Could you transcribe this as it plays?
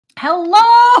Hello,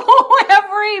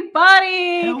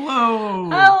 everybody. Hello.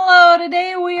 Hello.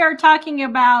 Today we are talking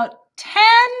about 10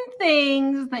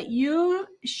 things that you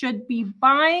should be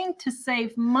buying to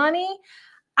save money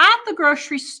at the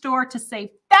grocery store to save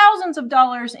thousands of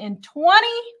dollars in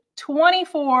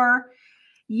 2024.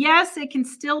 Yes, it can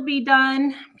still be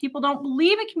done. People don't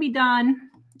believe it can be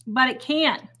done, but it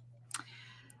can.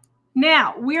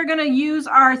 Now, we're going to use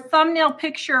our thumbnail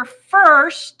picture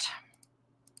first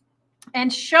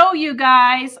and show you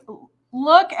guys.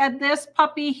 Look at this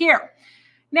puppy here.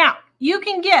 Now, you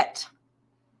can get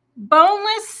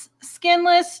boneless,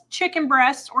 skinless chicken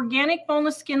breasts, organic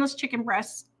boneless, skinless chicken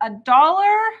breasts, $1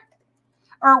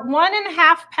 or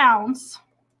 1.5 pounds.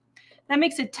 That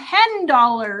makes it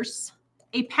 $10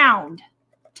 a pound.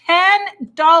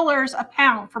 $10 a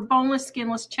pound for boneless,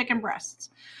 skinless chicken breasts.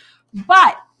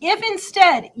 But if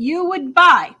instead you would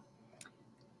buy,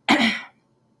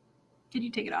 could you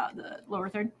take it out, the lower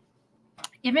third?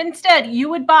 If instead you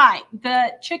would buy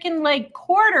the chicken leg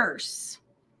quarters,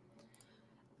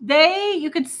 you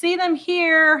could see them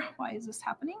here. Why is this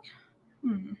happening?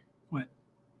 What?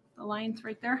 The line's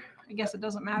right there. I guess it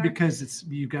doesn't matter. Because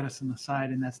you got us on the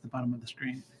side and that's the bottom of the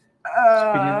screen.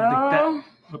 So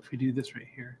if we do this right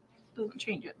here. Doesn't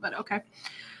change it, but okay.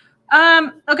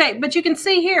 Okay, but you can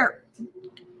see here,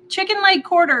 chicken leg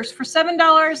quarters for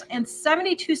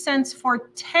 $7.72 for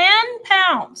 10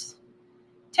 pounds.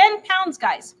 10 pounds,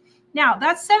 guys. Now,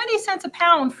 that's 70 cents a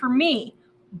pound for me,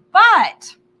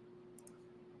 but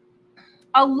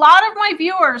a lot of my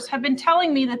viewers have been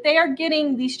telling me that they are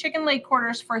getting these chicken leg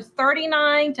quarters for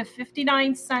 39 to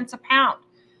 59 cents a pound.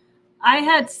 I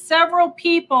had several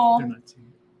people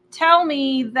tell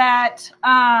me that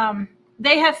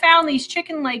they have found these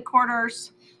chicken leg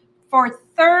quarters for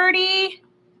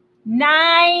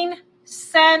 39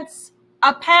 cents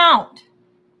a pound.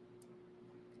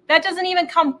 That doesn't even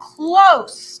come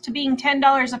close to being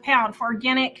 $10 a pound for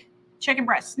organic chicken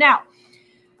breasts. Now,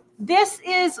 this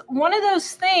is one of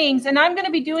those things, and I'm going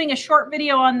to be doing a short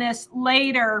video on this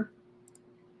later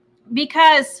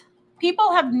because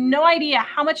people have no idea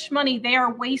how much money they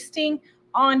are wasting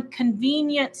on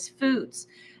convenience foods.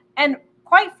 And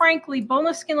quite frankly,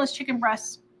 boneless, skinless chicken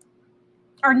breasts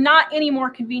are not any more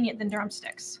convenient than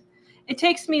drumsticks. It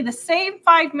takes me the same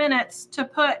 5 minutes to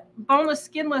put boneless,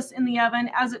 skinless in the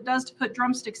oven as it does to put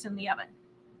drumsticks in the oven.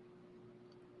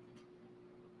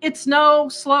 It's no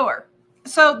slower.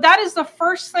 So that is the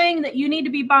first thing that you need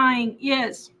to be buying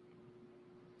is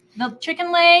the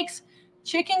chicken legs,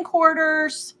 chicken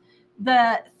quarters,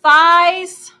 the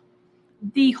thighs,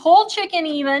 the whole chicken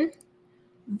even.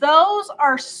 Those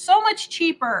are so much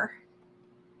cheaper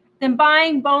than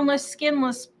buying boneless,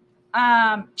 skinless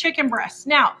chicken breasts.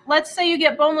 Now, let's say you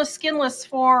get boneless, skinless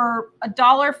for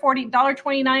 $1.29,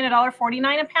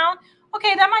 $1.49 a pound.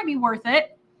 Okay, that might be worth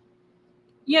it.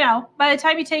 You know, by the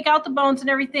time you take out the bones and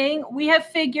everything, we have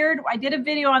figured, I did a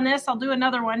video on this, I'll do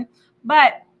another one,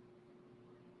 but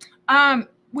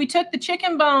we took the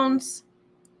chicken bones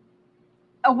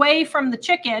away from the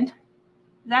chicken.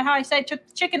 Is that how I say it? Took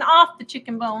the chicken off the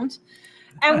chicken bones,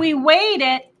 and we weighed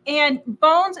it, and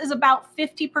bones is about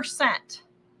 50%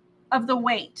 of the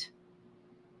weight.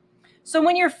 So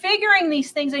when you're figuring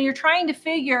these things and you're trying to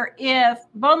figure if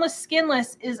boneless,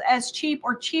 skinless is as cheap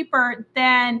or cheaper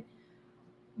than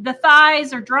the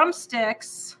thighs or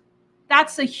drumsticks,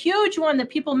 that's a huge one that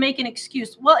people make an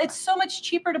excuse. Well, it's so much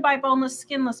cheaper to buy boneless,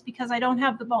 skinless because I don't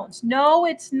have the bones. No,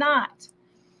 it's not.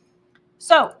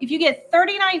 So if you get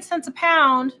 39 cents a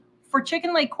pound for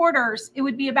chicken leg quarters, it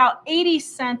would be about 80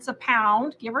 cents a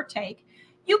pound, give or take.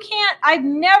 You can't, I've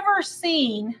never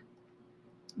seen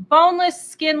boneless,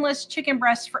 skinless chicken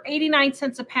breasts for 89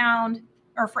 cents a pound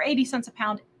or for 80 cents a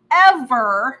pound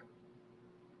ever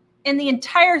in the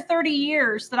entire 30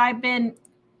 years that I've been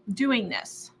doing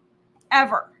this,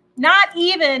 ever. Not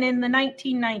even in the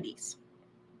 1990s.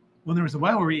 Well, there was a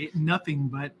while where we ate nothing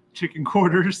but chicken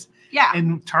quarters. Yeah.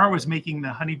 And Tara was making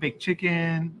the honey baked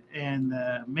chicken and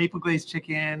the maple glazed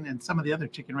chicken and some of the other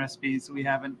chicken recipes we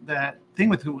haven't. The thing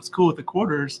with what was cool with the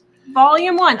quarters.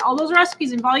 Volume 1, all those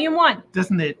recipes in volume 1.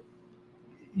 Doesn't it?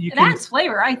 It adds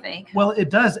flavor, I think. Well,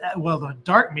 it does. Well, the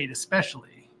dark meat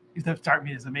especially. The dark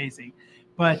meat is amazing.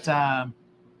 But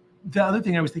the other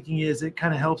thing I was thinking is it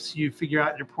kind of helps you figure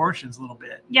out your portions a little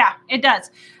bit. Yeah, it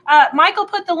does. Michael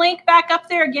put the link back up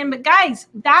there again. But guys,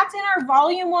 that's in our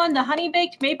volume 1, the honey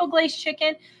baked maple glazed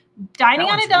chicken, dining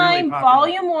on a dime, really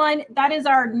volume 1. That is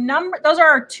our number. Those are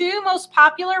our 2 most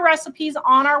popular recipes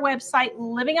on our website,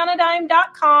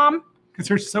 livingonadime.com. Because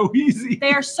they're so easy.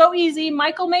 They are so easy.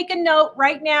 Michael, make a note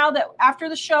right now that after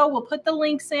the show, we'll put the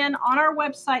links in on our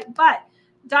website. But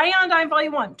Dine Dine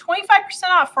Volume 1, 25%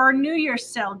 off for our New Year's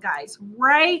sale, guys.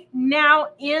 Right now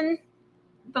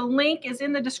the link is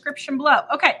in the description below.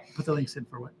 Okay. Put the links in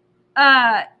for what?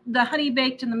 The honey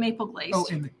baked and the maple glazed. Oh,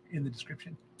 in the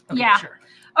description. Okay, yeah. Sure.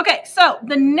 Okay, so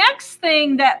the next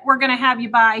thing that we're going to have you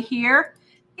buy here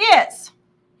is,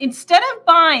 instead of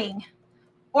buying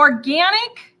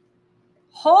organic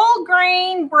whole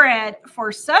grain bread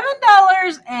for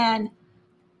 $7.49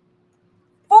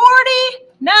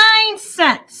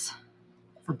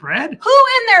 For bread? Who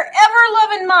in their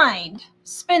ever-loving mind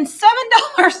spends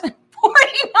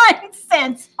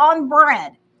 $7.49 on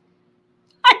bread?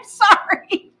 I'm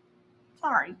sorry.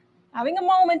 Sorry. Having a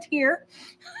moment here.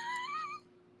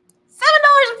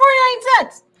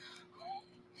 $7.49.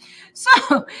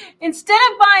 So instead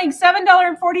of buying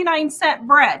 $7.49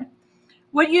 bread,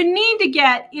 what you need to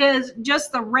get is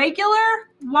just the regular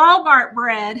Walmart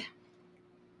bread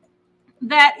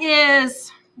that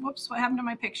is, whoops, what happened to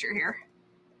my picture here?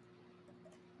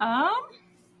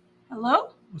 Hello?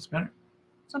 What's better?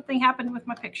 Something happened with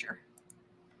my picture.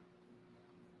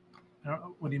 I don't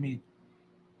know. What do you mean?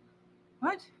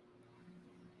 What?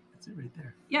 That's it right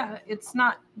there. Yeah, it's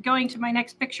not going to my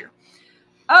next picture.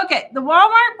 Okay, the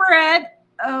Walmart bread.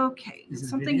 Okay,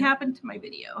 something happened to my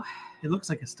video. It looks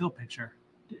like a still picture.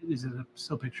 Is it a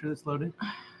still picture that's loaded?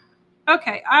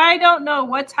 Okay, I don't know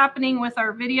what's happening with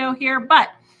our video here, but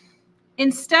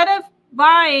instead of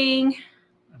buying...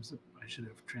 I should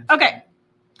have transferred. Okay,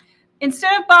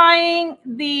 instead of buying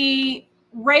the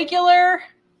regular,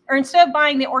 or instead of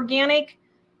buying the organic,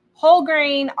 whole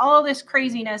grain, all of this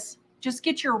craziness, just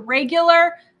get your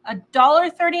regular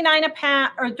 $1.39 a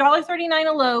pound or $1.39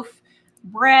 a loaf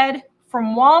bread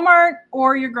from Walmart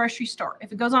or your grocery store.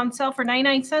 If it goes on sale for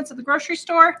 99 cents at the grocery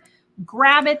store,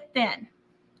 grab it then.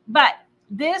 But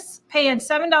this paying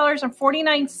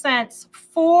 $7.49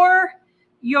 for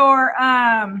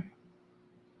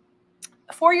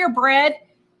your bread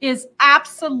is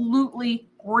absolutely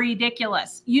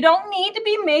ridiculous. You don't need to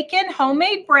be making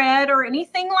homemade bread or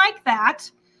anything like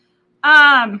that.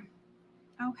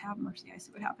 Oh, have mercy. I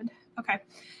see what happened. Okay.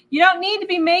 You don't need to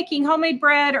be making homemade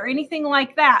bread or anything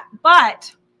like that.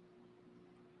 But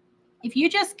if you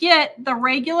just get the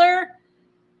regular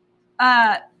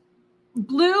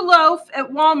blue loaf at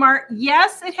Walmart,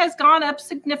 yes, it has gone up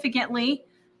significantly.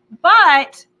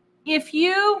 But if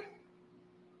you,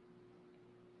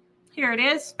 here it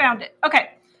is, found it.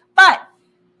 Okay. But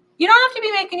you don't have to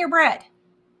be making your bread.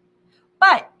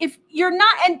 But if you're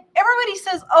not, and everybody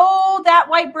says, oh, that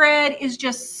white bread is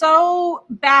just so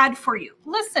bad for you.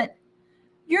 Listen,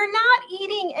 you're not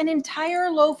eating an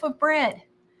entire loaf of bread.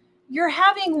 You're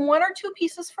having 1 or 2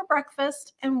 pieces for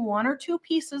breakfast and 1 or 2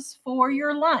 pieces for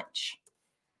your lunch.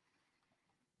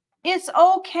 It's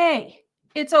okay.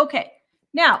 It's okay.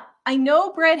 Now, I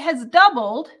know bread has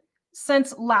doubled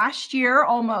since last year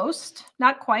almost.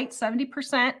 Not quite,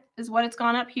 70% is what it's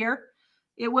gone up here.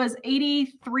 It was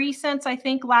 83 cents, I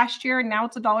think, last year, and now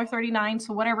it's $1.39.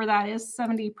 So whatever that is,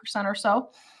 70% or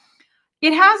so.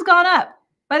 It has gone up,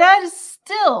 but that is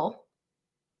still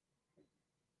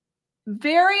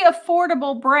very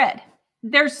affordable bread.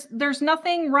 There's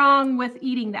nothing wrong with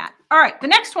eating that. All right, the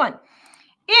next one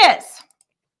is,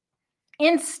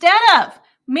 instead of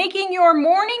making your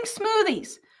morning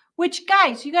smoothies, which,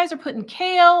 guys, you guys are putting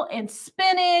kale and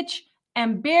spinach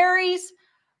and berries.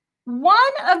 One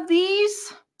of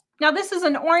these, now this is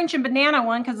an orange and banana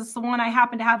one because it's the one I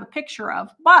happen to have a picture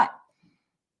of, but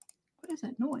what is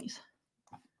that noise?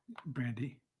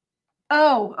 Brandy.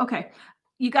 Oh, okay.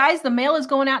 You guys, the mail is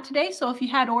going out today, so if you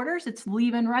had orders, it's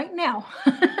leaving right now.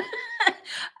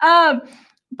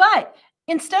 But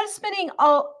instead of spending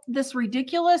all this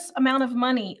ridiculous amount of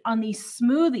money on these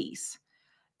smoothies,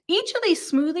 each of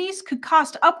these smoothies could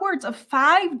cost upwards of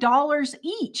 $5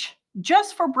 each.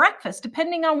 Just for breakfast,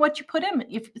 depending on what you put in.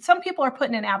 If some people are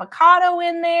putting an avocado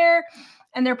in there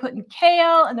and they're putting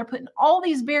kale and they're putting all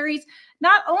these berries,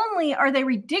 not only are they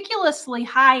ridiculously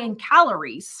high in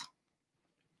calories,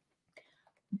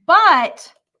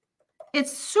 but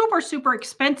it's super, super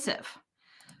expensive.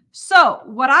 So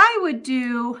what I would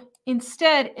do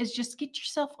instead is just get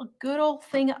yourself a good old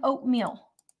thing of oatmeal.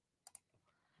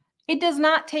 It does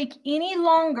not take any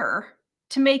longer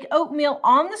to make oatmeal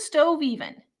on the stove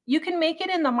even. You can make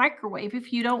it in the microwave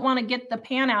if you don't want to get the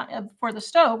pan out for the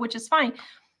stove, which is fine.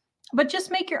 But just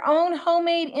make your own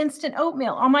homemade instant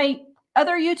oatmeal. On my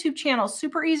other YouTube channel,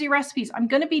 Super Easy Recipes, I'm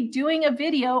going to be doing a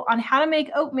video on how to make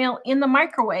oatmeal in the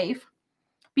microwave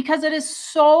because it is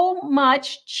so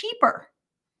much cheaper.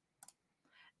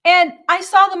 And I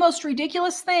saw the most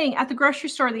ridiculous thing at the grocery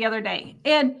store the other day.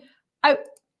 And I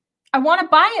want to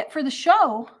buy it for the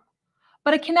show,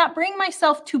 but I cannot bring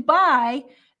myself to buy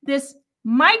this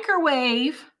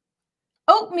microwave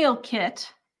oatmeal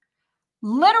kit,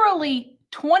 literally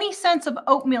 20 cents of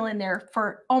oatmeal in there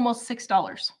for almost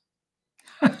 $6.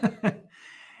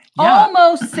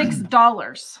 Almost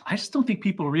 $6. I just don't think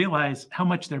people realize how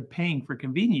much they're paying for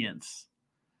convenience.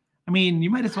 I mean, you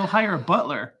might as well hire a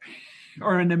butler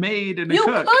or a maid and a cook.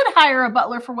 You could hire a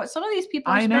butler for what some of these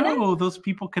people are spending. I know. Those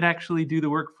people could actually do the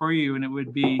work for you, and it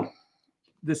would be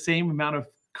the same amount of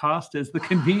cost as the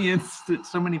convenience that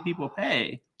so many people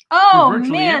pay. Oh,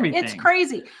 man, it's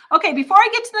crazy. Okay, before I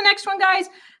get to the next one, guys,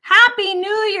 Happy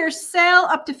New Year's sale,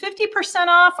 up to 50%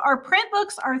 off. Our print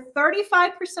books are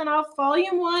 35% off,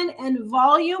 Volume 1 and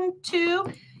Volume 2.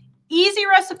 Easy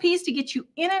recipes to get you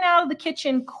in and out of the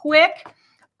kitchen quick.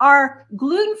 Our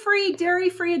gluten-free,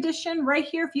 dairy-free edition right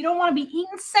here. If you don't want to be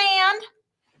eating sand,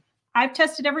 I've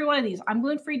tested every one of these. I'm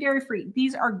gluten-free, dairy-free.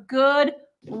 These are good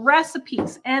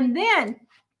recipes. And then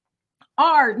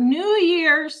our New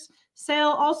Year's sale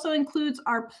also includes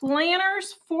our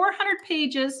planners, 400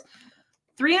 pages,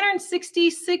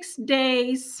 366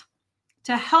 days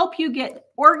to help you get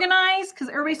organized, because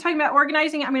everybody's talking about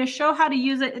organizing. I'm going to show how to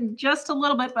use it in just a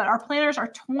little bit, but our planners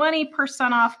are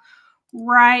 20% off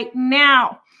right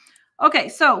now. Okay,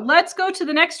 so let's go to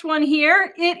the next one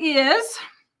here. It is,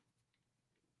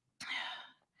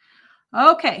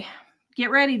 okay,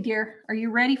 get ready, dear. Are you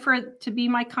ready for it to be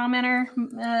my commenter?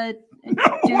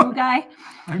 Do guy?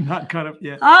 I'm not caught up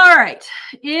yet. All right.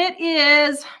 It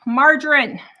is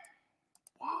margarine.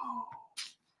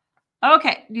 Whoa.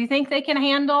 Okay. Do you think they can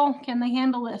handle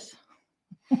this?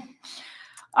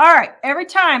 All right. Every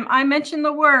time I mention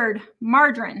the word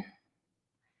margarine,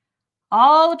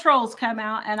 all the trolls come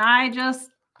out and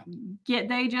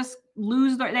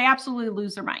they absolutely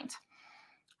lose their minds.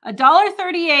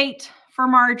 $1.38 for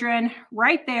margarine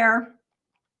right there,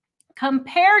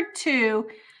 compared to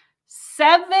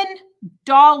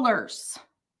 $7.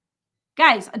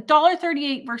 Guys,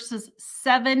 $1.38 versus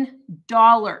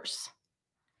 $7.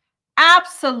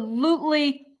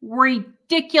 Absolutely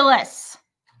ridiculous.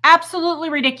 Absolutely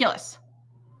ridiculous.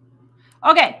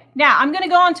 Okay, now I'm going to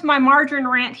go on to my margarine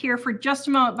rant here for just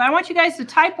a moment, but I want you guys to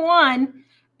type 1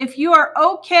 if you are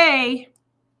okay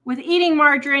with eating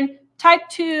margarine. Type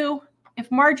 2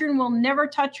 if margarine will never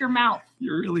touch your mouth.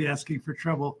 You're really asking for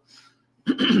trouble.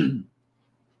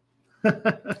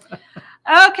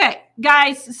 Okay,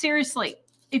 guys, seriously,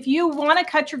 if you want to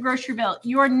cut your grocery bill,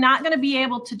 you are not going to be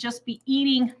able to just be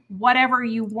eating whatever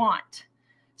you want.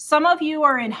 Some of you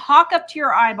are in hock up to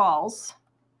your eyeballs.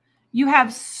 You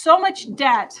have so much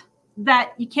debt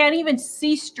that you can't even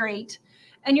see straight,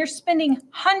 and you're spending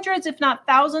hundreds, if not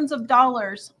thousands of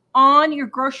dollars on your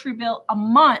grocery bill a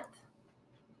month.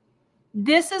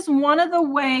 This is one of the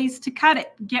ways to cut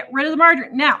it. Get rid of the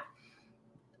margarine. Now,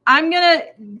 I'm going to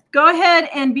go ahead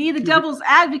and be the devil's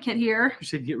advocate here. You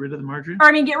said get rid of the margarine? Or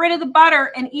I mean, get rid of the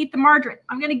butter and eat the margarine.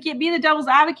 I'm going to be the devil's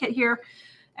advocate here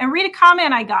and read a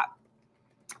comment I got.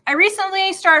 I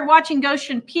recently started watching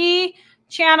Goshen P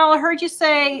channel. I heard you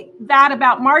say that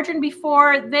about margarine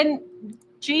before. Then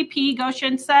GP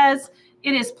Goshen says,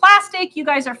 it is plastic. You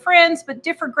guys are friends, but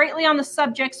differ greatly on the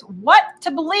subjects. What to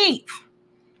believe?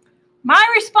 My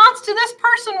response to this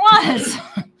person was...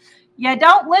 You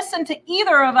don't listen to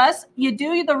either of us. You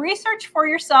do the research for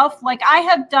yourself like I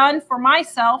have done for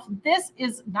myself. This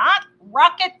is not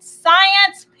rocket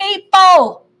science,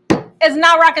 people. It's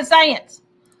not rocket science.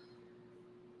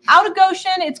 Out of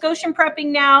Goshen, it's Goshen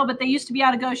Prepping now, but they used to be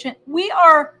Out of Goshen. We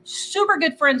are super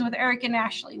good friends with Eric and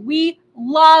Ashley. We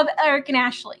love Eric and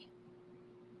Ashley.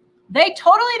 They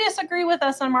totally disagree with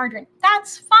us on margarine.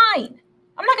 That's fine.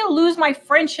 I'm not going to lose my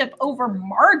friendship over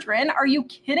margarine. Are you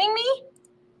kidding me?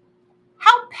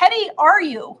 How petty are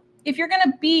you if you're going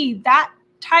to be that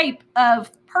type of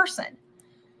person?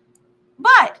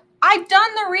 But I've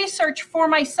done the research for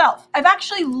myself. I've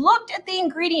actually looked at the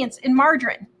ingredients in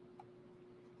margarine.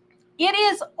 It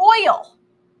is oil.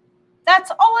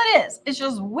 That's all it is. It's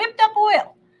just whipped up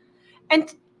oil.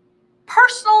 And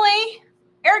personally,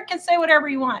 Eric can say whatever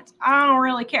he wants. I don't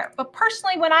really care. But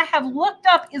personally, when I have looked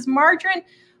up, is margarine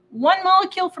one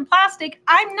molecule from plastic,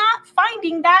 I'm not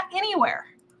finding that anywhere.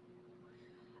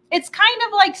 It's kind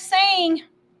of like saying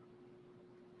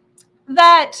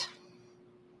that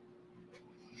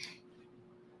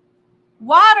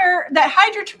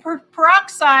hydrogen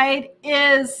peroxide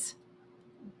is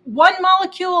one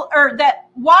molecule, or that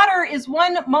water is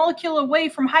one molecule away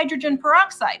from hydrogen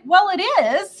peroxide. Well, it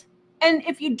is. And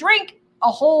if you drink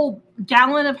a whole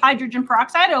gallon of hydrogen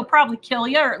peroxide, it'll probably kill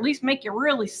you, or at least make you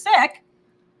really sick.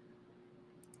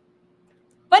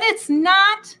 But it's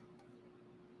not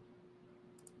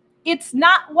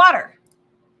water.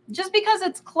 Just because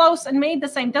it's close and made the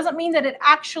same doesn't mean that it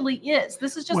actually is.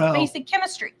 This is just basic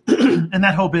chemistry. And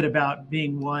that whole bit about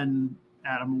being one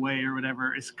atom away or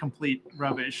whatever is complete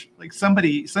rubbish. Like some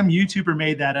YouTuber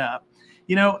made that up.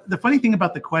 You know, the funny thing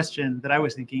about the question that I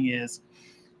was thinking is,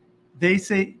 they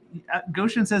say,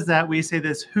 Goshen says that, we say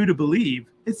this, who to believe.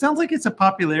 It sounds like it's a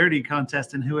popularity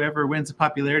contest and whoever wins a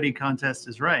popularity contest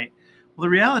is right. Well, the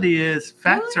reality is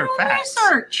facts are facts.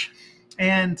 Research.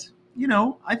 And, you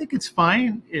know, I think it's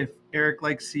fine if Eric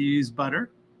likes to use butter.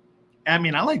 I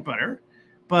mean, I like butter,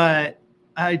 but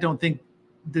I don't think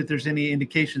that there's any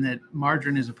indication that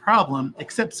margarine is a problem,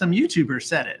 except some YouTubers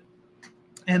said it.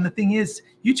 And the thing is,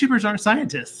 YouTubers aren't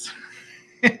scientists.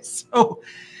 So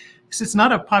it's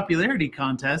not a popularity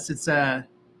contest. It's a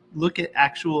look at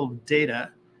actual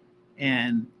data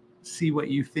and see what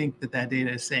you think that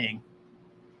data is saying.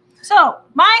 So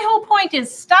my whole point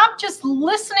is stop just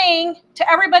listening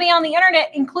to everybody on the internet,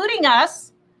 including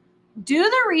us. Do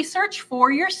the research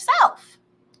for yourself.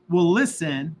 We'll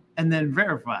listen and then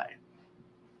verify.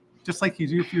 Just like you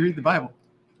do if you read the Bible.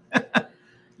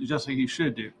 Just like you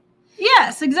should do.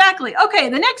 Yes, exactly. Okay,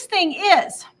 the next thing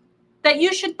is that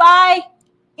you should buy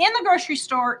in the grocery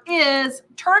store is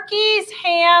turkeys,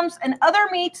 hams, and other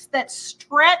meats that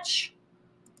stretch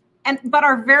but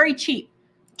are very cheap.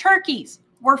 Turkeys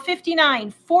were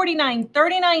 59, 49,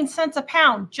 39 cents a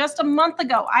pound just a month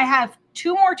ago. I have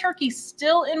 2 more turkeys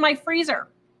still in my freezer.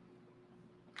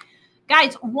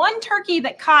 Guys, one turkey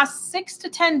that costs $6 to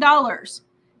 $10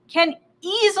 can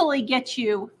easily get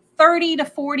you 30 to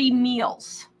 40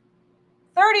 meals.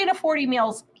 30 to 40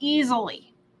 meals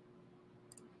easily.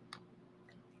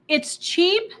 It's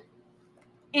cheap.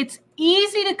 It's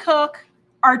easy to cook.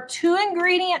 Our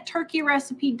 2-ingredient turkey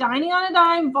recipe, Dining on a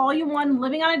Dime, Volume 1,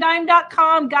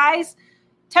 livingonadime.com. Guys,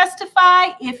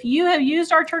 testify if you have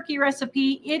used our turkey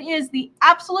recipe. It is the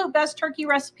absolute best turkey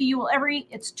recipe you will ever eat.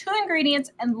 It's 2 ingredients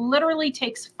and literally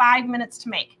takes 5 minutes to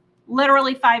make.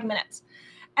 Literally 5 minutes.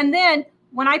 And then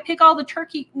when I pick all the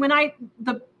turkey,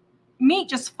 the meat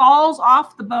just falls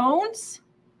off the bones,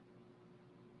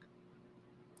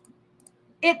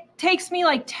 it takes me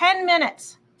like 10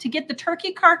 minutes to get the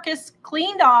turkey carcass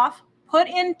cleaned off, put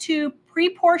into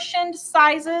pre-portioned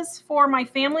sizes for my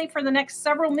family for the next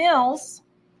several meals.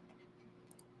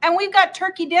 And we've got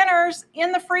turkey dinners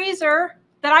in the freezer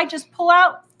that I just pull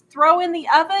out, throw in the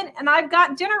oven, and I've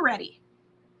got dinner ready.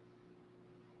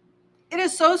 It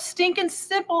is so stinking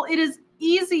simple. It is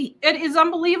easy. It is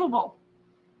unbelievable.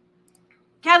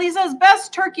 Kathy says,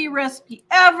 best turkey recipe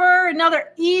ever.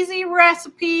 Another easy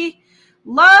recipe.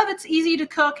 Love, it's easy to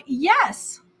cook.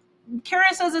 Yes.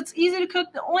 Karen says it's easy to cook.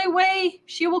 The only way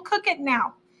she will cook it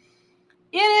now.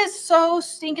 It is so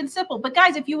stinking simple. But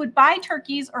guys, if you would buy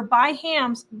turkeys or buy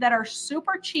hams that are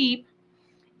super cheap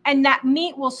and that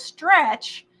meat will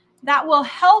stretch, that will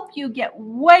help you get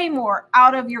way more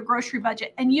out of your grocery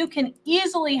budget. And you can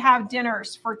easily have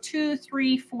dinners for $2,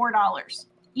 $3, $4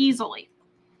 easily.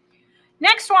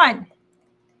 Next one,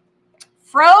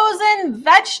 frozen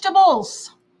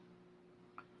vegetables.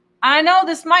 I know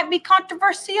this might be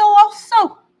controversial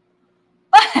also,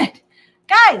 but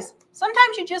guys,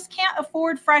 sometimes you just can't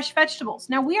afford fresh vegetables.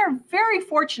 Now, we are very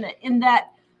fortunate in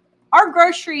that our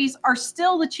groceries are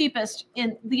still the cheapest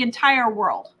in the entire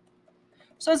world.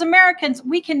 So as Americans,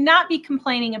 we cannot be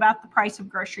complaining about the price of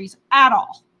groceries at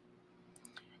all.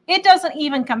 It doesn't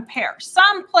even compare.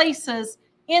 Some places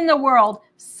in the world,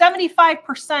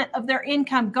 75% of their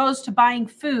income goes to buying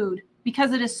food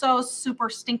because it is so super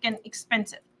stinking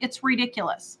expensive. It's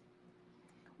ridiculous.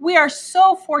 We are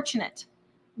so fortunate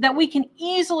that we can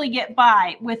easily get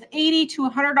by with $80 to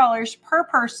 $100 per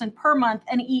person per month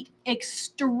and eat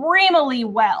extremely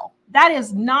well. That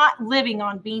is not living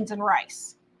on beans and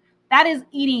rice. That is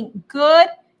eating good,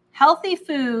 healthy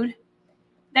food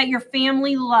that your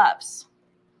family loves.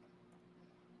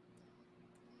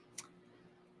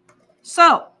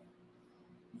 So,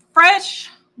 fresh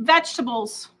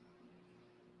vegetables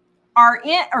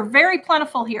are very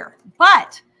plentiful here.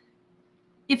 But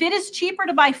if it is cheaper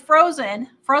to buy frozen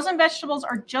vegetables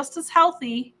are just as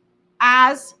healthy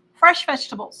as fresh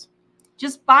vegetables.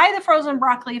 Just buy the frozen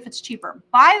broccoli if it's cheaper.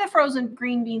 Buy the frozen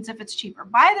green beans if it's cheaper.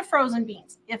 Buy the frozen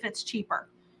beans if it's cheaper.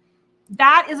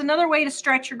 That is another way to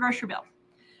stretch your grocery bill.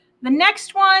 The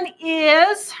next one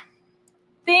is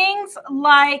things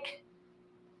like,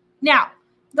 now,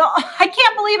 I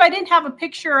can't believe I didn't have a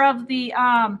picture of the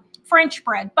French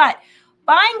bread, but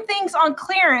buying things on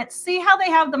clearance, see how they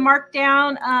have the marked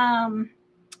down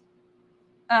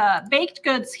baked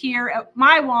goods here at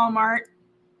my Walmart.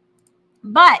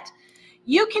 But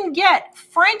You can get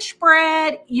French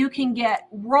bread. You can get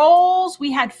rolls.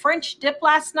 We had French dip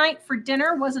last night for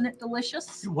dinner. Wasn't it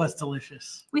delicious? It was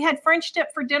delicious. We had French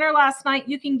dip for dinner last night.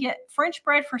 You can get French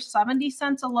bread for 70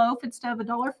 cents a loaf instead of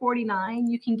 $1.49.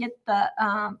 You can get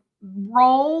the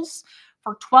rolls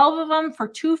for 12 of them for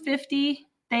 $2.50.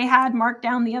 They had marked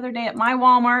down the other day at my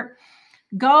Walmart.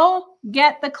 Go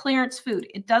get the clearance food.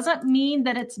 It doesn't mean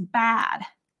that it's bad.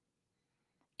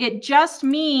 It just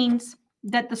means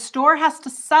that the store has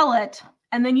to sell it,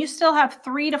 and then you still have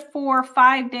 3 to 4,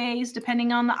 5 days,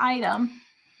 depending on the item,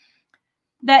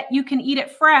 that you can eat it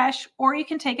fresh, or you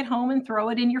can take it home and throw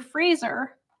it in your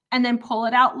freezer and then pull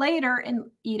it out later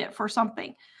and eat it for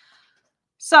something.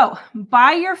 So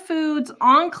buy your foods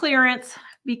on clearance,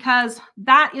 because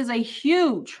that is a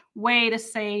huge way to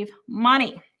save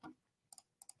money.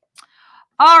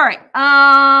 All right.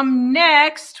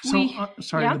 Next,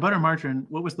 the butter margarine.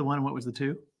 What was the one and what was the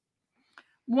two?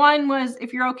 One was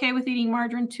if you're okay with eating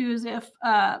margarine. Two is if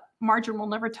margarine will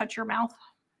never touch your mouth.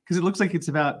 Because it looks like it's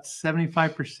about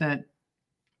 75%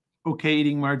 okay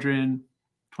eating margarine,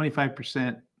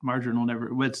 25% margarine will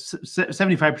never. It's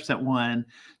 75% one,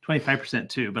 25%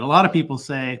 two. But a lot of people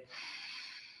say,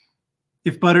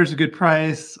 if butter's a good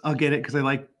price, I'll get it because I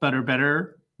like butter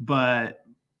better. But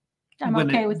I'm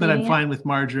fine with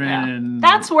margarine. Yeah.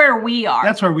 That's where we are.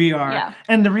 That's where we are. Yeah.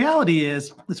 And the reality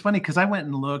is, it's funny because I went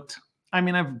and looked. I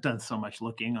mean, I've done so much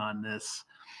looking on this.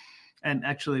 And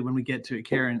actually, when we get to it,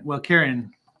 Karen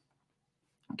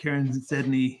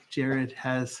Zedney Jared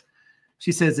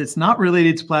she says it's not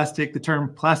related to plastic. The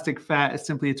term plastic fat is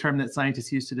simply a term that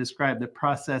scientists use to describe the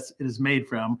process it is made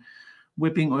from,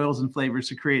 whipping oils and flavors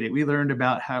to create it. We learned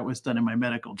about how it was done in my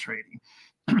medical training.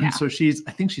 Yeah. So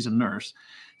I think she's a nurse.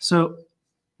 So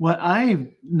what I've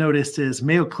noticed is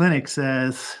Mayo Clinic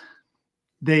says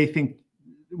the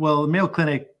Mayo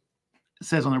Clinic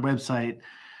says on their website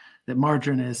that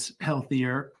margarine is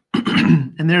healthier,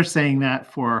 and they're saying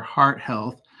that for heart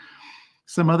health.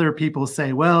 Some other people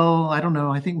say, well, I don't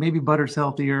know, I think maybe butter's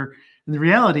healthier. And the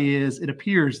reality is, it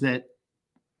appears that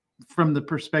from the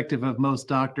perspective of most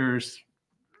doctors,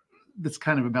 that's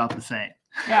kind of about the same.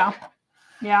 Yeah.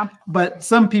 Yeah. But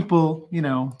some people,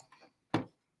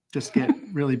 just get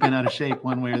really bent out of shape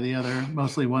one way or the other,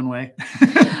 mostly one way.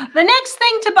 The next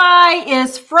thing to buy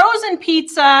is frozen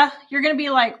pizza. You're going to be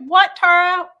like, what,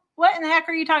 Tara? What in the heck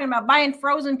are you talking about, buying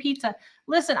frozen pizza?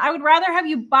 Listen, I would rather have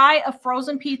you buy a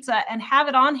frozen pizza and have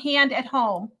it on hand at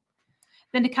home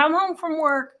than to come home from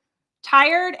work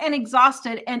tired and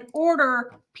exhausted and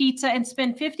order pizza and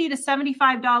spend $50 to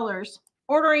 $75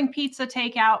 ordering pizza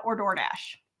takeout or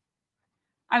DoorDash.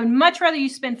 I would much rather you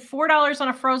spend $4 on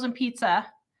a frozen pizza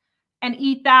and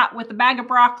eat that with a bag of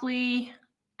broccoli.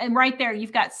 And right there,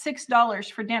 you've got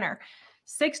 $6 for dinner.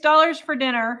 $6 for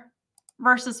dinner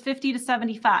versus $50 to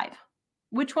 $75.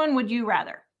 Which one would you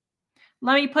rather?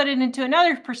 Let me put it into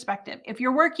another perspective. If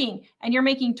you're working and you're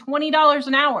making $20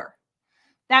 an hour,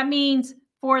 that means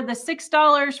for the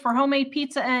 $6 for homemade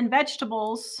pizza and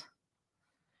vegetables,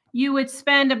 you would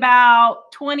spend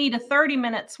about 20 to 30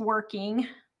 minutes working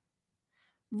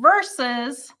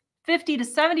versus $50 to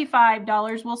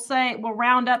 $75. We'll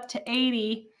round up to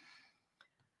 80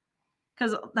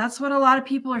 because that's what a lot of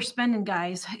people are spending,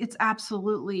 guys. It's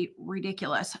absolutely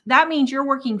ridiculous. That means you're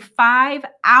working 5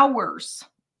 hours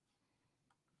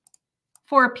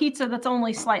for a pizza that's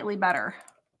only slightly better.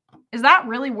 Is that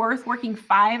really worth working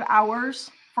 5 hours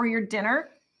for your dinner?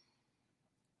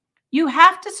 You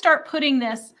have to start putting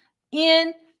this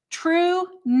in true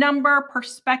number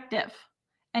perspective,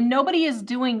 and nobody is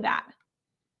doing that.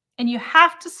 And you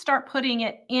have to start putting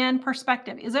it in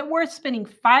perspective. Is it worth spending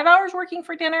 5 hours working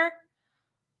for dinner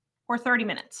or 30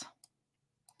 minutes?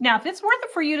 Now, if it's worth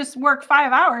it for you to work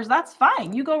 5 hours, that's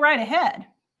fine. You go right ahead.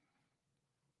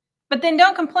 But then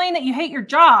don't complain that you hate your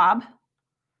job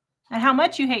and how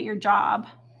much you hate your job,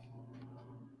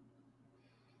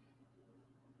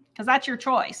 because that's your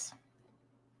choice.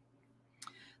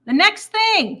 The next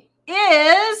thing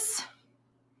is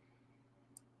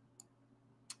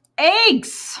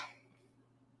eggs.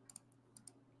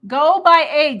 Go buy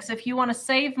eggs if you want to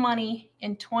save money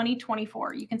in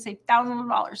 2024. You can save thousands of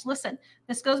dollars. Listen,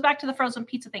 this goes back to the frozen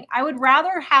pizza thing. I would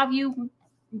rather have you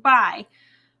buy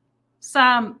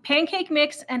some pancake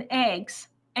mix and eggs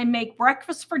and make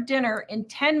breakfast for dinner in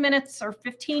 10 minutes or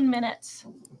 15 minutes,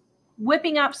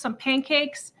 whipping up some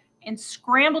pancakes and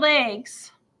scrambled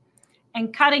eggs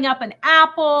and cutting up an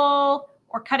apple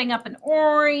or cutting up an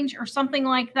orange or something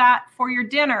like that for your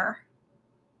dinner,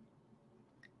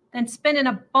 than spending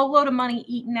a boatload of money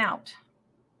eating out.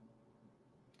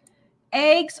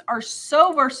 Eggs are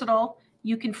so versatile.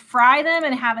 You can fry them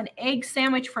and have an egg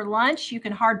sandwich for lunch. You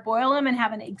can hard boil them and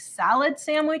have an egg salad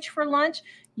sandwich for lunch.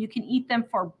 You can eat them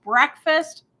for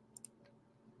breakfast,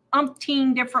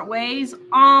 umpteen different ways,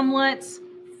 omelets,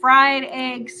 fried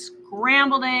eggs,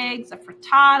 scrambled eggs, a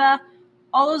frittata,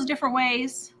 all those different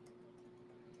ways.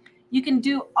 You can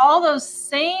do all those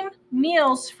same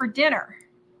meals for dinner.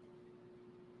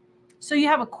 So you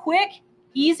have a quick,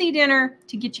 easy dinner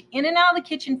to get you in and out of the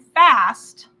kitchen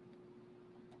fast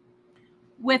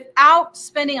without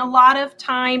spending a lot of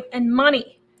time and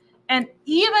money. And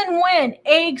even when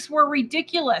eggs were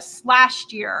ridiculous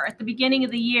last year at the beginning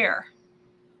of the year,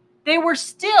 they were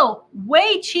still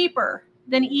way cheaper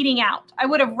than eating out. I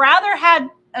would have rather have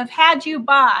had you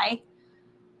buy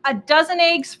a dozen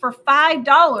eggs for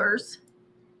 $5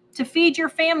 to feed your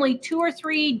family 2 or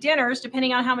 3 dinners,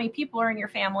 depending on how many people are in your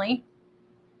family,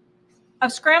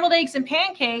 of scrambled eggs and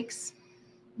pancakes,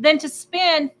 than to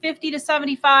spend $50 to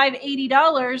 $75,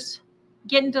 $80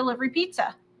 getting delivery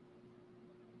pizza.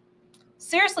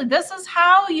 Seriously, this is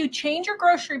how you change your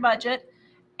grocery budget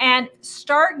and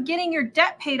start getting your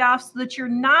debt paid off so that you're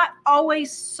not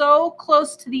always so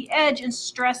close to the edge and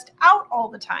stressed out all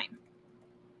the time.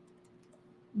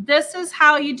 This is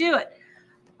how you do it.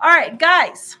 All right,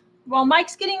 guys, while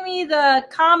Mike's getting me the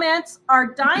comments,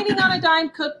 our Dining on a Dime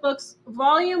cookbooks,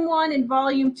 Volume 1 and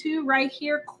Volume 2 right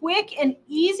here. Quick and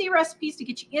easy recipes to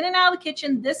get you in and out of the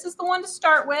kitchen. This is the one to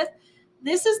start with.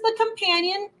 This is the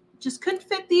companion. Just couldn't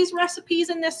fit these recipes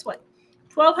in this one.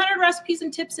 1,200 recipes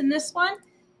and tips in this one.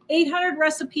 800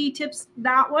 recipe tips,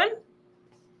 that one.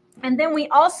 And then we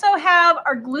also have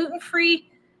our gluten-free,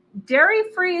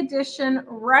 dairy-free edition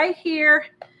right here.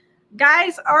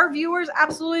 Guys, our viewers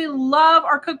absolutely love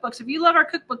our cookbooks. If you love our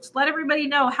cookbooks, let everybody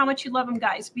know how much you love them,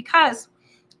 guys, because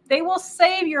they will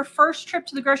save your first trip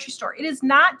to the grocery store. It is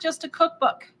not just a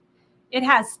cookbook. It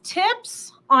has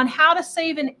tips on how to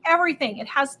save in everything. It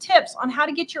has tips on how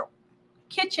to get your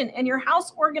kitchen and your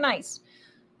house organized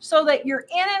so that you're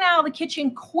in and out of the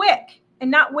kitchen quick and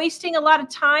not wasting a lot of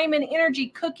time and energy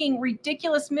cooking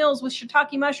ridiculous meals with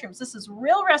shiitake mushrooms. This is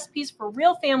real recipes for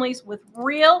real families with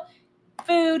real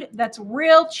food that's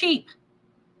real cheap.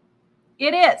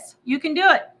 It is. You can do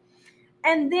it.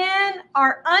 And then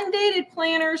our undated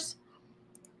planners,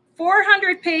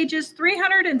 400 pages,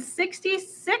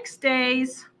 366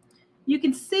 days. You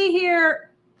can see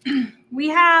here we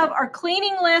have our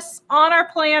cleaning lists on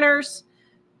our planners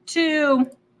to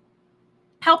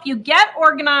help you get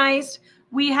organized.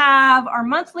 We have our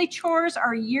monthly chores,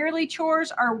 our yearly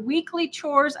chores, our weekly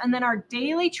chores, and then our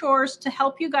daily chores to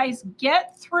help you guys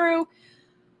get through.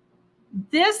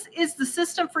 This is the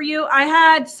system for you. I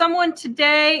had someone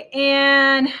today,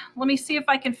 and let me see if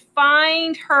I can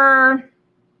find her.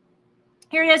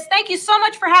 Here it is. Thank you so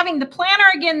much for having the planner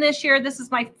again this year. This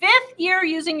is my 5th year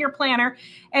using your planner,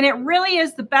 and it really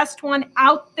is the best one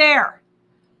out there.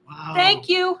 Wow. Thank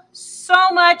you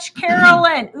so much,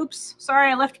 Carolyn. Oops,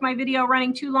 sorry, I left my video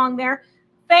running too long there.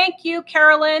 Thank you,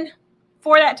 Carolyn,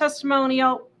 for that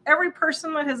testimonial. Every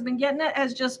person that has been getting it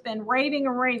has just been raving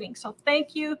and raving. So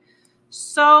thank you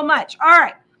so much. All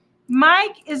right.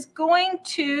 Mike is going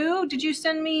to, did you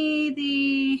send me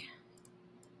the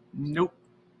Nope.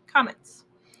 comments?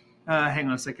 Hang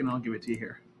on a second. I'll give it to you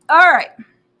here. All right.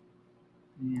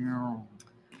 Yeah.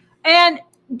 And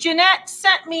Jeanette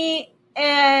sent me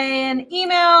an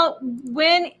email.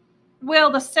 When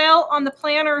will the sale on the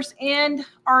planners end?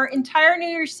 Our entire New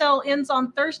Year's sale ends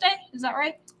on Thursday. Is that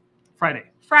right? Friday.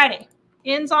 Friday.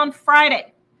 Ends on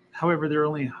Friday. However, there are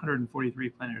only 143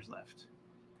 planners left.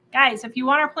 Guys, if you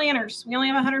want our planners, we only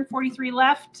have 143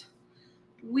 left.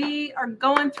 We are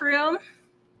going through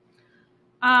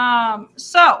them.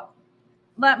 So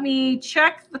let me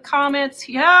check the comments.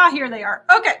 Yeah, here they are.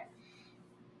 Okay.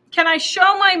 Can I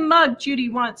show my mug, Judy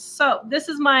wants? So this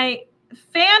is my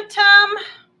Phantom.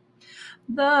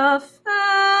 The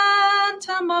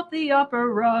Phantom of the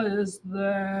Opera is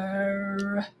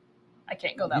there. I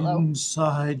can't go that low.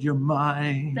 Inside your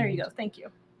mind. There you go. Thank you.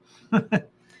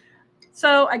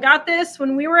 So I got this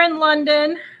when we were in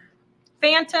London.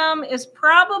 Phantom is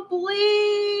probably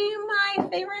my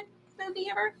favorite movie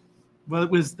ever. Well, it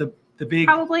was the big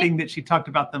thing that she talked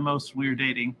about the most when we were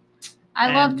dating.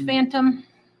 I loved Phantom.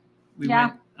 We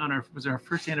went on was our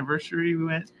first anniversary. We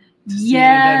went to see it in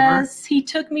Denver. Yes, he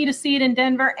took me to see it in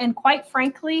Denver. And quite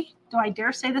frankly, do I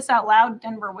dare say this out loud?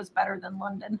 Denver was better than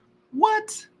London.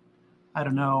 What? I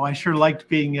don't know. I sure liked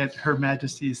being at Her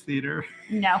Majesty's Theater.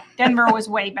 No, Denver was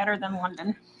way better than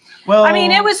London. Well, I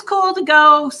mean, it was cool to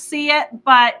go see it,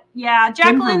 but yeah,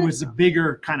 Jacqueline. Denver was a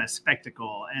bigger kind of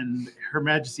spectacle, and Her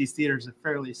Majesty's Theater is a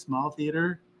fairly small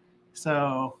theater.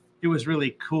 So It was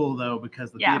really cool though,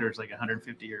 because the theater is like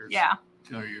 150 years. Yeah.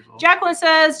 200 years old. Jacqueline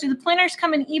says, do the planners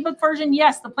come in ebook version?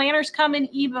 Yes, the planners come in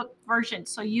ebook version.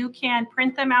 So you can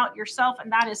print them out yourself,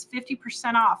 and that is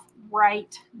 50% off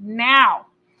right now.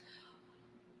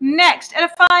 Next,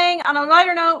 edifying. On a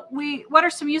lighter note, what are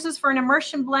some uses for an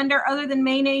immersion blender other than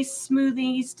mayonnaise,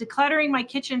 smoothies, decluttering my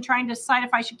kitchen, trying to decide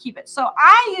if I should keep it? So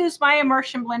I use my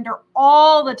immersion blender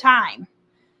all the time.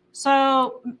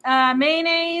 So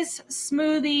mayonnaise,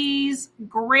 smoothies,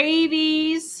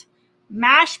 gravies,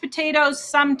 mashed potatoes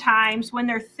sometimes when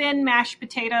they're thin mashed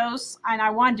potatoes and I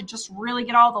wanted to just really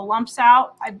get all the lumps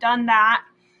out. I've done that.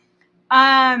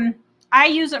 I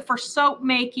use it for soap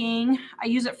making. I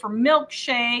use it for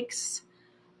milkshakes.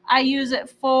 I use it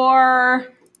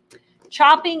for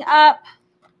chopping up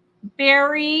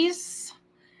berries.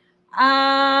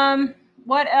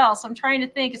 What else? I'm trying to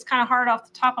think. It's kind of hard off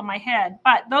the top of my head,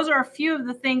 but those are a few of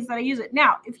the things that I use it.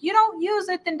 Now, if you don't use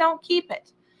it, then don't keep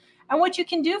it. And what you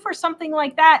can do for something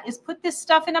like that is put this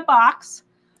stuff in a box,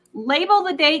 label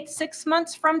the date 6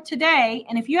 months from today,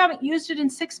 and if you haven't used it in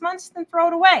 6 months, then throw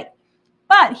it away.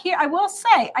 But here, I will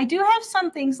say, I do have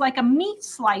some things like a meat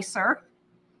slicer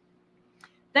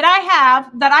that I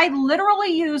have that I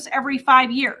literally use every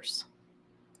 5 years.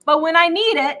 But when I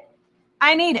need it,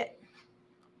 I need it.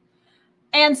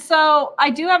 And so I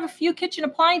do have a few kitchen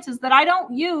appliances that I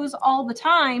don't use all the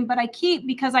time, but I keep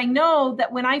because I know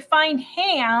that when I find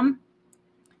ham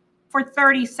for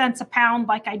 30 cents a pound,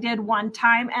 like I did one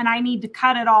time, and I need to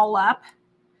cut it all up,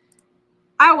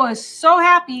 I was so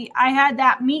happy I had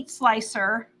that meat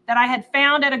slicer that I had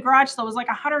found at a garage sale. It was like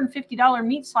a $150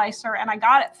 meat slicer, and I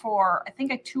got it for, I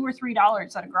think, $2 or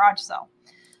 $3 at a garage sale.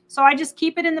 So I just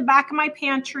keep it in the back of my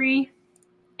pantry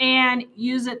and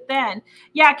use it then.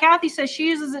 Yeah, Kathy says she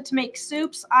uses it to make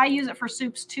soups. I use it for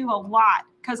soups too a lot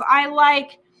because I'm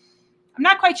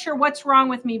not quite sure what's wrong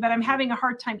with me, but I'm having a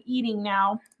hard time eating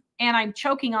now and I'm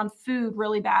choking on food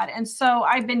really bad. And so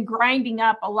I've been grinding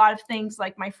up a lot of things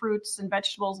like my fruits and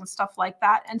vegetables and stuff like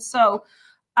that. And so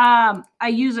I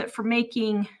use it for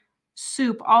making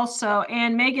soup also.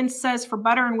 And Megan says for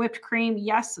butter and whipped cream,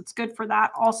 yes, it's good for that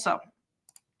also.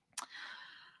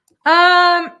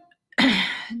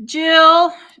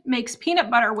 Jill makes peanut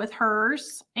butter with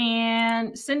hers,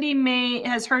 and Cindy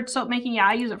has heard soap making. Yeah,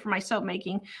 I use it for my soap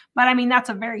making, but I mean, that's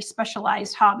a very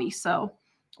specialized hobby,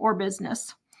 or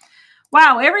business.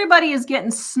 Wow, everybody is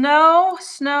getting snow,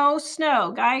 snow,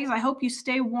 snow. Guys, I hope you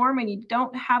stay warm and you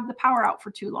don't have the power out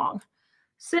for too long.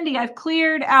 Cindy, I've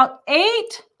cleared out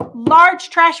 8 large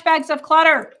trash bags of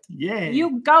clutter. Yeah.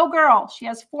 You go, girl. She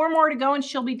has 4 more to go and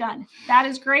she'll be done. That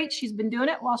is great. She's been doing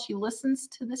it while she listens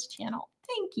to this channel.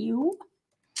 Thank you.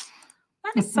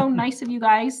 That is so nice of you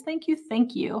guys. Thank you.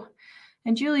 Thank you.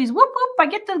 And Julie's whoop, whoop. I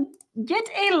get to get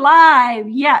a live.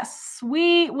 Yes.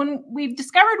 When we've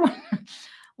discovered,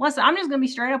 listen, I'm just going to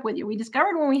be straight up with you. We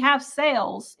discovered when we have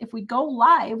sales, if we go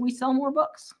live, we sell more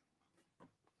books.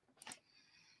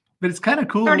 But it's kind of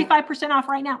cool. 35% off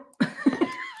right now.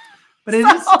 But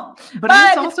it's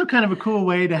also kind of a cool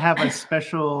way to have a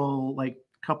special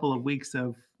couple of weeks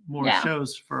of more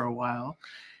shows for a while.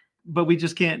 But we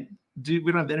just can't we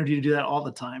don't have the energy to do that all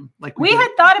the time. We had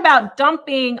thought about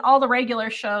dumping all the regular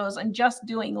shows and just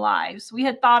doing lives. We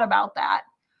had thought about that.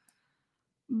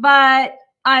 But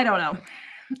I don't know.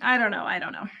 I don't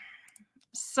know.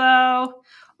 So,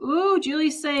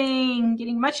 Julie's saying,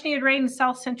 getting much needed rain in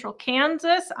South Central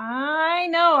Kansas. I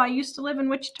know. I used to live in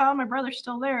Wichita. My brother's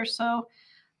still there, so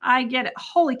I get it.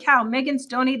 Holy cow. Megan's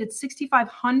donated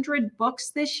 6,500 books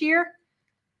this year.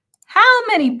 How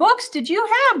many books did you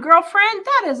have, girlfriend?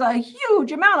 That is a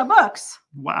huge amount of books.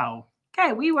 Wow.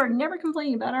 Okay, we were never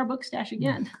complaining about our book stash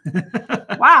again.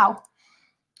 Wow.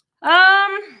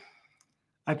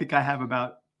 I think I have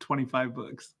about 25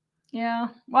 books. Yeah.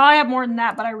 Well, I have more than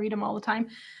that, but I read them all the time.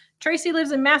 Tracy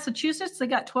lives in Massachusetts. They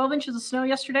got 12 inches of snow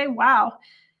yesterday. Wow.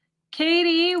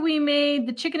 Katie, we made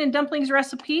the chicken and dumplings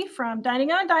recipe from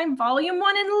Dining on a Dime, Volume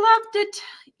 1, and loved it.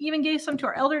 Even gave some to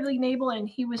our elderly neighbor, and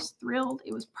he was thrilled.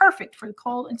 It was perfect for the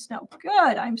cold and snow.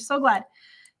 Good. I'm so glad.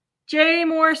 Jay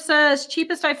Moore says,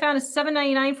 cheapest I found is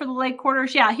 $7.99 for the leg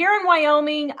quarters. Yeah, here in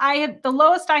Wyoming, the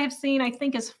lowest I have seen, I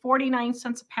think, is 49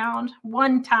 cents a pound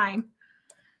one time.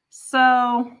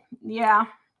 So, yeah.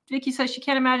 Vicky says she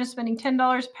can't imagine spending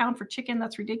 $10 a pound for chicken.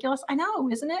 That's ridiculous. I know,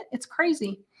 isn't it? It's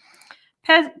crazy.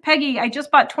 Peggy, I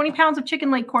just bought 20 pounds of chicken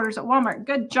leg quarters at Walmart.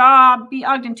 Good job. B.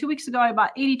 Ogden, 2 weeks ago, I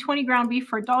bought 80/20 ground beef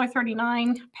for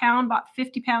 $1.39 a pound, bought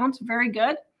 50 pounds. Very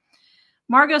good.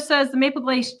 Margot says the maple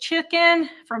glazed chicken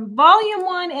from Volume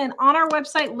 1 and on our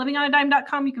website,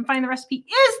 livingonadime.com, you can find the recipe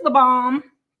is the bomb.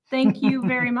 Thank you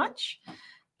very much.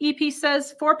 EP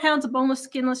says 4 pounds of boneless,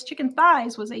 skinless chicken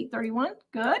thighs was $8.31.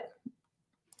 Good.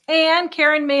 And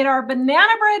Karen made our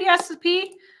banana bread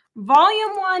recipe,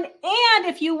 volume 1. And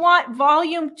if you want,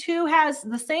 volume 2 has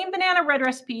the same banana bread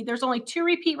recipe. There's only 2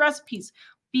 repeat recipes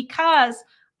because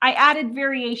I added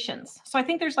variations. So I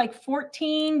think there's like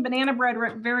 14 banana bread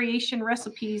variation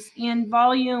recipes in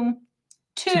volume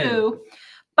 2.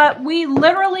 But we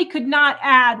literally could not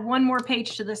add one more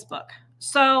page to this book.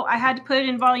 So I had to put it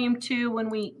in volume 2 when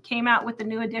we came out with the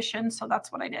new edition. So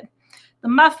that's what I did. The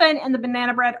muffin and the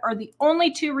banana bread are the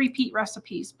only 2 repeat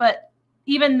recipes. But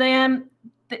even then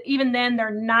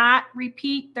they're not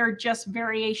repeat. They're just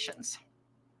variations.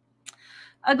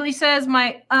 Ugly says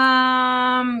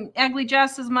Ugly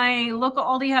Jess says my local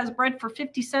Aldi has bread for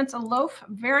 50 cents a loaf.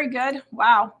 Very good.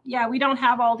 Wow. Yeah, we don't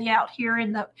have Aldi out here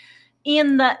in the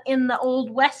old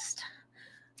West.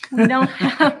 We don't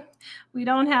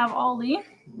have Aldi.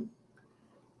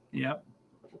 Yep.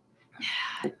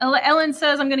 Ellen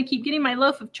says I'm going to keep getting my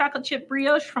loaf of chocolate chip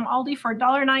brioche from Aldi for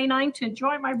 $1.99 to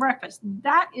enjoy my breakfast.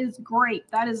 That is great.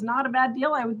 That is not a bad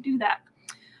deal. I would do that.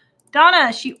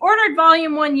 Donna, she ordered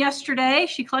volume 1 yesterday.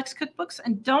 She collects cookbooks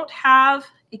and don't have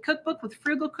a cookbook with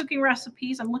frugal cooking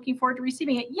recipes. I'm looking forward to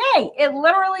receiving it. Yay! It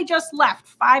literally just left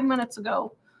 5 minutes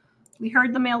ago. We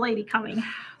heard the mail lady coming.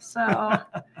 So,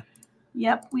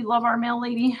 yep, we love our mail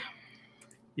lady.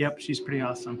 Yep, she's pretty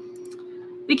awesome.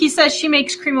 Vicky says she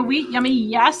makes cream of wheat. Yummy.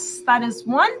 Yes, that is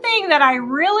one thing that I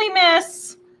really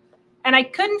miss. And I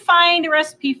couldn't find a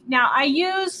recipe. Now, I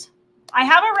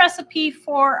have a recipe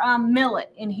for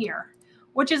millet in here,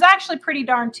 which is actually pretty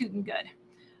darn tootin' good.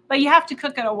 But you have to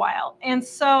cook it a while. And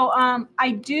so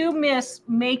I do miss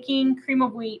making cream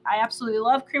of wheat. I absolutely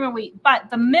love cream of wheat. But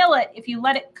the millet, if you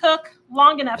let it cook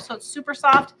long enough so it's super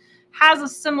soft, has a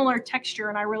similar texture.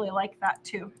 And I really like that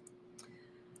too.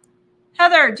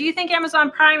 Heather, do you think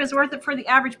Amazon Prime is worth it for the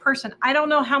average person? I don't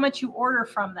know how much you order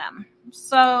from them.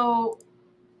 So,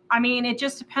 I mean, it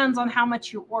just depends on how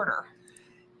much you order.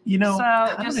 You know, so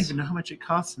I don't even know how much it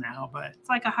costs now, but it's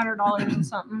like $100 and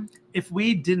something. If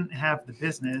we didn't have the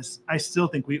business, I still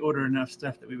think we order enough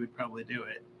stuff that we would probably do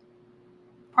it.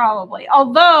 Probably.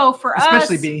 Although for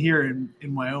especially being here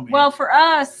in Wyoming. Well, for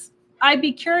us, I'd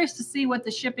be curious to see what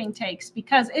the shipping takes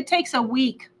because it takes a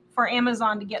week for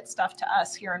Amazon to get stuff to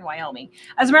us here in Wyoming.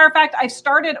 As a matter of fact, I've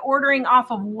started ordering off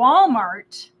of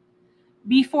Walmart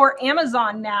before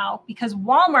Amazon now because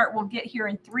Walmart will get here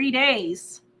in 3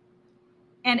 days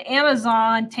and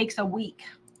Amazon takes a week.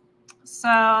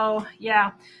 So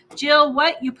yeah. Jill,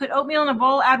 what? You put oatmeal in a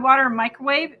bowl, add water, and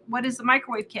microwave? What is the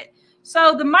microwave kit?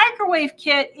 So the microwave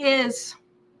kit is,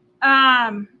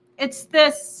 it's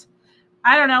this,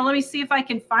 I don't know. Let me see if I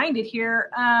can find it here.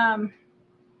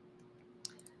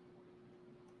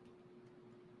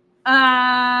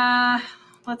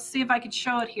 Let's see if I could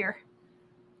show it here.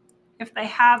 If they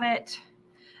have it.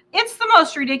 It's the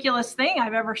most ridiculous thing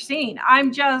I've ever seen. I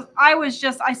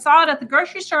saw it at the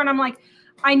grocery store and I'm like,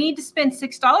 I need to spend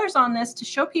 $6 on this to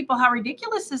show people how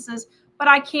ridiculous this is, but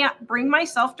I can't bring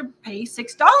myself to pay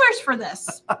 $6 for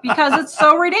this because it's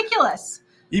so ridiculous.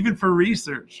 Even for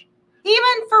research.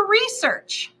 Even for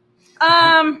research.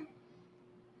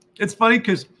 It's funny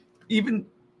because even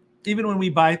when we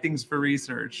buy things for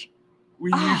research,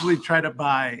 we usually try to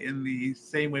buy in the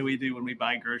same way we do when we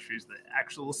buy groceries, the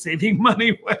actual saving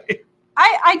money way.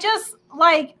 I just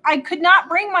like, I could not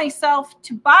bring myself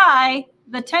to buy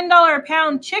the $10 a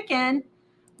pound chicken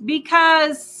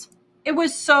because it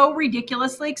was so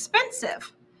ridiculously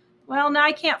expensive. Well, now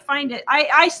I can't find it.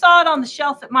 I saw it on the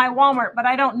shelf at my Walmart, but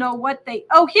I don't know what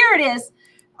oh, here it is.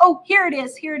 Oh, here it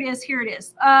is. Here it is. Here it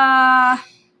is.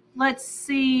 Let's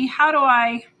see. How do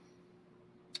I,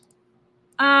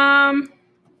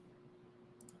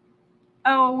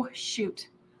 oh, shoot.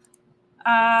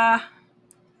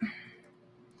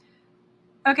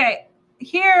 Okay.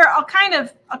 Here, I'll kind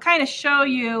of show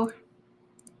you.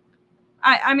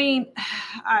 I mean,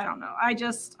 I don't know. I'm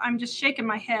just shaking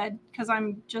my head because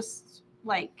I'm just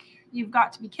like, you've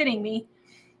got to be kidding me.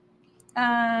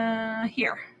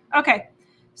 Here. Okay.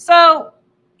 So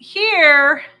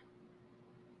here,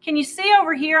 can you see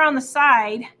over here on the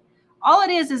side? All it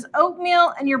is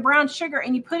oatmeal and your brown sugar,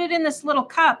 and you put it in this little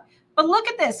cup. But look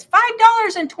at this,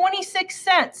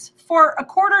 $5.26 for a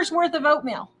quarter's worth of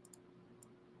oatmeal.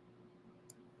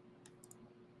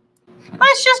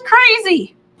 That's just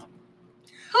crazy.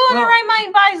 Who in their right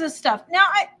mind buys this stuff? Now,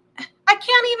 I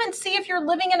can't even see if you're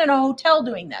living in a hotel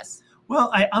doing this.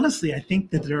 Well, I think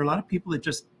that there are a lot of people that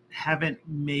just haven't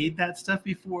made that stuff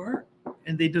before,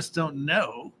 and they just don't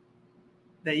know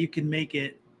that you can make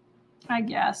it. I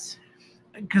guess.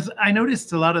 Because I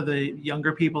noticed a lot of the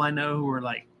younger people I know who are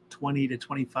like 20 to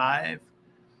 25.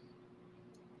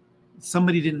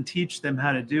 Somebody didn't teach them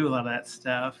how to do a lot of that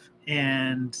stuff,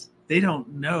 and they don't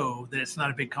know that it's not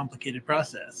a big complicated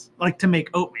process. Like to make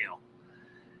oatmeal.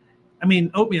 I mean,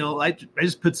 oatmeal, I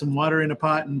just put some water in a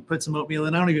pot and put some oatmeal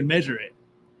in. I don't even measure it.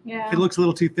 Yeah. If it looks a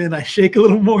little too thin, I shake a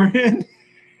little more in.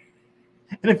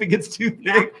 And if it gets too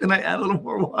thick, then I add a little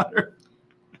more water.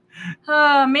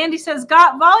 Mandy says,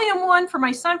 got volume 1 for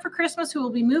my son for Christmas, who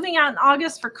will be moving out in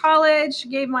August for college.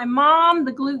 Gave my mom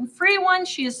the gluten-free one.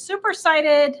 She is super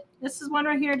excited. This is one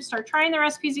right here to start trying the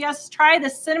recipes. Yes, try the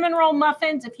cinnamon roll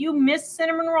muffins. If you miss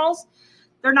cinnamon rolls,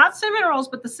 they're not cinnamon rolls,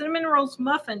 but the cinnamon rolls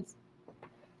muffins,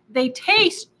 they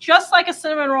taste just like a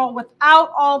cinnamon roll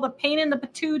without all the pain in the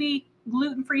patootie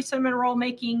gluten-free cinnamon roll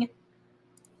making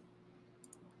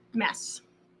mess.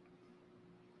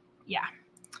 Yeah.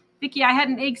 Vicki, I had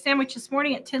an egg sandwich this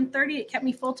morning at 10:30. It kept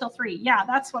me full till 3. Yeah,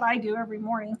 that's what I do every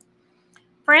morning.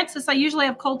 Francis, I usually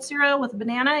have cold cereal with a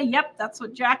banana. Yep, that's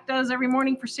what Jack does every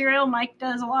morning for cereal. Mike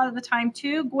does a lot of the time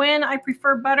too. Gwen, I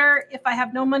prefer butter. If I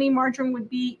have no money, margarine would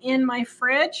be in my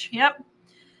fridge. Yep.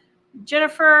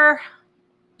 Jennifer,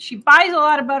 she buys a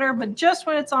lot of butter, but just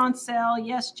when it's on sale.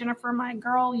 Yes, Jennifer, my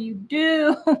girl, you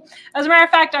do. As a matter of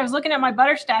fact, I was looking at my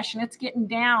butter stash and it's getting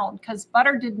down because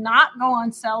butter did not go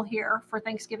on sale here for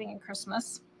Thanksgiving and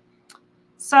Christmas.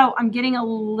 So I'm getting a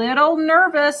little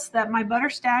nervous that my butter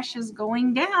stash is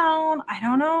going down. I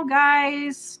don't know,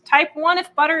 guys. Type 1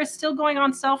 if butter is still going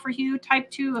on sale for you. Type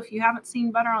 2 if you haven't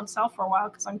seen butter on sale for a while,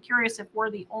 because I'm curious if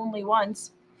we're the only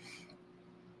ones.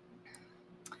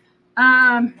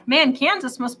 Man,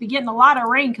 Kansas must be getting a lot of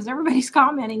rain because everybody's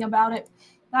commenting about it.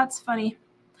 That's funny.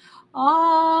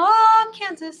 Oh,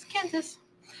 Kansas, Kansas.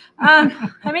 How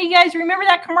many of you guys remember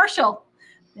that commercial?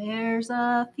 There's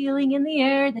a feeling in the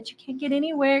air that you can't get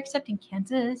anywhere except in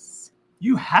Kansas.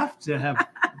 You have to have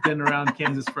been around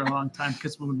Kansas for a long time,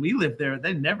 because when we lived there,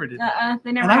 they never did that.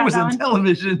 They never. And I was on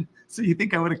television, so you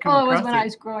think I would have come across it? Oh, it was when I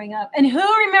was growing up. And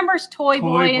who remembers Toy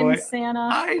Boy and Santa?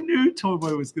 I knew Toy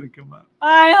Boy was going to come up.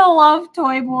 I love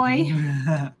Toy Boy.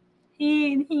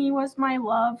 He was my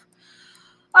love.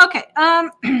 Okay.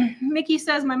 Mickey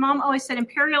says, my mom always said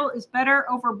Imperial is better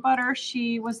over butter.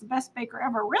 She was the best baker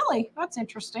ever. Really? That's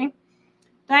interesting.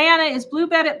 Diana, is Blue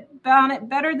Bonnet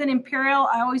better than Imperial?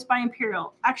 I always buy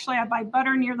Imperial. Actually, I buy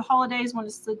butter near the holidays when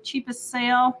it's the cheapest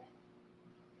sale.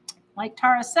 Like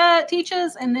Tara said,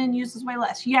 teaches, and then uses way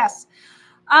less. Yes.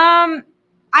 I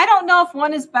don't know if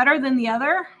one is better than the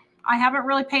other. I haven't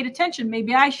really paid attention.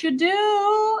 Maybe I should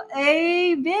do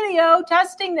a video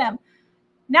testing them.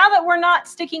 Now that we're not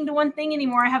sticking to one thing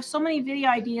anymore, I have so many video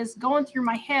ideas going through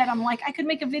my head. I'm like, I could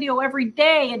make a video every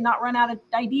day and not run out of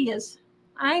ideas.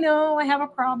 I know I have a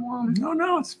problem.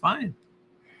 No, it's fine.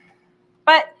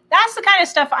 But that's the kind of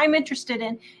stuff I'm interested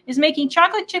in, is making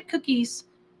chocolate chip cookies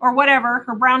or whatever,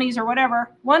 or brownies or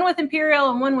whatever, one with Imperial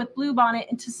and one with Blue Bonnet,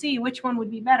 and to see which one would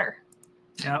be better.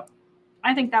 Yep.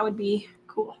 I think that would be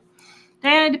cool.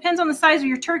 Then it depends on the size of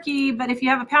your turkey, but if you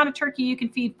have a pound of turkey, you can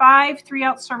feed 5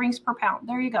 3-ounce servings per pound.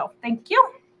 There you go. Thank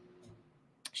you.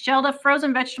 Shelda,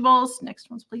 frozen vegetables,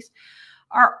 next ones, please,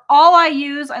 are all I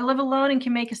use. I live alone and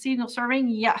can make a single serving.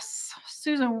 Yes.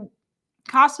 Susan,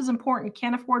 cost is important.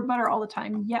 Can't afford butter all the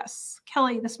time. Yes.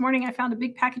 Kelly, this morning I found a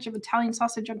big package of Italian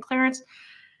sausage on clearance.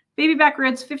 Baby back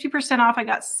ribs, 50% off. I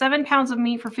got 7 pounds of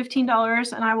meat for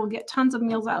 $15, and I will get tons of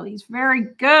meals out of these. Very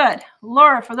good.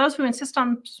 Laura, for those who insist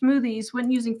on smoothies,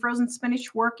 wouldn't using frozen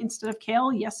spinach work instead of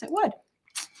kale? Yes, it would.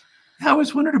 I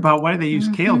always wondered about why they use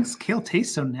kale, because kale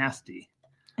tastes so nasty.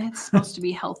 It's supposed to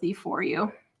be healthy for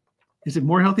you. Is it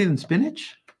more healthy than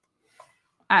spinach?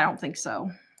 I don't think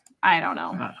so. I don't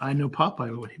know. I know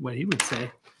Popeye, what he would say.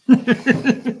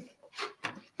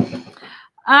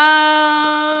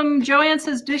 Joanne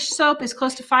says dish soap is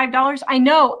close to $5. I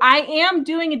know. I am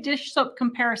doing a dish soap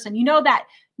comparison. You know that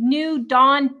new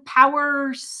Dawn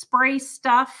Power Spray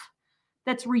stuff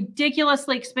that's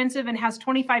ridiculously expensive and has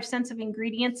 25 cents of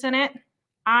ingredients in it?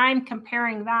 I'm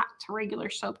comparing that to regular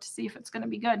soap to see if it's going to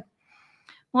be good.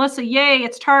 Melissa, yay,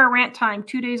 it's Tara rant time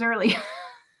 2 days early.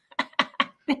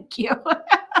 Thank you.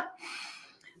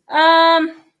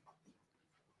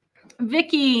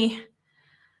 Vicky,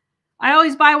 I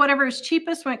always buy whatever is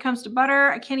cheapest when it comes to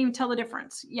butter. I can't even tell the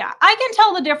difference. Yeah, I can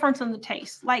tell the difference in the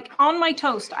taste. Like on my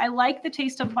toast, I like the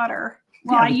taste of butter.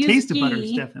 Well, yeah, I use taste ghee. Of butter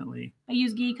is definitely. I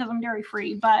use ghee because I'm dairy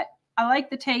free, but I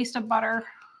like the taste of butter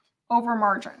over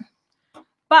margarine.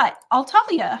 But I'll tell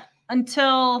you,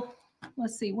 until,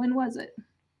 let's see, when was it?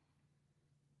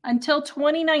 Until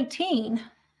 2019,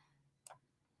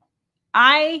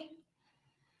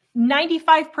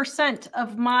 95%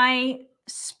 of my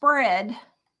spread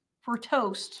for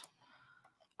toast,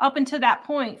 up until that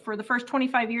point, for the first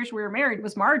 25 years we were married,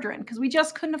 was margarine, because we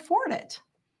just couldn't afford it.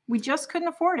 We just couldn't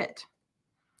afford it.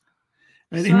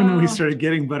 And even when we started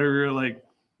getting butter, we were like,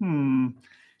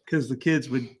 because the kids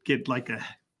would get like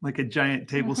a giant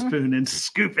tablespoon and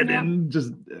scoop it in.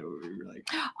 Just we were like,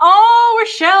 oh,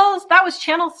 Rochelle's. That was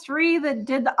Channel 3 that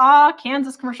did the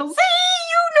Kansas commercial. See,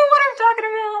 you know what I'm talking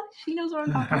about. She knows what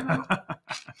I'm talking about.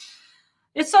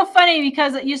 It's so funny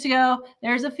because it used to go,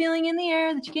 there's a feeling in the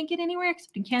air that you can't get anywhere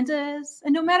except in Kansas.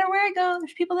 And no matter where I go,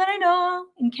 there's people that I know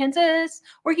in Kansas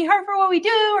working hard for what we do.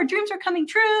 Our dreams are coming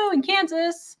true in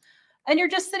Kansas. And you're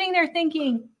just sitting there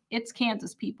thinking, it's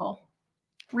Kansas, people.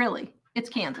 Really, it's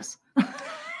Kansas.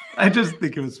 I just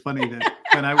think it was funny that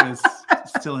when I was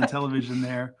still in television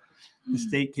there, the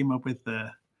state came up with the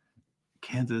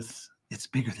Kansas, it's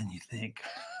bigger than you think.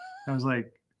 I was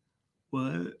like,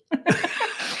 what?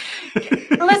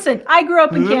 Listen, I grew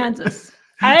up in Kansas.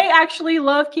 I actually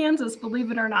love Kansas,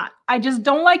 believe it or not. I just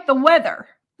don't like the weather.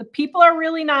 The people are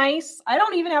really nice. I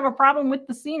don't even have a problem with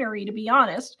the scenery, to be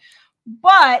honest.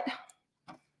 But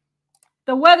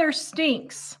the weather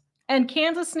stinks. And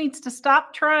Kansas needs to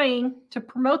stop trying to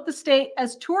promote the state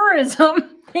as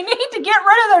tourism. They need to get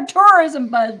rid of their tourism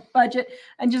budget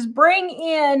and just bring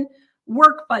in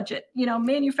work budget,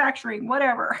 manufacturing,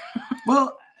 whatever.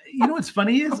 Well, you know what's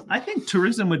funny is I think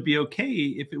tourism would be okay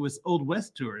if it was Old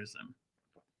West tourism.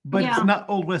 But it's not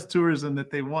Old West tourism that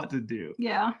they want to do.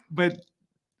 Yeah. But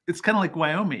it's kind of like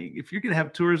Wyoming. If you're going to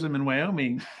have tourism in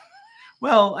Wyoming,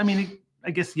 well, I mean,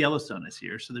 I guess Yellowstone is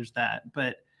here, so there's that.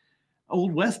 But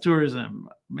Old West tourism,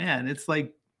 man, it's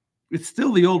like, it's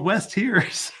still the Old West here.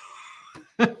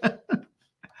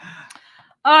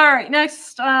 All right,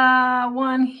 next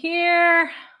one here.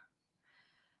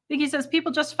 Vicky says,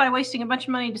 people justify wasting a bunch of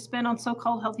money to spend on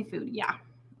so-called healthy food. Yeah.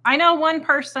 I know one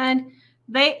person,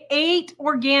 they ate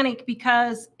organic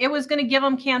because it was going to give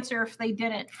them cancer if they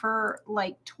didn't for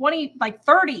like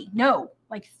 30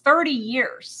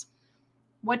 years.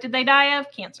 What did they die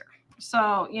of? Cancer.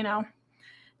 So,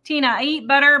 Tina, I eat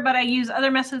butter, but I use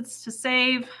other methods to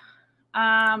save,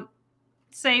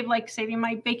 like saving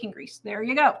my bacon grease. There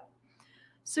you go.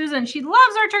 Susan, she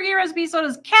loves our turkey recipe. So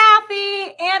does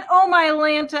Kathy and Oh My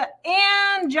Lanta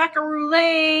and Jackaroo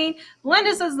Lane.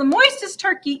 Linda says the moistest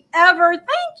turkey ever.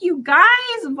 Thank you guys.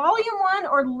 Volume 1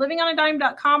 or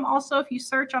livingonadime.com. Also, if you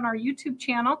search on our YouTube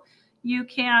channel, you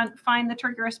can find the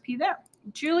turkey recipe there.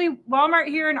 Julie, Walmart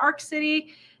here in Ark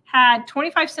City had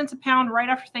 25 cents a pound right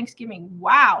after Thanksgiving.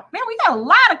 Wow. Man, we got a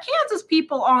lot of Kansas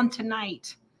people on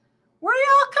tonight. Where are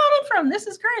y'all coming from? This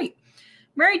is great.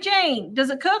 Mary Jane, does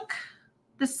it cook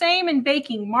the same in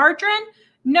baking? Margarine?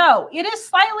 No, it is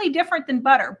slightly different than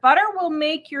butter. Butter will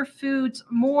make your foods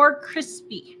more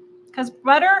crispy because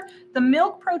butter, the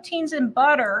milk proteins in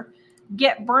butter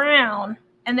get brown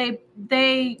and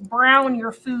they brown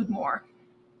your food more.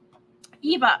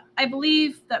 Eva, I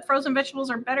believe that frozen vegetables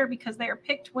are better because they are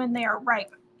picked when they are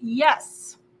ripe.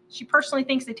 Yes, she personally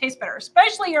thinks they taste better,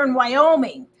 especially here in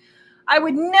Wyoming. I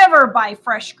would never buy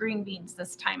fresh green beans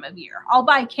this time of year. I'll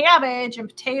buy cabbage and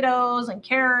potatoes and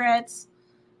carrots,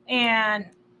 and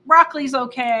broccoli's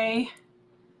okay.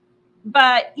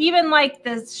 But even like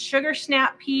the sugar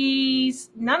snap peas,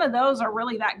 none of those are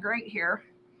really that great here.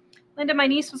 Linda, my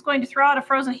niece was going to throw out a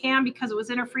frozen ham because it was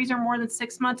in her freezer more than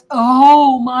 6 months.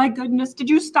 Oh my goodness. Did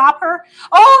you stop her?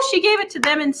 Oh, she gave it to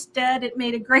them instead. It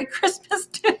made a great Christmas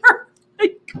dinner. My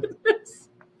goodness.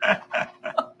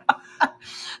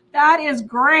 That is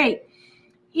great.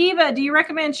 Eva, do you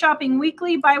recommend shopping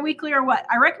weekly, bi-weekly, or what?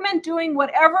 I recommend doing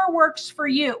whatever works for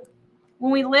you.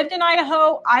 When we lived in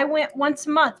Idaho, I went once a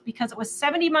month because it was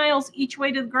 70 miles each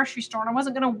way to the grocery store, and I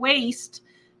wasn't going to waste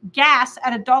gas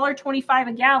at $1.25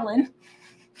 a gallon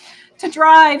to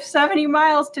drive 70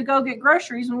 miles to go get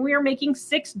groceries when we were making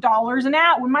 $6 an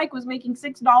hour, when Mike was making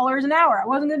 $6 an hour. I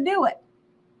wasn't going to do it.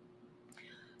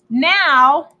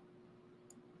 Now,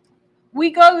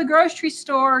 we go to the grocery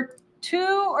store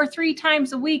 2 or 3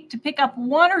 times a week to pick up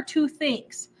 1 or 2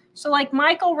 things. So like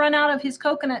Mike will run out of his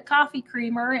coconut coffee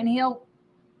creamer and he'll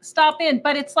stop in.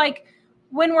 But it's like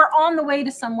when we're on the way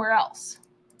to somewhere else.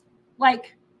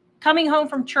 Like coming home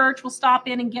from church, we'll stop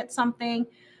in and get something.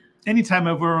 Anytime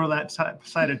over on that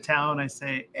side of town, I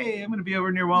say, hey, I'm going to be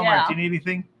over near Walmart. Yeah. Do you need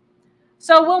anything?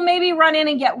 So we'll maybe run in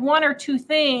and get 1 or 2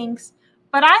 things.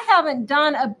 But I haven't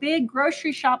done a big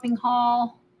grocery shopping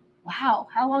haul. Wow,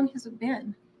 how long has it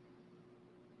been?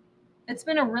 It's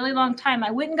been a really long time. I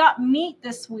went and got meat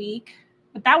this week,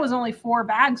 but that was only 4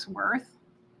 bags worth.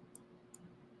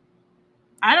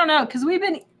 I don't know, because we've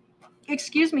been,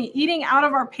 eating out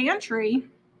of our pantry.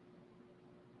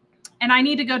 And I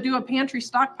need to go do a pantry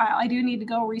stockpile. I do need to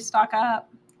go restock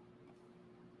up.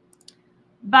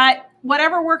 But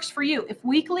whatever works for you. If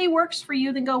weekly works for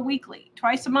you, then go weekly.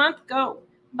 Twice a month, go.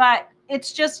 But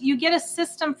it's just, you get a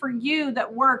system for you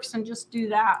that works and just do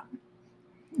that.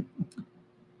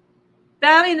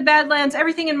 Battling the Badlands,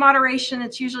 everything in moderation.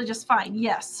 It's usually just fine.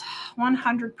 Yes,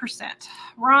 100%.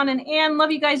 Ron and Ann,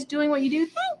 love you guys doing what you do.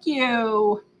 Thank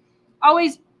you.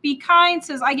 Always be kind,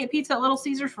 says I get pizza at Little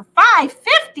Caesars for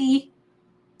 $5.50.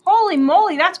 Holy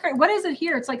moly, that's great. What is it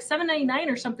here? It's like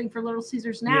 $7.99 or something for Little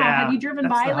Caesars now. Yeah, have you driven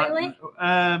by lately?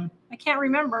 I can't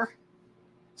remember.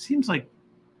 Seems like,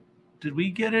 did we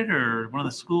get it or one of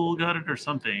the school got it or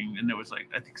something? And it was like,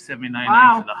 I think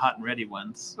 $7.99 for the hot and ready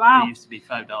ones. Wow. They used to be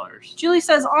 $5. Julie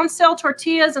says on sale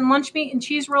tortillas and lunch meat and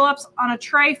cheese roll-ups on a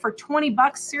tray for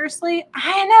 $20. Seriously?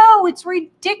 I know, it's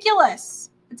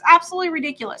ridiculous. It's absolutely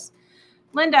ridiculous.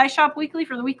 Linda, I shop weekly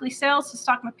for the weekly sales to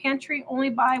stock my pantry. Only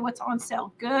buy what's on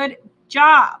sale. Good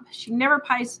job. She never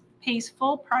pays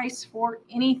full price for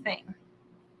anything.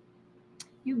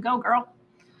 You go, girl.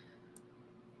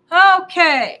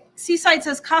 Okay. Seaside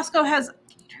says Costco has,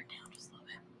 can you turn down just a little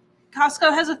bit?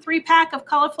 Costco has a 3-pack of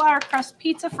cauliflower crust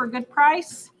pizza for a good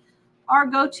price. Our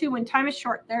go-to when time is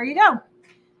short. There you go.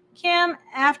 Kim,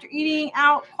 after eating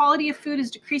out, quality of food is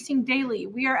decreasing daily.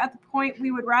 We are at the point we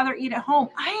would rather eat at home.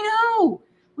 I know.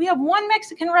 We have one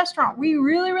Mexican restaurant we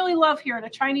really, really love here, and a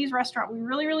Chinese restaurant we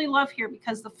really, really love here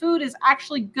because the food is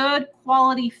actually good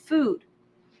quality food.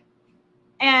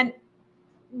 And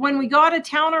when we go out of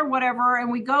town or whatever and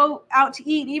we go out to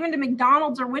eat, even to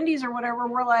McDonald's or Wendy's or whatever,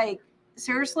 we're like,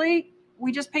 seriously,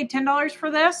 we just paid $10 for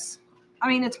this? I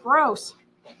mean, it's gross.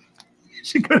 You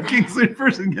should go to Kingsland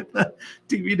first and get the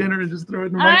TV dinner and just throw it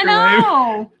in the microwave. I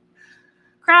know.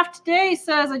 Craft Today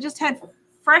says, I just had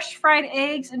fresh fried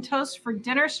eggs and toast for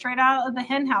dinner straight out of the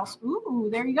hen house. Ooh,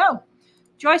 there you go.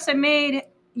 Joyce, I made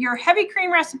your heavy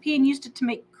cream recipe and used it to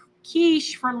make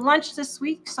quiche for lunch this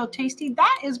week. So tasty.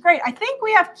 That is great. I think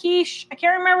we have quiche. I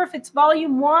can't remember if it's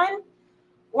volume 1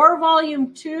 or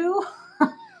volume 2.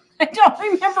 I don't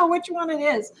remember which one it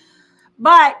is.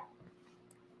 But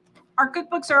our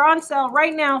cookbooks are on sale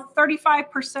right now,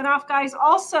 35% off, guys.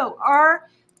 Also, our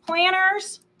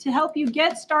planners to help you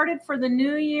get started for the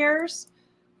New Year's,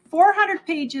 400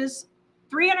 pages,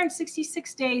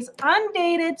 366 days,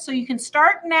 undated, so you can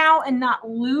start now and not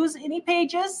lose any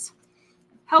pages.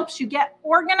 Helps you get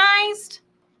organized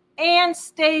and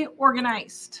stay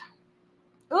organized.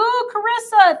 Ooh,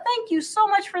 Carissa, thank you so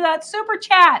much for that super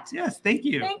chat. Yes, thank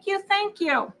you. Thank you, thank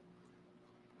you.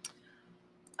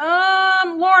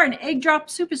 Lauren, egg drop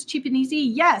soup is cheap and easy.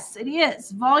 Yes, it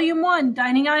is. Volume 1,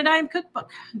 Dining on a Dime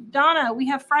cookbook. Donna, we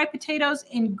have fried potatoes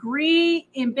in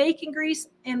bacon grease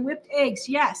and whipped eggs.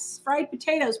 Yes, fried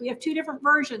potatoes. We have 2 different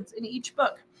versions in each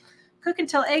book. Cook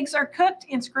until eggs are cooked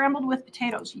and scrambled with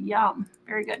potatoes. Yum.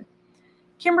 Very good.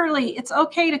 Kimberly, it's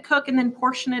okay to cook and then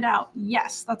portion it out.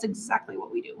 Yes, that's exactly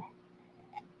what we do.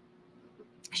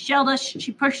 Shelda,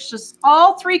 she purchased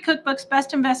all 3 cookbooks,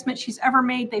 best investment she's ever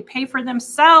made. They pay for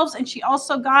themselves. And she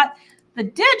also got the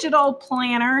digital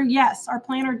planner. Yes, our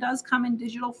planner does come in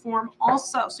digital form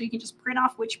also. So you can just print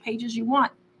off which pages you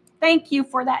want. Thank you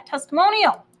for that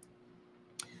testimonial.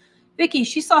 Vicki,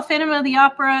 she saw Phantom of the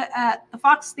Opera at the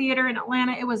Fox Theater in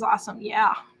Atlanta. It was awesome.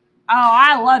 Yeah. Oh,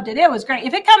 I loved it. It was great.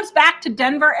 If it comes back to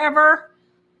Denver ever,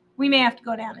 we may have to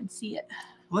go down and see it.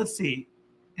 Let's see.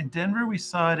 In Denver, we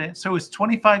saw it. So it was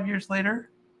 25 years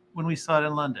later when we saw it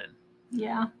in London.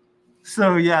 Yeah.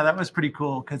 So yeah, that was pretty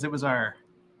cool because it was our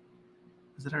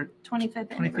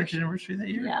 25th anniversary that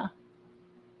year? Yeah.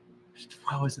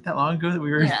 Wow, is it that long ago that we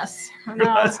were? Yes.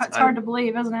 No, it's hard to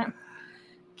believe, isn't it?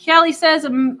 Kelly says,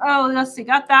 oh, let's see,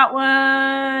 got that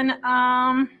one.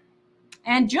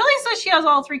 And Julia says she has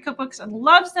all 3 cookbooks and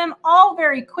loves them. All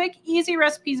very quick, easy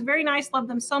recipes. Very nice. Love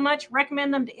them so much.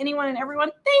 Recommend them to anyone and everyone.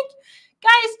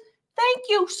 Guys, thank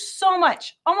you so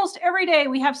much. Almost every day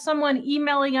we have someone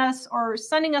emailing us or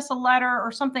sending us a letter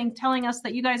or something telling us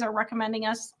that you guys are recommending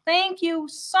us. Thank you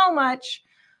so much.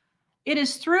 It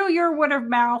is through your word of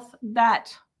mouth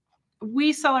that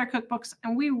we sell our cookbooks,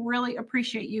 and we really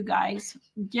appreciate you guys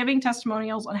giving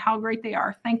testimonials on how great they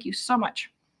are. Thank you so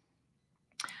much.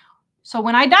 So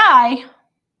when I die,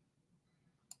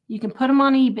 you can put them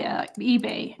on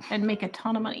eBay and make a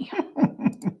ton of money.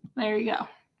 There you go.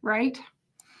 Right?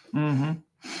 Mm-hmm.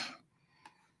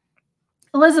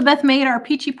 Elizabeth made our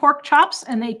peachy pork chops,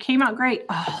 and they came out great.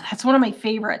 Oh, that's one of my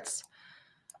favorites.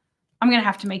 I'm going to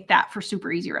have to make that for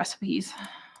super easy recipes.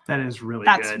 That is really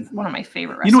good. That's one of my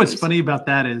favorite recipes. You know what's funny about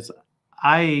that is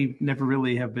I never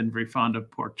really have been very fond of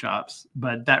pork chops,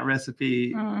 but that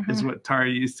recipe is what Tara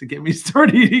used to get me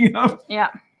started eating them.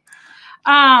 Yeah.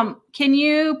 Can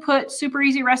you put super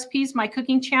easy recipes, my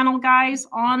cooking channel, guys,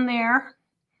 on there?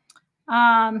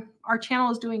 Our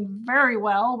channel is doing very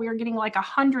well. We are getting like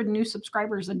 100 new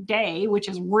subscribers a day, which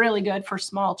is really good for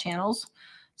small channels.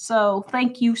 So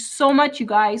thank you so much, you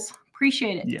guys.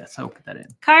 Appreciate it. Yes, I'll put that in.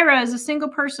 Kyra is a single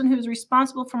person who is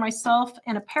responsible for myself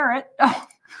and a parrot. Oh,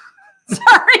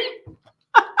 sorry.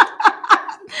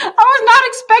 I was not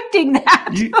expecting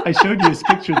that. I showed you his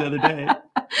picture the other day.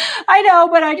 I know,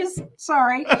 but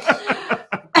sorry.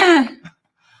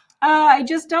 I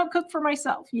just don't cook for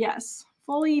myself. Yes.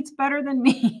 Fully eats better than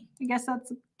me. I guess that's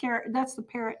the carrot. That's the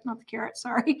parrot, not the carrot.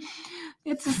 Sorry.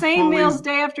 It's the same meals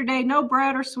day after day. No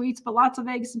bread or sweets, but lots of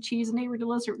eggs and cheese. A neighbor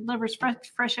delivers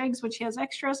fresh eggs when she has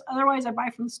extras. Otherwise, I buy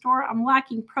from the store. I'm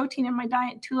lacking protein in my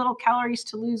diet, too little calories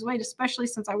to lose weight, especially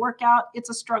since I work out. It's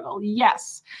a struggle.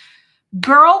 Yes.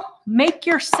 Girl, make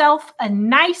yourself a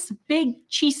nice big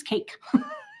cheesecake.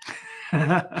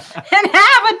 And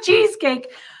have a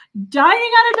cheesecake. Dining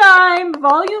on a Dime,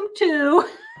 Volume 2.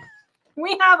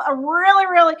 We have a really,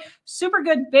 really super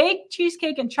good baked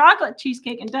cheesecake and chocolate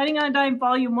cheesecake. And Dining on a Dime,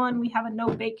 Volume 1, we have a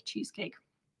no-bake cheesecake.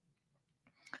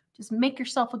 Just make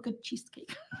yourself a good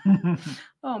cheesecake.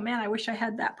 Oh, man, I wish I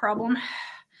had that problem.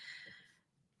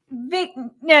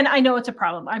 And I know it's a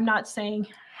problem. I'm not saying...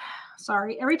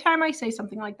 Sorry. Every time I say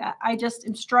something like that, I just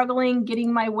am struggling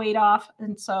getting my weight off.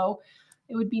 And so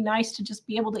it would be nice to just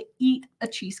be able to eat a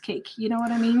cheesecake. You know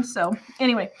what I mean? So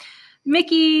anyway,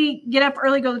 Mickey, get up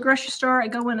early, go to the grocery store. I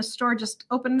go in a store, just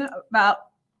opened about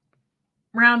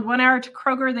around 1 hour to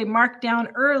Kroger. They mark down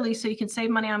early so you can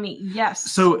save money on meat.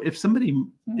 Yes. So if somebody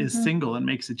is single and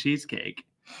makes a cheesecake,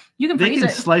 they can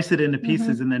slice it into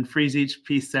pieces and then freeze each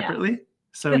piece separately. Yeah.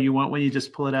 So you want when you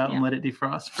just pull it out and let it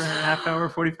defrost for a half hour,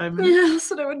 45 minutes?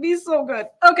 Yes, and it would be so good.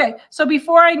 Okay, so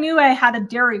before I knew I had a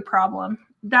dairy problem,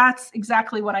 that's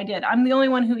exactly what I did. I'm the only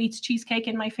one who eats cheesecake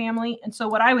in my family. And so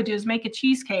what I would do is make a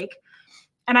cheesecake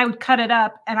and I would cut it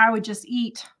up and I would just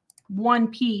eat one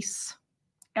piece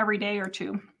every day or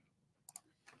two.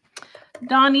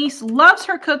 Donice loves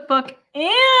her cookbook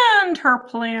and her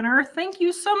planner. Thank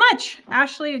you so much.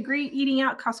 Ashley, agree. Eating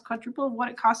out costs quadruple of what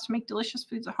it costs to make delicious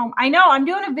foods at home. I know. I'm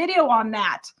doing a video on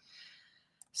that.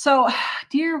 So,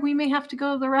 dear, we may have to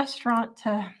go to the restaurant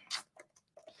to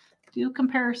do a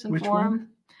comparison for them.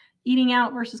 Eating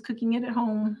out versus cooking it at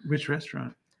home. Which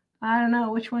restaurant? I don't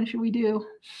know. Which one should we do?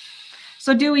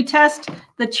 So do we test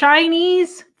the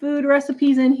Chinese food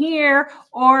recipes in here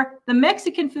or the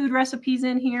Mexican food recipes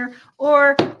in here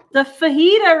or the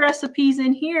fajita recipes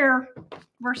in here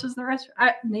versus the rest?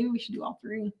 Maybe we should do all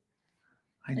three.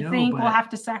 I think we'll have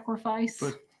to sacrifice.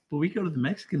 But we go to the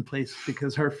Mexican place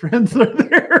because our friends are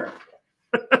there.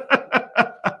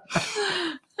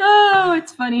 Oh,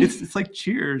 it's funny. It's like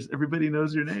Cheers. Everybody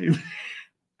knows your name.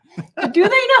 Do they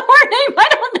know our name? I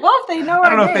don't know if they know our name. I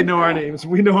don't know if they know our names.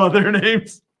 We know all their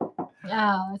names.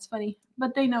 Oh, that's funny.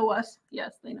 But they know us.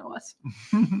 Yes, they know us.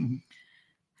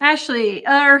 Ashley,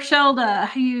 Shelda,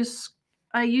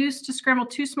 I used to scramble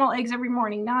 2 small eggs every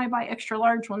morning. Now I buy extra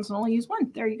large ones and only use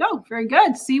 1. There you go. Very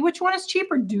good. See which one is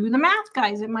cheaper. Do the math,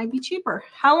 guys. It might be cheaper.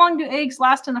 How long do eggs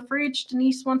last in the fridge?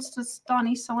 Donisa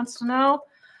wants to know.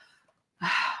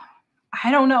 I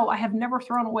don't know. I have never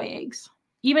thrown away eggs.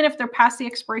 Even if they're past the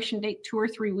expiration date 2 or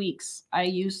 3 weeks, have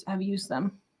used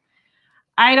them.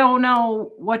 I don't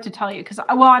know what to tell you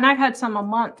and I've had some a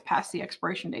month past the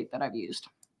expiration date that I've used.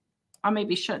 I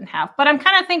maybe shouldn't have, but I'm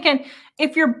kind of thinking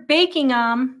if you're baking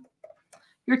them,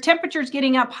 your temperature's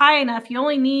getting up high enough. You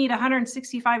only need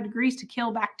 165 degrees to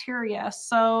kill bacteria.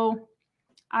 So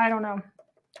I don't know.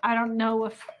 I don't know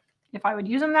if I would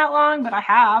use them that long, but I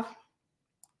have.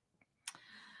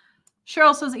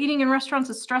 Cheryl says eating in restaurants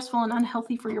is stressful and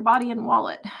unhealthy for your body and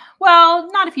wallet. Well,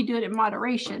 not if you do it in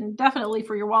moderation. Definitely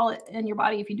for your wallet and your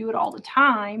body if you do it all the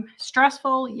time.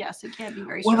 Stressful, yes, it can be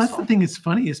very stressful. Well, that's the thing that's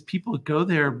funny is people go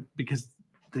there because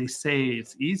they say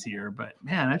it's easier. But,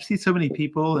 man, I've seen so many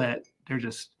people that they're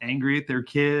just angry at their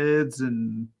kids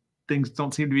and things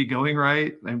don't seem to be going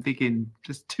right. I'm thinking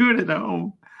just do it at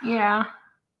home. Yeah.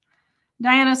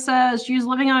 Diana says, use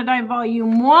Living on a Dime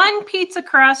Volume 1 pizza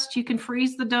crust. You can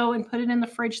freeze the dough and put it in the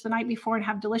fridge the night before and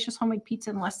have delicious homemade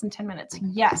pizza in less than 10 minutes.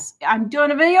 Yes, I'm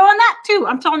doing a video on that too.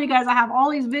 I'm telling you guys, I have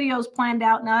all these videos planned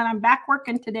out now that I'm back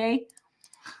working today.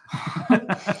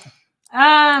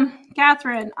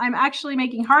 Catherine, I'm actually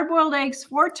making hard-boiled eggs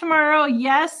for tomorrow.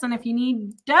 Yes, and if you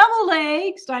need deviled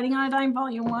eggs, Dining on a Dime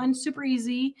Volume 1, super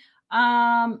easy.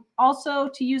 Also,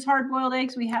 to use hard-boiled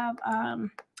eggs, we have...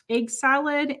 egg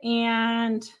salad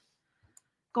and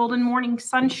golden morning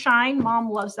sunshine. Mom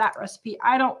loves that recipe.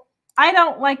 I don't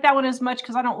like that one as much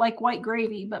because I don't like white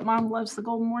gravy, but Mom loves the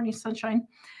golden morning sunshine.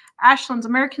 Ashland's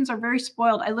Americans are very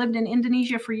spoiled. I lived in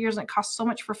Indonesia for years and it costs so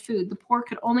much for food. The poor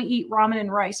could only eat ramen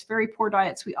and rice. Very poor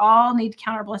diets. We all need to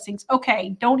count our blessings.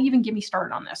 Okay, don't even get me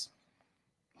started on this.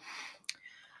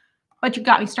 But you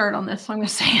got me started on this, so I'm going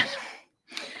to say it.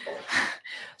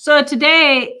 So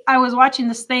today I was watching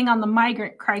this thing on the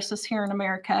migrant crisis here in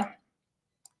America.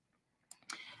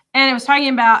 And it was talking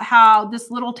about how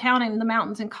this little town in the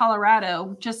mountains in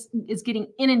Colorado just is getting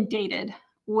inundated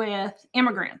with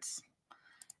immigrants.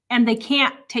 And they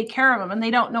can't take care of them and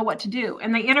they don't know what to do.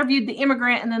 And they interviewed the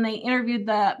immigrant and then they interviewed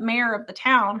the mayor of the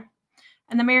town.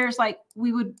 And the mayor's like,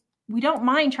 we don't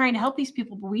mind trying to help these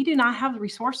people, but we do not have the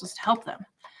resources to help them.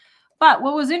 But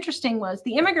what was interesting was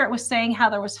the immigrant was saying how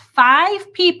there was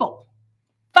 5 people,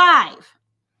 5,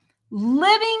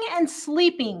 living and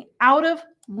sleeping out of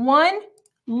one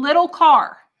little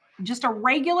car, just a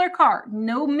regular car,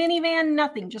 no minivan,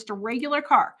 nothing, just a regular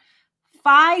car.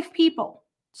 5 people.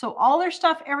 So all their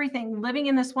stuff, everything, living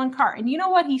in this one car. And you know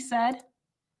what he said?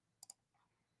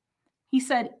 He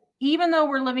said, even though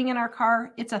we're living in our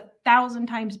car, it's 1,000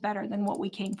 times better than what we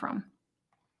came from.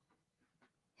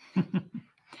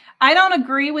 I don't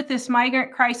agree with this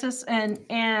migrant crisis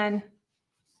and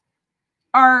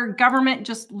our government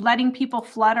just letting people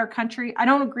flood our country. I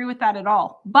don't agree with that at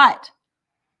all. But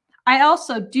I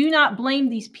also do not blame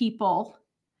these people.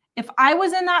 If I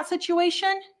was in that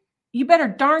situation, you better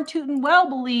darn tootin' well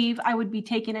believe I would be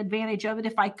taking advantage of it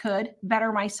if I could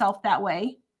better myself that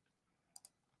way.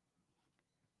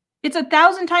 It's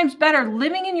 1,000 times better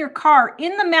living in your car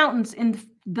in the mountains in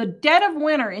the dead of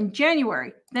winter in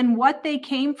January than what they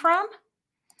came from.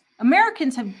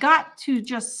 Americans have got to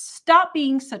just stop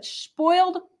being such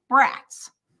spoiled brats.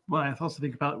 Well, I also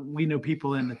think about, we know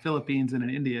people in the Philippines and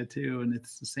in India too, and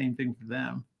it's the same thing for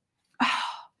them.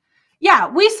 Yeah,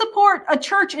 we support a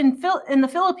church in the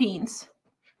Philippines,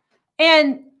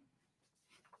 and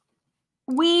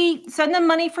we send them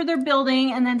money for their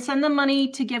building and then send them money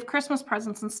to give Christmas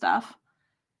presents and stuff.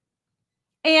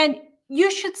 And you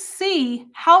should see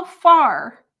how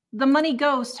far the money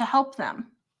goes to help them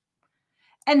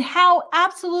and how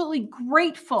absolutely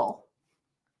grateful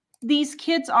these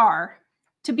kids are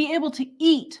to be able to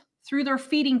eat through their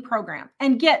feeding program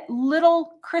and get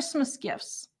little Christmas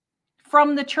gifts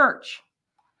from the church.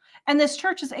 And this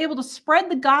church is able to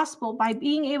spread the gospel by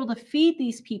being able to feed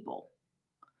these people.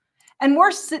 And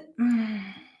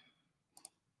I'm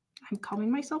calming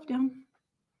myself down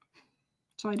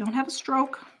so I don't have a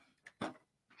stroke.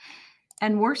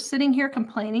 And we're sitting here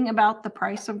complaining about the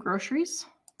price of groceries.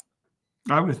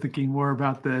 I was thinking more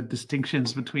about the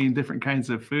distinctions between different kinds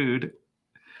of food.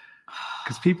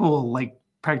 Because people like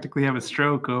practically have a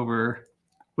stroke over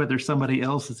whether somebody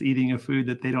else is eating a food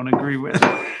that they don't agree with.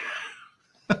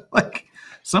 Like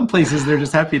some places, they're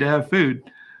just happy to have food.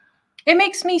 It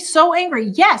makes me so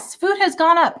angry. Yes, food has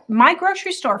gone up. My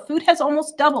grocery store, food has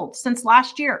almost doubled since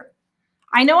last year.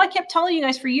 I know I kept telling you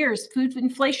guys for years, food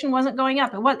inflation wasn't going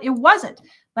up. It wasn't,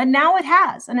 but now it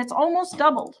has, and it's almost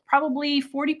doubled, probably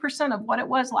 40% of what it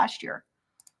was last year.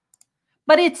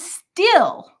 But it's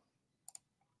still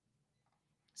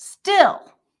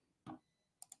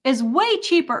is way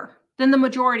cheaper than the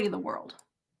majority of the world.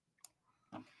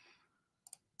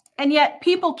 And yet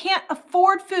people can't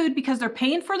afford food because they're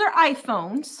paying for their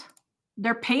iPhones.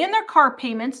 They're paying their car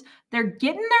payments. They're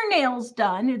getting their nails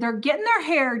done. They're getting their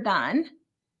hair done.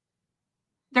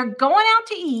 They're going out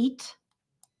to eat.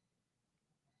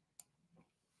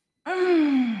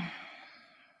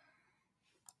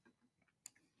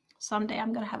 Someday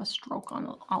I'm going to have a stroke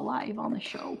on live on the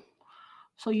show.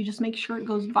 So you just make sure it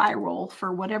goes viral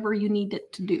for whatever you need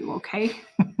it to do, okay?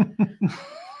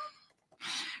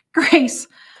 Grace,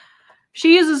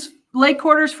 she uses leg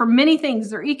quarters for many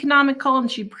things. They're economical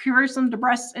and she prefers them to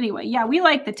breasts. Anyway, yeah, we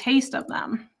like the taste of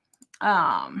them.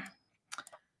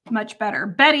 Much better.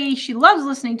 Betty, she loves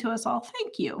listening to us all.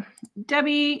 Thank you.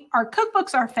 Debbie, our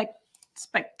cookbooks are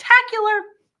spectacular.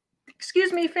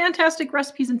 Excuse me, fantastic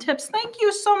recipes and tips. Thank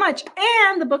you so much.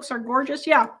 And the books are gorgeous.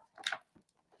 Yeah.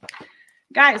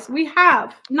 Guys, we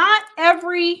have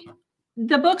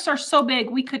the books are so big,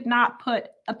 we could not put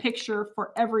a picture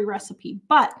for every recipe,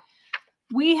 but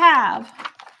we have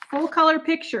full color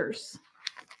pictures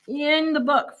in the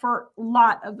book for a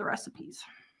lot of the recipes.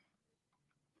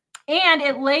 And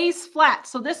it lays flat.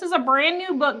 So this is a brand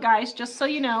new book, guys, just so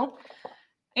you know.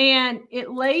 And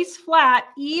it lays flat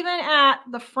even at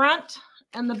the front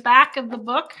and the back of the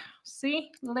book.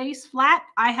 See, lays flat.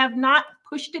 I have not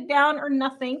pushed it down or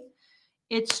nothing.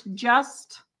 It's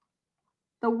just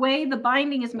the way the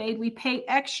binding is made. We pay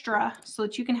extra so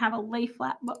that you can have a lay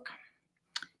flat book.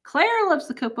 Claire loves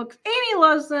the cookbooks. Amy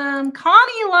loves them.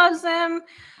 Connie loves them.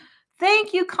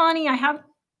 Thank you, Connie. I have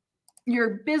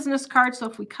your business card, so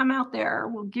if we come out there,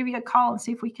 we'll give you a call and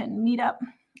see if we can meet up.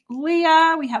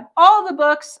 Leah, we have all the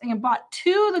books and bought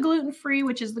 2 the gluten-free,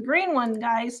 which is the green one,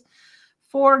 guys,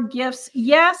 for gifts.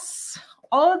 Yes,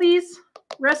 all of these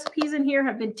recipes in here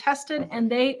have been tested and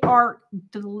they are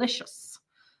delicious.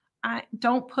 I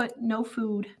don't put no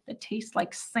food that tastes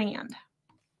like sand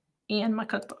in my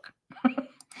cookbook.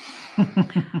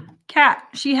 Kat,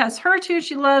 she has her too.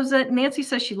 She loves it. Nancy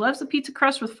says she loves the pizza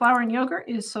crust with flour and yogurt.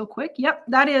 It is so quick. Yep,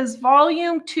 that is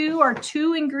volume 2, our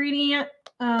 2-ingredient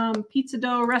pizza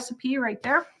dough recipe right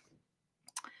there.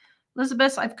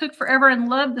 Elizabeth, I've cooked forever and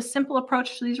love the simple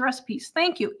approach to these recipes.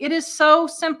 Thank you. It is so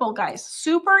simple, guys.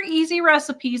 Super easy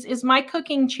recipes is my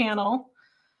cooking channel.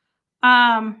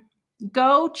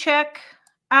 Go check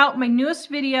out my newest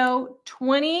video,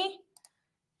 20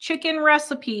 chicken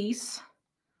recipes.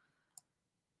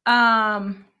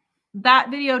 That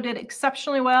video did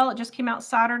exceptionally well. It just came out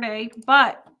Saturday,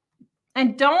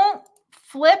 and don't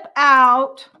flip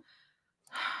out.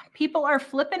 People are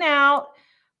flipping out.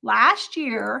 Last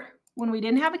year, when we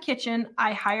didn't have a kitchen,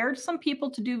 I hired some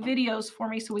people to do videos for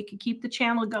me so we could keep the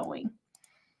channel going.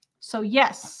 So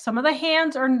yes, some of the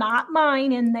hands are not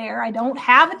mine in there. I don't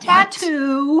have a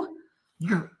tattoo.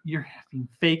 You're having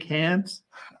fake hands.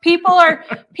 People are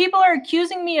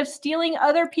accusing me of stealing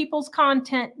other people's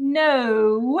content.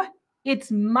 No, it's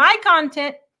my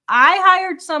content. I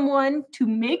hired someone to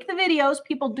make the videos.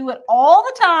 People do it all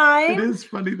the time. It is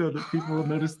funny though that people will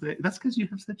notice that. That's because you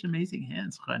have such amazing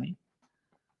hands, honey.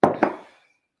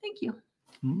 Thank you.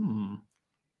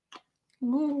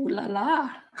 Ooh la la.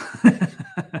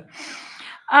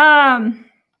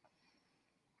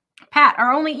 Pat,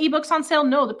 are only ebooks on sale?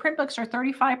 No, the print books are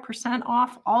 35%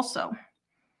 off also.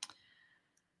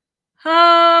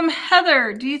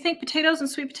 Heather, do you think potatoes and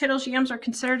sweet potatoes, yams are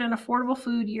considered an affordable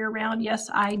food year-round? Yes,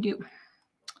 I do.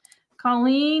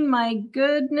 Colleen, my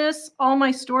goodness, all my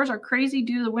stores are crazy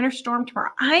due to the winter storm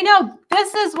tomorrow. I know.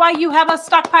 This is why you have a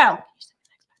stockpile.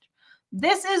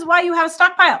 This is why you have a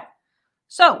stockpile.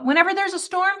 So whenever there's a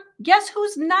storm, guess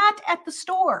who's not at the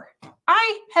store?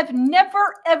 I have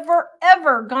never, ever,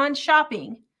 ever gone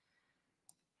shopping,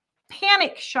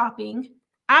 panic shopping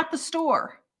at the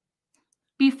store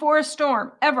before a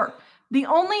storm, ever. The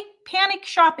only panic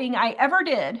shopping I ever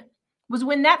did was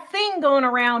when that thing going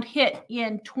around hit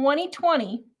in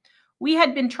 2020. We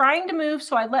had been trying to move,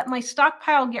 so I let my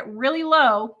stockpile get really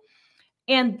low.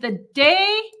 And the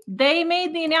day they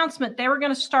made the announcement they were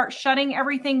going to start shutting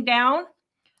everything down,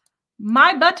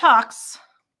 my buttocks,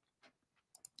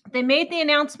 they made the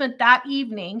announcement that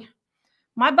evening.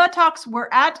 My buttocks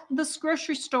were at this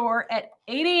grocery store at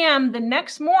 8 a.m. the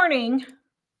next morning,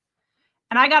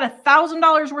 and I got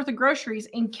 $1,000 worth of groceries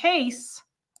in case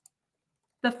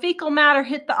the fecal matter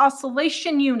hit the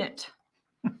oscillation unit.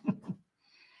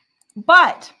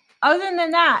 But other than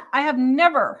that, I have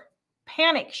never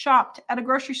panic shopped at a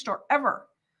grocery store ever.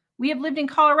 We have lived in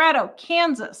Colorado,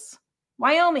 Kansas,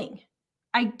 Wyoming.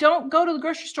 I don't go to the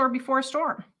grocery store before a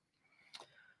storm.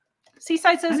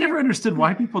 Seaside says, I never understood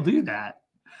why people do that.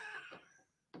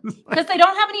 Because they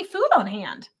don't have any food on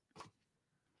hand.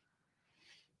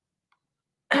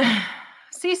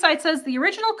 Seaside says, the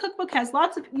original cookbook has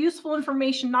lots of useful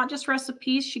information, not just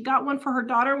recipes. She got one for her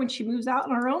daughter when she moves out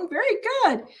on her own. Very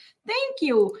good. Thank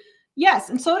you. Yes,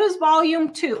 and so does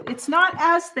volume 2. It's not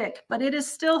as thick, but it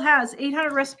still has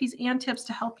 800 recipes and tips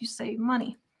to help you save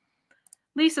money.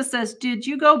 Lisa says, did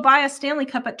you go buy a Stanley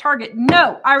Cup at Target?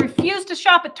 No, I refuse to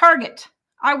shop at Target.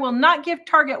 I will not give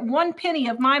Target 1 penny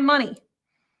of my money.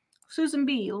 Susan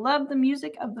B, love the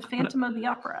music of the Phantom of the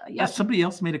Opera. Yes. Somebody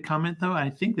else made a comment, though. I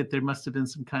think that there must have been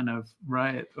some kind of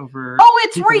riot over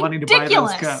it's people wanting to buy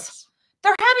those cups.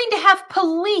 They're having to have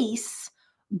police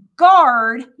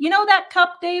guard. You know that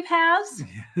cup Dave has?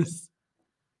 Yes.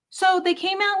 So they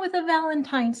came out with a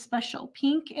Valentine's special,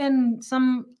 pink and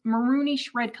some maroonish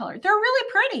red color. They're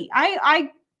really pretty. I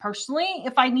personally,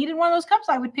 if I needed one of those cups,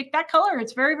 I would pick that color.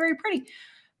 It's very, very pretty.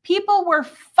 People were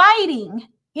fighting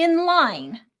in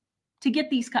line to get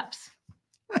these cups.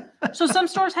 So some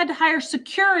stores had to hire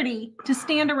security to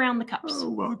stand around the cups. Oh,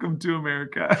 welcome to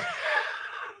America.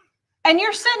 And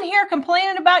you're sitting here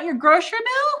complaining about your grocery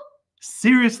bill?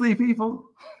 Seriously, people?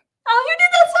 Oh, you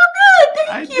did that so good.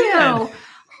 Thank you.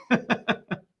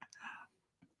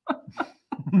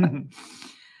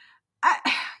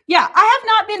 I have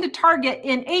not been to Target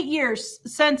in 8 years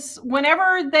since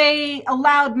whenever they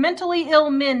allowed mentally ill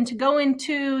men to go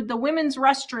into the women's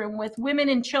restroom with women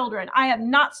and children. I have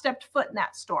not stepped foot in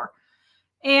that store,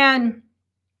 and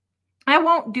I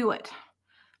won't do it.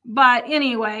 But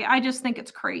anyway, I just think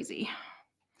it's crazy.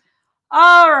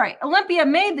 All right. Olympia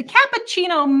made the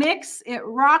cappuccino mix. It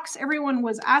rocks. Everyone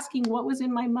was asking what was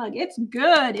in my mug. It's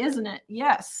good, isn't it?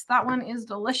 Yes, that one is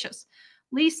delicious.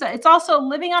 Lisa, it's also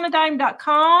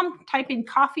livingonadime.com. Type in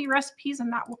coffee recipes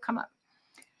and that will come up.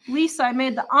 Lisa, I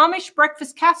made the Amish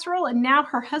breakfast casserole and now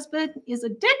her husband is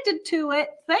addicted to it.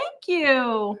 Thank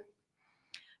you.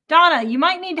 Donna, you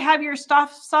might need to have your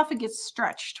esophagus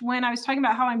stretched. When I was talking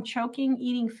about how I'm choking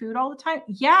eating food all the time.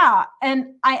 Yeah.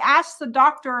 And I asked the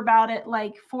doctor about it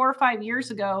like 4 or 5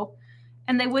 years ago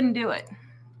and they wouldn't do it.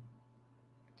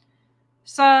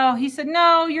 So he said,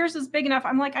 no, yours is big enough.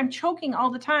 I'm like, I'm choking all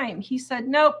the time. He said,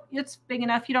 nope, it's big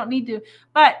enough. You don't need to.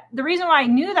 But the reason why I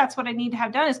knew that's what I need to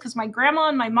have done is because my grandma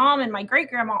and my mom and my great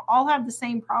grandma all have the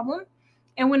same problem.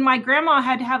 And when my grandma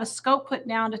had to have a scope put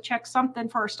down to check something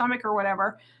for her stomach or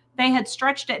whatever, they had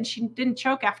stretched it and she didn't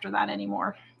choke after that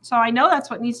anymore. So I know that's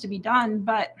what needs to be done,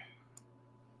 but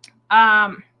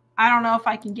I don't know if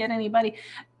I can get anybody.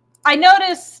 I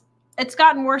noticed it's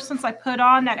gotten worse since I put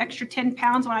on that extra 10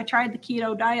 pounds when I tried the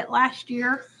keto diet last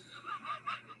year.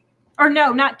 Or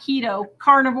no, not keto,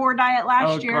 carnivore diet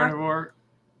last year. Carnivore.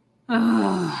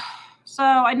 So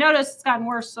I noticed it's gotten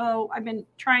worse. So I've been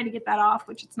trying to get that off,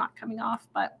 which it's not coming off,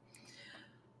 but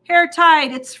hair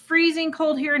tied. It's freezing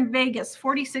cold here in Vegas,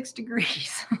 46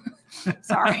 degrees.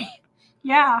 Sorry.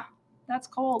 Yeah, that's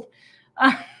cold.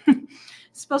 It's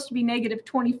supposed to be negative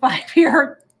 25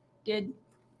 here. Did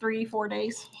 3-4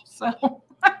 days. So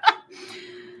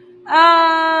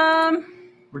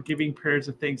we're giving prayers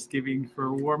of Thanksgiving for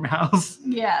a warm house.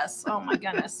 Yes. Oh my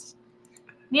goodness.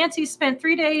 Nancy spent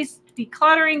 3 days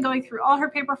decluttering, going through all her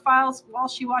paper files while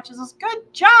she watches us.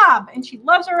 Good job. And she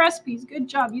loves her recipes. Good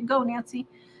job. You go, Nancy.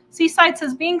 Seaside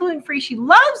says being gluten-free. She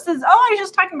loves this. Oh, I was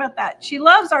just talking about that. She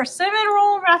loves our cinnamon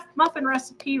roll muffin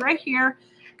recipe right here.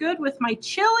 Good with my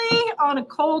chili on a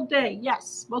cold day.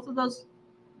 Yes, both of those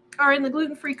are in the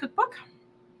gluten-free cookbook.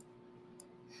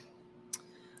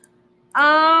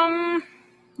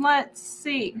 Let's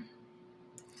see.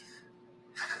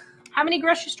 How many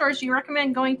grocery stores do you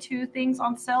recommend going to? Things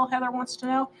on sale, Heather wants to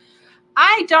know.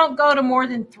 I don't go to more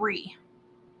than 3.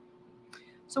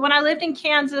 So when I lived in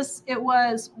Kansas, it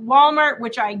was Walmart,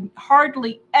 which I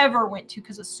hardly ever went to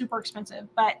because it's super expensive,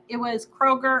 but it was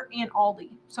Kroger and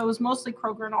Aldi. So it was mostly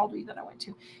Kroger and Aldi that I went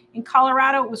to. In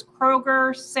Colorado, it was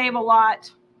Kroger,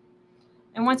 Save-A-Lot,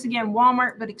 and once again,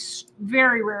 Walmart, but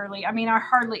very rarely. I mean, I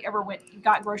hardly ever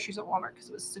got groceries at Walmart because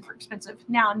it was super expensive.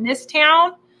 Now in this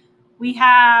town, we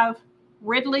have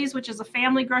Ridley's, which is a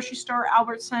family grocery store,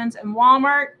 Albertsons, and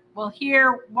Walmart. Well,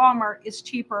 here, Walmart is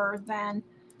cheaper than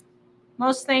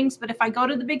most things, but if I go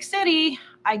to the big city,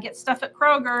 I get stuff at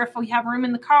Kroger if we have room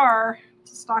in the car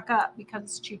to stock up because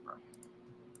it's cheaper.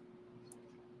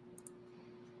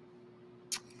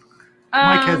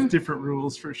 Mike has different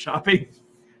rules for shopping.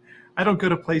 I don't go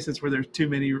to places where there's too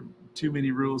many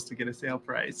rules to get a sale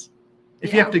price.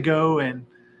 If you have to go and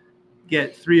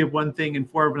get 3 of one thing and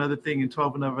 4 of another thing and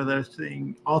 12 of another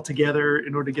thing all together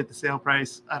in order to get the sale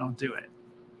price, I don't do it.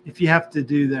 If you have to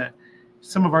do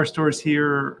some of our stores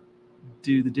here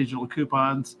do the digital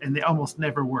coupons and they almost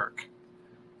never work.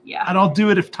 Yeah. And I'll do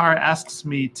it if Tara asks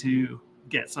me to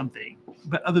get something.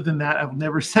 But other than that, I've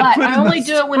never set foot in those I only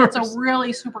do it when it's a stores.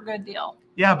 really super good deal.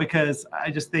 Yeah, because I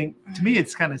just think, to me,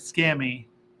 it's kind of scammy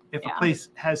if a place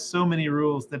has so many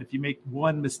rules that if you make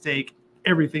one mistake,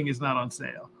 everything is not on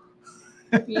sale.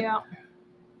 Yeah.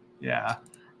 Yeah.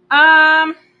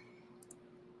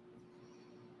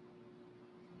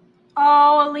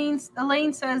 Oh,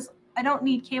 Elaine says, I don't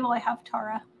need cable. I have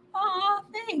Tara. Oh,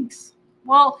 thanks.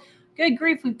 Well, good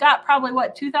grief. We've got probably,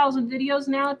 2,000 videos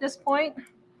now at this point.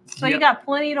 So you got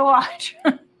plenty to watch.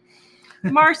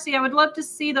 Marcy, I would love to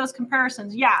see those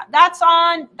comparisons. Yeah, that's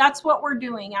what we're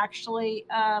doing, actually,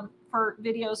 for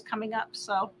videos coming up.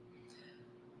 So,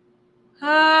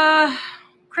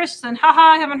 Kristen, haha,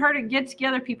 I haven't heard it. Get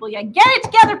together, people. Yeah, get it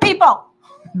together, people.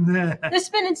 This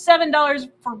spending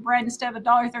 $7 for bread instead of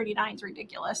 $1.39 is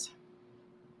ridiculous.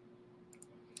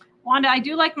 Wanda, I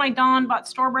do like my Dawn, bought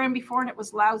store brand before and it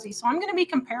was lousy. So I'm going to be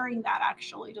comparing that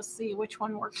actually to see which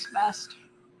one works best.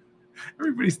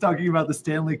 Everybody's talking about the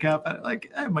Stanley Cup. I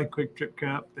have my Quick Trip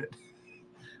cup that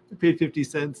I paid 50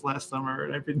 cents last summer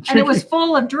and I've been drinking. And it was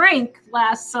full of drink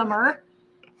last summer.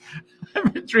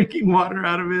 I've been drinking water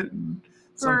out of it and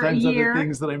sometimes other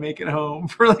things that I make at home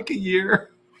for like a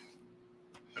year.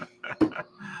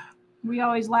 We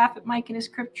always laugh at Mike and his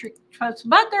Quick Trip cups,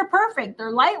 but they're perfect.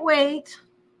 They're lightweight.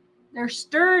 They're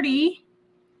sturdy.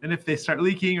 And if they start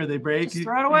leaking or they break, just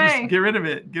throw it away. Just get rid of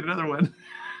it. Get another one.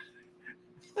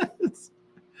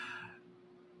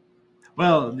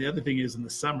 Well, the other thing is in the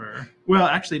summer. Well,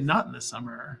 actually not in the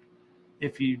summer.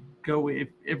 if you go, if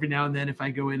every now and then, if I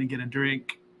go in and get a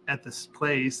drink at this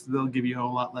place, they'll give you a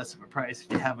lot less of a price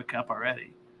if you have a cup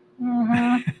already.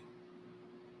 Mm-hmm.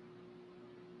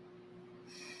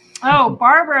 Oh,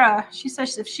 Barbara, she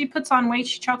says if she puts on weight,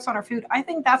 she chokes on her food. I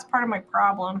think that's part of my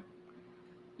problem.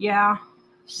 Yeah.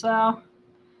 So,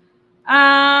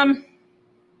 Donna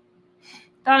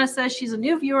says she's a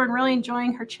new viewer and really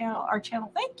enjoying our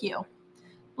channel. Thank you.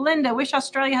 Linda, wish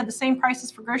Australia had the same prices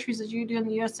for groceries as you do in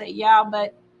the USA. Yeah,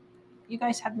 but you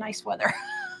guys have nice weather.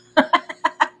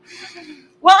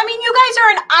 Well, I mean, you guys are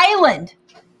an island.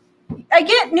 I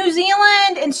get New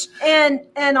Zealand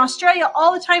and Australia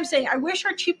all the time saying, I wish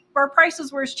our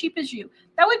prices were as cheap as you.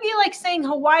 That would be like saying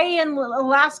Hawaii and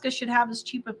Alaska should have as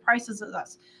cheap of prices as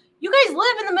us. You guys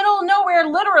live in the middle of nowhere,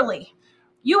 literally.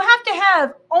 You have to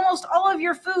have almost all of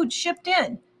your food shipped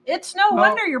in. It's no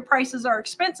wonder your prices are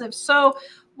expensive. So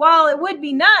while it would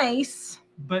be nice,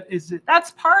 but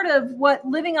that's part of what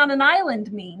living on an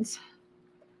island means.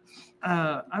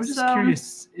 I was just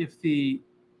curious if the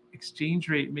exchange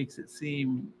rate makes it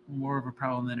seem more of a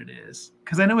problem than it is.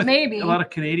 Because I know with a lot of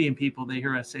Canadian people, they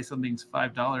hear us say something's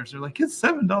 $5. They're like, it's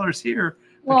 $7 here.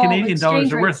 But Canadian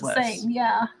dollars are worth less. Same,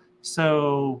 yeah.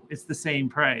 So it's the same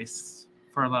price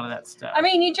for a lot of that stuff. I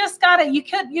mean, you just gotta, you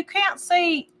can't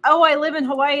say, oh, I live in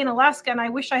Hawaii and Alaska and I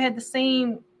wish I had the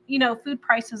same, food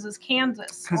prices as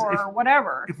Kansas or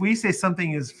whatever. If we say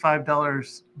something is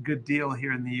 $5 good deal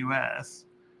here in the US,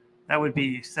 that would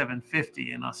be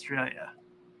 $7.50 in Australia,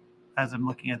 as I'm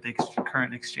looking at the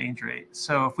current exchange rate.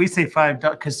 So if we say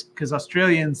 $5, because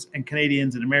Australians and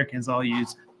Canadians and Americans all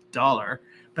use dollar,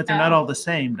 but they're not all the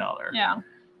same dollar. Yeah.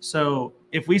 So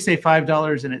if we say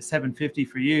 $5 and it's $7.50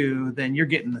 for you, then you're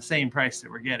getting the same price that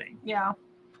we're getting. Yeah.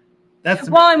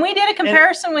 And we did a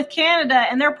comparison with Canada,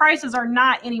 and their prices are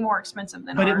not any more expensive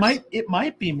than ours. But it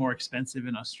might be more expensive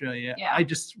in Australia. Yeah. I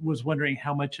just was wondering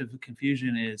how much of the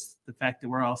confusion is the fact that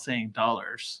we're all saying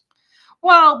dollars.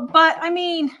 Well, but I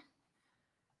mean,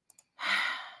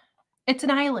 it's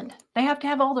an island. They have to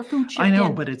have all their food shipped in. I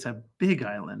know, but it's a big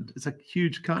island. It's a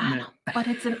huge continent. But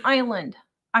it's an island.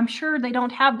 I'm sure they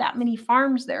don't have that many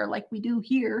farms there like we do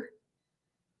here.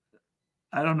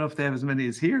 I don't know if they have as many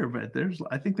as here, but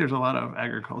I think there's a lot of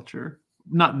agriculture.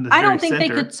 Not in the I don't think they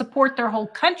could support their whole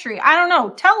country. I don't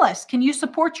know. Tell us, can you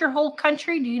support your whole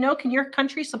country? Do you know, can your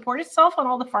country support itself on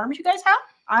all the farms you guys have?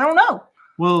 I don't know.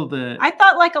 Well, I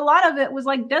thought like a lot of it was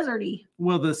like deserty.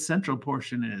 Well, the central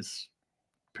portion is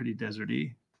pretty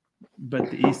deserty,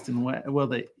 but the east and west,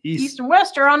 east and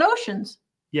west are on oceans.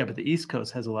 Yeah, but the East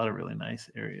Coast has a lot of really nice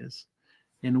areas.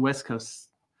 In the West Coast,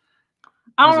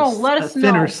 I don't know. Let us know. A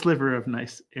thinner sliver of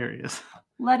nice areas.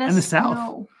 Let us and the South.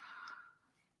 know.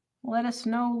 Let us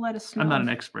know. Let us know. I'm not an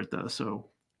expert though, so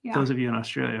those of you in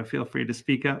Australia, feel free to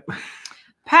speak up.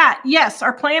 Pat, yes,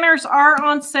 our planners are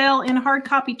on sale in hard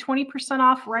copy, 20%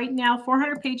 off right now.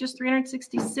 400 pages,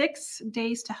 366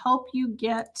 days to help you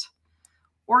get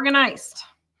organized.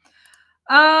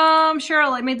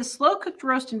 Cheryl, I made the slow cooked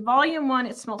roast in volume 1.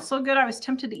 It smelled so good. I was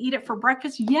tempted to eat it for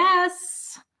breakfast.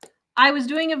 Yes. I was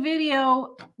doing a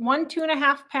video, 1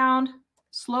 2.5 pound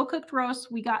slow cooked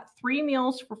roast. We got 3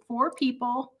 meals for 4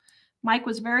 people. Mike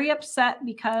was very upset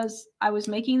because I was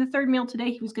making the 3rd meal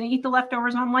today. He was going to eat the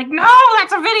leftovers. And I'm like, no,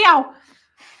 that's a video.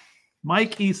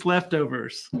 Mike eats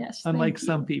leftovers. Yes. Unlike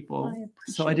some people.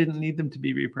 So I didn't need them to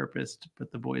be repurposed,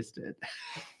 but the boys did.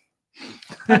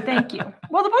 But thank you.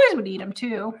 Well, the boys would eat them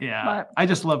too. Yeah. But I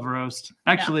just love roast.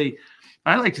 Actually,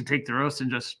 I like to take the roast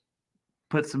and just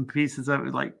put some pieces of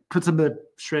it, like put some of the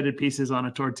shredded pieces on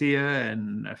a tortilla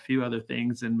and a few other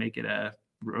things and make it a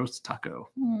roast taco.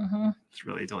 Mm-hmm. It's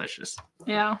really delicious.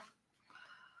 Yeah.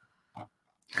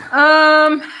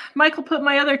 Michael put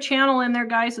my other channel in there,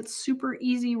 guys. It's super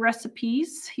easy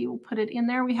recipes. He will put it in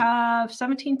there. We have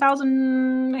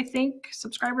 17,000, I think,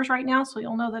 subscribers right now, so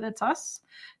you'll know that it's us.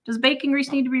 Does bacon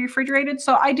grease need to be refrigerated?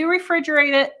 So I do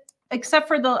refrigerate it, except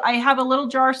for I have a little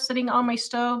jar sitting on my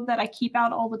stove that I keep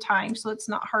out all the time, so it's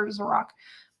not hard as a rock.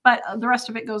 But the rest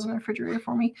of it goes in the refrigerator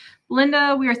for me.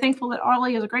 Linda, we are thankful that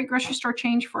Ollie is a great grocery store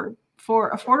change for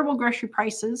affordable grocery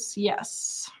prices.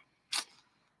 Yes.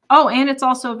 Oh, and it's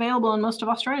also available in most of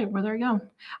Australia. Well, there you go.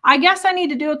 I guess I need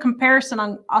to do a comparison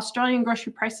on Australian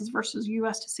grocery prices versus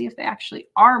US to see if they actually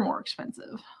are more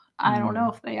expensive. I don't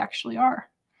know if they actually are.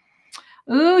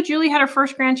 Ooh, Julie had her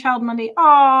first grandchild Monday.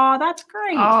 Oh, that's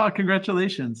great. Oh,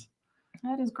 congratulations.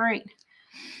 That is great.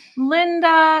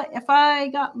 Linda, if I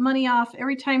got money off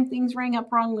every time things rang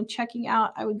up wrong when checking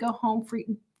out, I would go home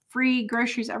free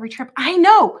groceries every trip. I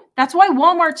know. That's why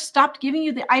Walmart stopped giving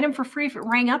you the item for free if it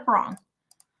rang up wrong.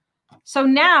 So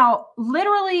now,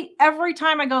 literally every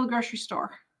time I go to the grocery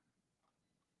store,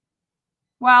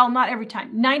 Well, not every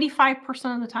time.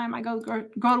 95% of the time I go to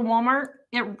Walmart,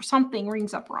 something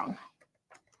rings up wrong.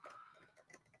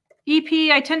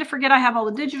 EP, I tend to forget I have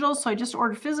all the digitals, so I just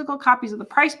ordered physical copies of the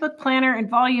Price Book Planner and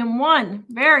Volume 1.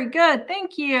 Very good.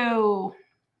 Thank you.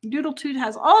 Doodle Toot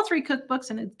has all 3 cookbooks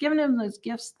and it's given him those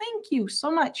gifts. Thank you so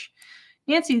much.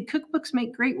 Nancy, cookbooks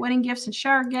make great wedding gifts and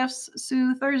shower gifts.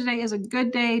 Sue, Thursday is a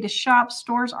good day to shop.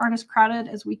 Stores aren't as crowded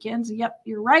as weekends. Yep,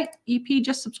 you're right. EP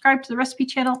just subscribed to the recipe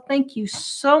channel. Thank you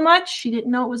so much. She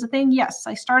didn't know it was a thing. Yes,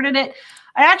 I started it.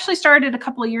 I actually started a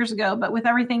couple of years ago, but with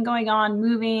everything going on,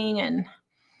 moving and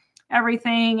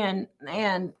everything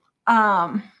and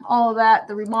all of that,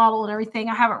 the remodel and everything,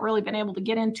 I haven't really been able to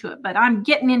get into it, but I'm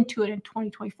getting into it in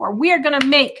 2024. We are going to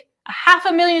make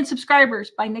 500,000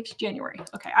 subscribers by next January.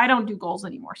 Okay, I don't do goals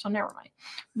anymore, so never mind.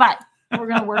 But we're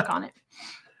going to work on it.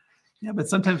 Yeah, but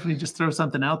sometimes when you just throw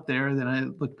something out there, then I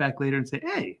look back later and say,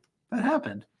 hey, that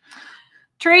happened.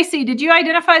 Tracy, did you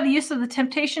identify the use of the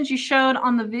temptations you showed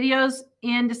on the videos?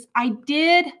 And I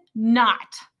did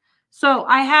not. So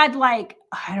I had like,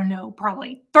 I don't know,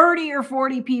 probably 30 or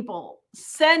 40 people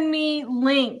send me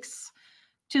links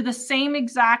to the same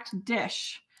exact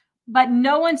dish. But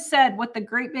no one said what the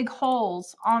great big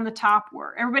holes on the top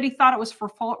were. Everybody thought it was for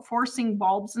forcing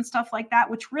bulbs and stuff like that,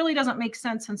 which really doesn't make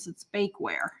sense since it's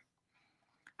bakeware.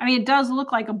 I mean, it does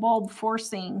look like a bulb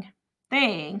forcing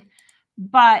thing,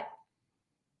 but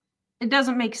it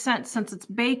doesn't make sense since it's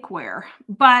bakeware.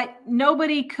 But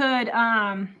nobody could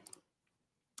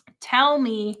tell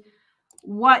me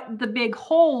what the big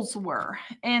holes were.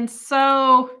 And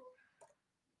so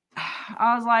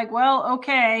I was like, well,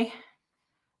 okay.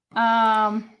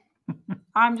 I'm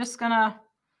just gonna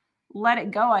let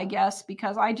it go, I guess,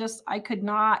 because I could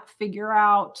not figure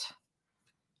out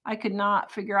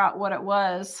what it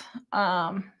was.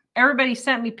 Everybody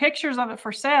sent me pictures of it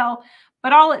for sale,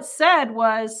 but all it said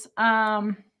was, how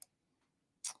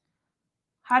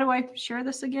do I share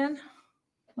this again?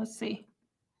 Let's see.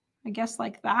 I guess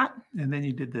like that. And then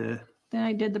you did then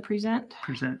I did the present.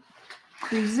 Present.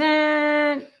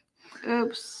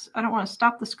 Oops, I don't want to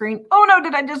stop the screen. Oh no,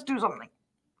 did I just do something?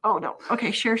 Oh no.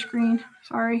 Okay, share screen.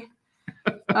 Sorry.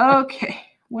 Okay,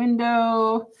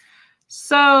 window.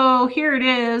 So here it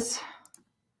is.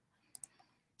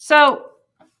 So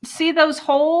see those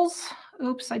holes?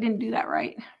 Oops, I didn't do that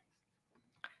right.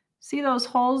 See those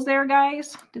holes there,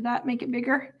 guys? Did that make it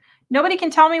bigger? Nobody can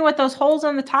tell me what those holes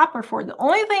on the top are for. The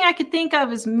only thing I could think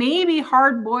of is maybe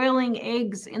hard boiling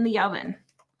eggs in the oven.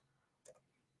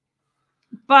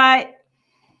 But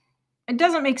it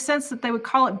doesn't make sense that they would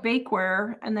call it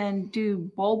bakeware and then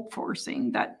do bulb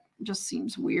forcing. That just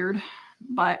seems weird.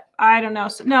 But I don't know.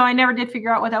 So, no, I never did figure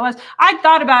out what that was. I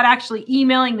thought about actually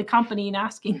emailing the company and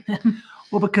asking them.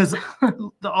 Well, because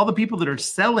all the people that are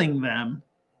selling them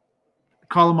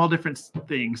call them all different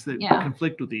things that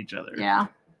conflict with each other. Yeah.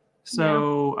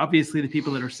 So obviously the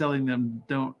people that are selling them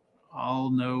don't all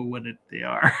know what they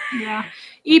are. Yeah.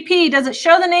 EP, does it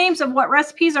show the names of what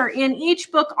recipes are in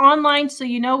each book online so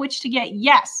you know which to get?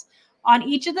 Yes. On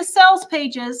each of the sales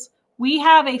pages, we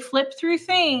have a flip through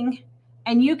thing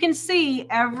and you can see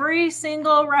every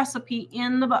single recipe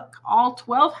in the book. All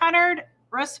 1,200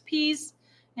 recipes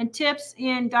and tips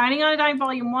in Dining on a Dime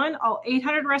Volume 1, all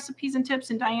 800 recipes and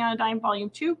tips in Dining on a Dime Volume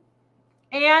 2,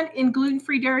 and in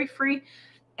gluten-free, dairy-free.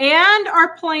 And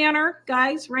our planner,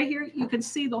 guys, right here, you can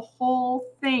see the whole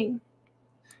thing.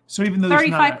 So even though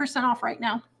 35% off right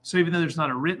now. So even though there's not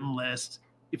a written list,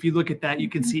 if you look at that, you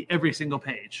can see every single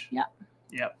page. Yep.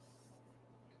 Yep.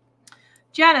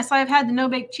 Janice, I've had the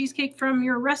no-bake cheesecake from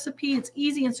your recipe. It's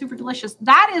easy and super delicious.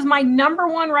 That is my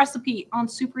 #1 recipe on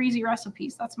Super Easy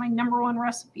Recipes. That's my #1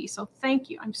 recipe. So thank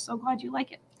you. I'm so glad you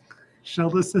like it.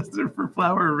 Shelda says they're for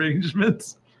flower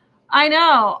arrangements. I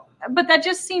know. But that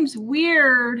just seems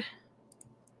weird.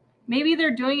 Maybe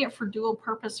they're doing it for dual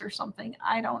purpose or something.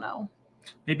 I don't know.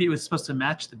 Maybe it was supposed to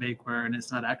match the bakeware and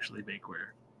it's not actually bakeware.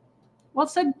 Well, it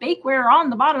said bakeware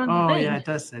on the bottom of the thing. Oh, yeah, it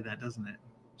does say that, doesn't it?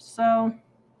 So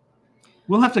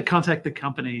we'll have to contact the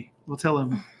company. We'll tell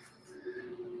them,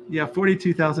 yeah,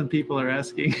 42,000 people are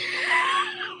asking.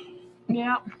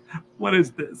 Yeah. What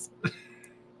is this?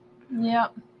 Yeah.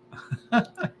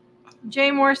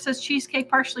 Jay Moore says cheesecake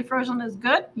partially frozen is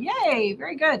good. Yay,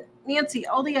 very good. Nancy,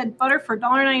 Aldi had butter for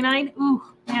 $1.99. Ooh,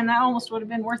 man, that almost would have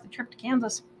been worth the trip to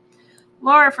Kansas.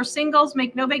 Laura, for singles,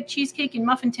 make no-bake cheesecake in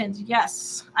muffin tins.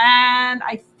 Yes. And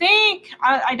I think,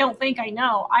 I don't think I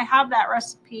know, I have that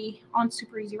recipe on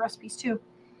Super Easy Recipes too.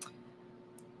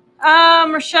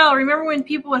 Rochelle, remember when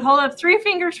people would hold up 3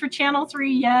 fingers for channel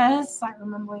 3? Yes, I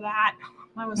remember that.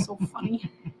 That was so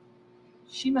funny.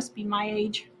 She must be my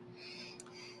age.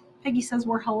 Peggy says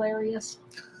we're hilarious.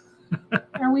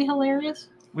 Are we hilarious?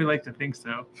 We like to think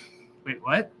so. Wait,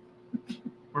 what?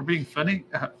 We're being funny?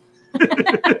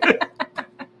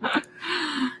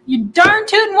 You darn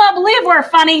tootin' won't believe we're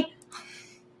funny.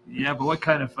 Yeah, but what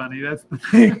kind of funny? That's the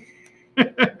thing.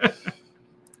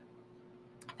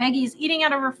 Peggy's eating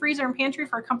out of her freezer and pantry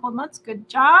for a couple of months. Good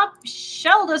job.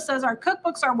 Shelda says our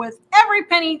cookbooks are worth every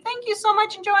penny. Thank you so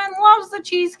much. And Joanne loves the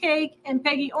cheesecake. And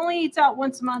Peggy only eats out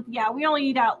once a month. Yeah, we only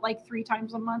eat out like 3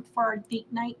 times a month for our date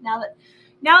night now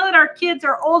that our kids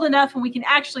are old enough and we can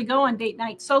actually go on date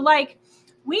night. So like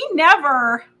we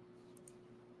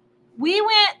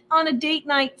went on a date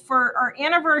night for our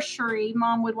anniversary.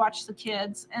 Mom would watch the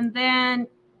kids. And then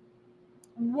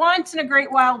once in a great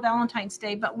while Valentine's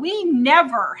Day, but we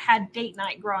never had date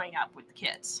night growing up with the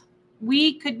kids.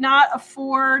 We could not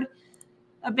afford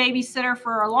a babysitter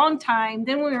for a long time.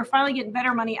 Then when we were finally getting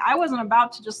better money, I wasn't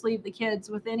about to just leave the kids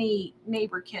with any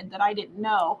neighbor kid that I didn't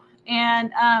know.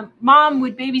 And Mom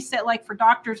would babysit like for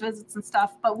doctor's visits and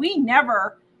stuff, but we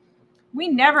never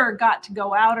got to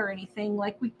go out or anything.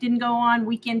 Like we didn't go on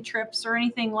weekend trips or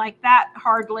anything like that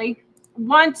hardly.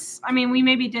 Once, I mean, we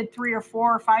maybe did 3 or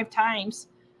 4 or 5 times,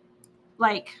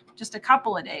 like just a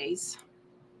couple of days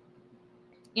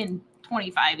in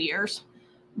 25 years.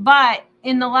 But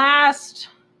in the last,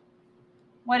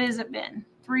 what has it been?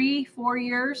 3, 4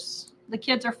 years, the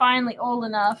kids are finally old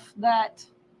enough that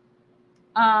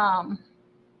that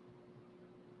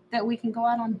we can go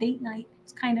out on date night.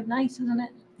 It's kind of nice, isn't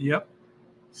it? Yep.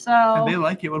 So and they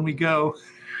like it when we go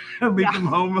and leave them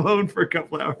home alone for a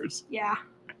couple hours. Yeah.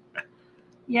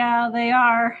 Yeah, they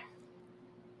are.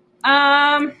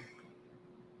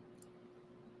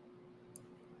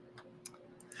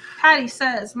 Patty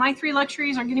says, my 3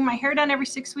 luxuries are getting my hair done every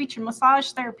 6 weeks and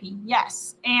massage therapy.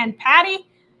 Yes. And Patty,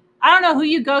 I don't know who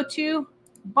you go to,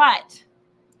 but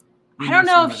I don't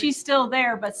know if she's still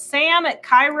there, but Sam at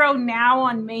Cairo Now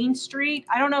on Main Street.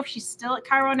 I don't know if she's still at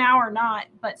Cairo Now or not,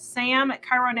 but Sam at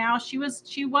Cairo Now, she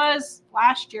was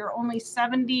last year only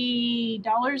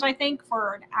 $70, I think,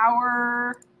 for an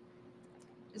hour.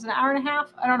 Is it an hour and a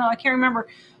half? I don't know. I can't remember.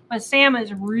 But Sam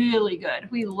is really good.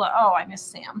 I miss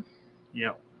Sam.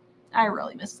 Yep. I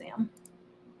really miss Sam.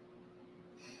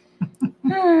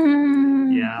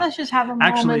 Yeah. Let's just have a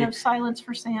moment of silence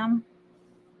for Sam.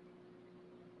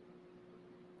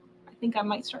 I think I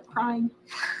might start crying.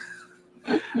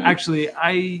 Actually,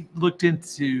 I looked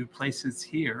into places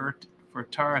here for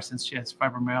Tara since she has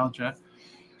fibromyalgia.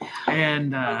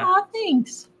 And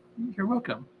thanks. You're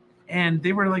welcome. And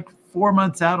they were like 4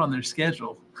 months out on their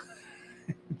schedule.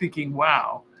 Thinking,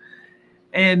 wow.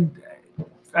 And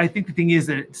I think the thing is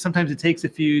that sometimes it takes a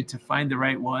few to find the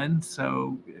right one.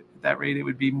 So at that rate, it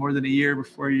would be more than a year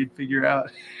before you'd figure out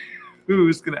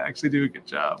who's going to actually do a good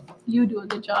job. You do a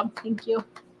good job. Thank you.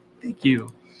 Thank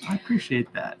you. I appreciate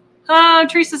that.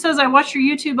 Teresa says, I watched your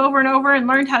YouTube over and over and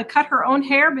learned how to cut her own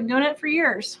hair. Been doing it for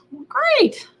years.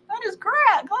 Great. That is great.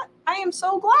 I am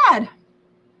so glad.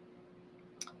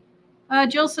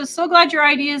 Jill says, so glad your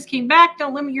ideas came back.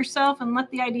 Don't limit yourself and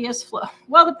let the ideas flow.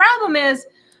 Well, the problem is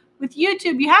with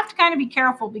YouTube, you have to kind of be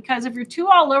careful because if you're too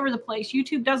all over the place,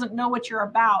 YouTube doesn't know what you're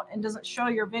about and doesn't show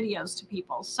your videos to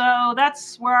people. So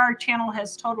that's where our channel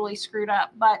has totally screwed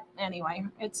up. But anyway,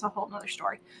 it's a whole nother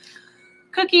story.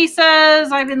 Cookie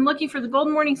says, I've been looking for the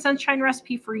Golden Morning Sunshine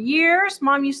recipe for years.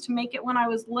 Mom used to make it when I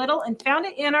was little and found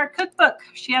it in our cookbook.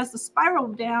 She has the spiral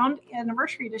bound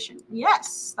anniversary edition.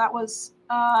 Yes, that was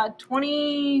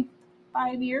 20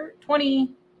 year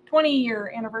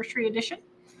anniversary edition.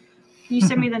 Can you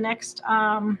send me the next?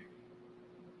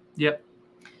 Yep.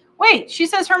 Wait, she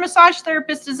says her massage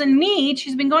therapist is in need.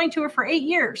 She's been going to her for 8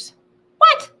 years.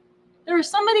 What? There was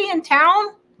somebody in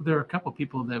town? There are a couple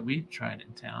people that we tried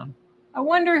in town. I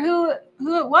wonder who it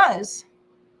was.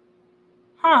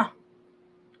 Huh.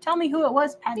 Tell me who it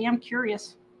was, Patty. I'm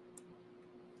curious.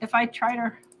 If I tried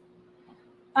her.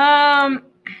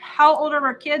 How old are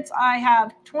our kids? I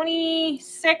have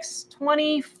 26,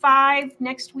 25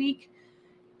 next week,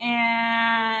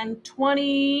 and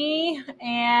 20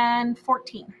 and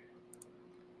 14.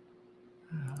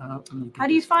 How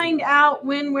do you find out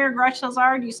where garage sales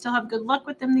are? Do you still have good luck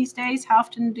with them these days? How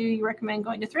often do you recommend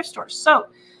going to thrift stores? So,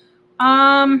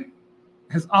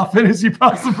 as often as you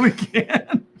possibly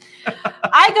can.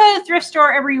 I go to the thrift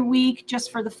store every week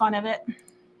just for the fun of it.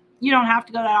 You don't have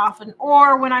to go that often,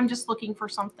 or when I'm just looking for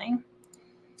something.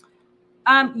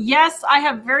 Yes, I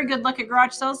have very good luck at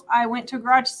garage sales. I went to a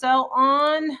garage sale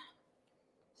on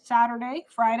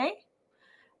Friday,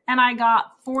 and I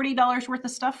got $40 worth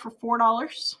of stuff for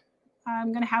 $4.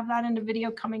 I'm going to have that in a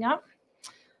video coming up.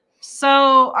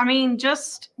 So, I mean,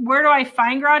 just where do I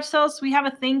find garage sales? We have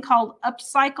a thing called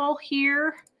Upcycle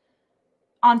here.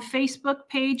 on Facebook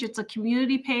page. It's a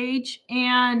community page,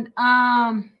 and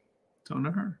don't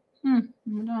know her.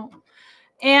 No.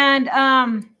 And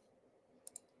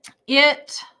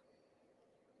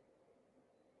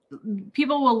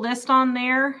people will list on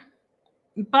there,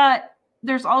 but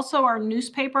there's also our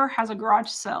newspaper has a garage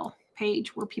sale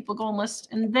page where people go and list,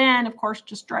 and then of course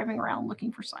just driving around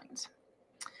looking for signs.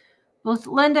 Both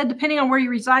Linda, depending on where you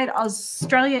reside,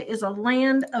 Australia is a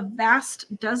land of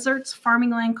vast deserts, farming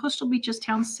land, coastal beaches,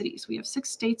 towns, cities. We have 6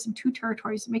 states and 2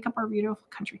 territories that make up our beautiful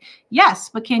country. Yes,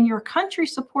 but can your country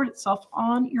support itself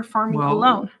on your farming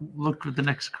alone? Look at the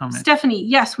next comment. Stephanie,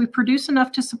 yes, we produce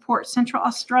enough to support. Central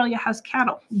Australia has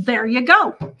cattle. There you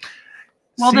go.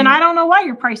 Well, then I don't know why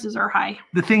your prices are high.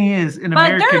 The thing is, in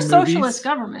American movies... But they're a socialist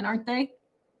government, aren't they?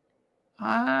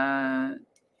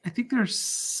 I think there's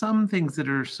some things that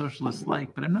are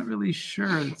socialist-like, but I'm not really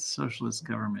sure it's socialist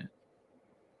government.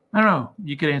 I don't know.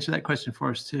 You could answer that question for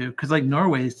us, too. Because, like,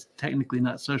 Norway is technically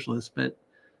not socialist, but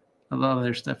a lot of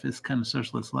their stuff is kind of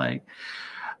socialist-like.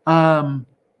 I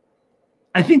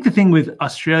think the thing with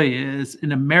Australia is,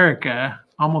 in America,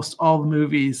 almost all the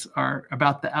movies are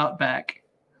about the outback.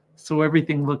 So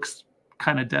everything looks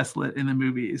kind of desolate in the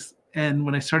movies. And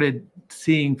when I started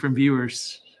seeing from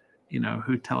viewers,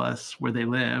 who tell us where they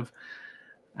live,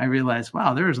 I realized,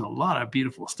 wow, there's a lot of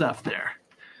beautiful stuff there.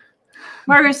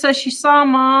 Margaret says she saw a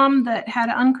mom that had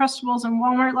Uncrustables in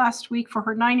Walmart last week for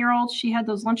her 9-year-old. She had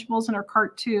those Lunchables in her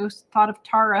cart too. Thought of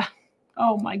Tara.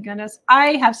 Oh my goodness.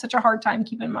 I have such a hard time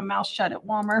keeping my mouth shut at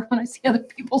Walmart when I see other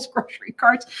people's grocery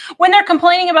carts when they're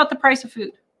complaining about the price of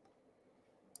food.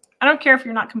 I don't care if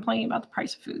you're not complaining about the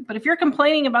price of food, but if you're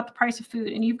complaining about the price of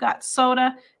food and you've got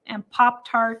soda and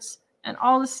Pop-Tarts and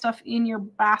all this stuff in your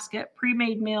basket,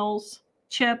 pre-made meals,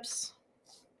 chips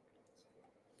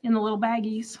in the little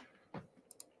baggies.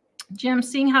 Jim,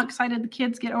 seeing how excited the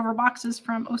kids get over boxes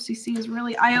from OCC is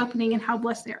really eye-opening and how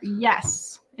blessed they are.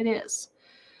 Yes, it is.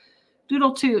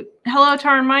 Doodle Toot. Hello,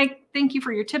 Tara and Mike. Thank you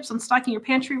for your tips on stocking your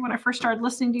pantry. When I first started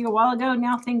listening to you a while ago,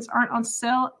 now things aren't on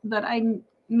sale that I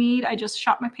need. I just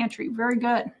shop my pantry. Very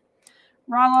good.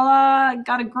 Ralala,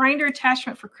 got a grinder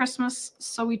attachment for Christmas,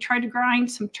 so we tried to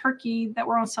grind some turkey that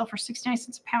were on sale for 69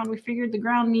 cents a pound. We figured the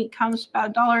ground meat comes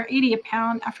about $1.80 a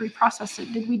pound after we process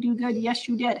it. Did we do good? Yes,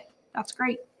 you did. That's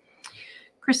great.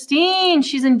 Christine,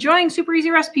 she's enjoying super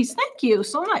easy recipes. Thank you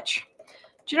so much.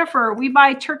 Jennifer, we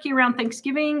buy turkey around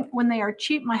Thanksgiving when they are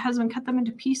cheap. My husband cut them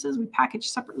into pieces. We package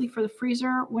separately for the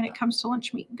freezer when it comes to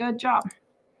lunch meat. Good job.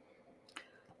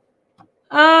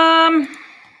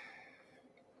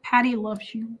 Patty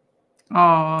loves you.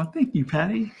 Oh, thank you,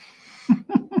 Patty.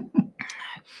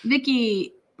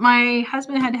 Vicky, my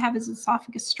husband had to have his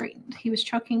esophagus straightened. He was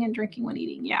choking and drinking when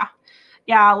eating.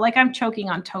 Yeah, like I'm choking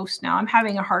on toast now. I'm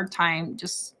having a hard time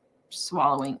just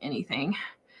swallowing anything.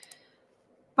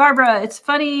 Barbara, it's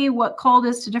funny what cold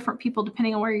is to different people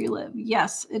depending on where you live.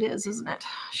 Yes, it is, isn't it?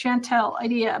 Chantel,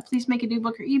 idea. Please make a new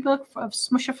book or ebook of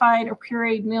smushified or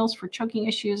pureed meals for choking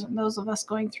issues and those of us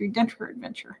going through dental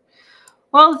adventure.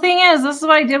 Well, the thing is, this is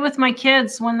what I did with my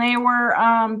kids when they were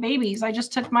babies. I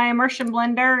just took my immersion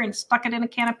blender and stuck it in a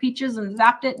can of peaches and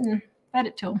zapped it and fed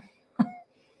it to them.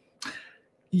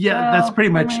 Yeah, so, that's pretty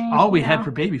much all we had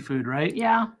for baby food, right?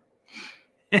 Yeah.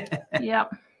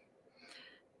 Yep.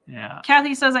 Yeah.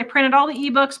 Kathy says, I printed all the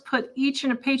ebooks, put each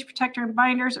in a page protector and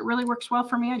binders. It really works well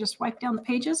for me. I just wipe down the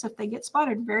pages if they get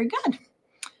spotted. Very good.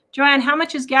 Joanne, how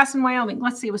much is gas in Wyoming?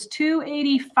 Let's see. It was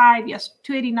 $2.85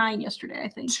 $2.89 yesterday, I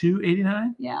think.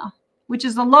 $2.89? Yeah. Which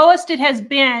is the lowest it has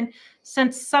been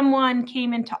since someone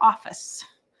came into office.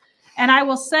 And I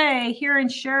will say here in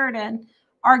Sheridan,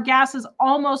 our gas is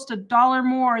almost $1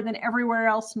 more than everywhere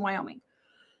else in Wyoming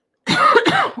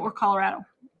or Colorado.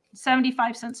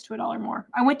 75 cents to $1 more.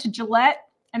 I went to Gillette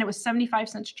and it was 75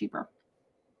 cents cheaper.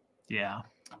 Yeah.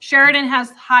 Sheridan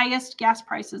has the highest gas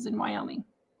prices in Wyoming.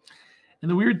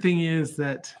 And the weird thing is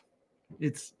that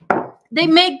they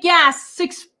make gas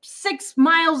six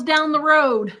miles down the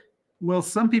road. Well,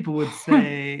 some people would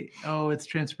say, oh, it's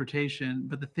transportation.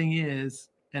 But the thing is,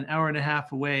 an hour and a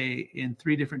half away in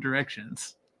 3 different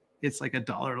directions, it's like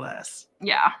 $1 less.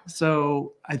 Yeah.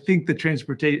 So I think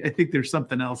I think there's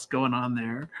something else going on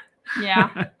there.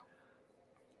 Yeah.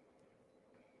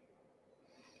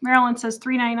 Maryland says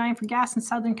 $3.99 for gas in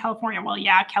Southern California. Well,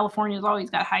 yeah, California's always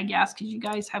got high gas because you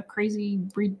guys have crazy,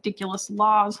 ridiculous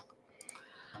laws.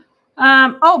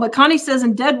 But Connie says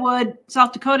in Deadwood,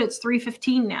 South Dakota, it's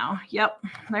 $3.15 now. Yep,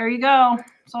 there you go.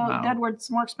 So wow.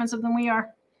 Deadwood's more expensive than we are.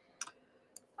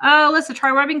 Alyssa, try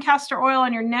rubbing castor oil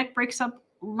on your neck, breaks up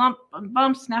lump and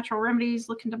bumps, natural remedies,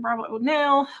 looking to borrow it with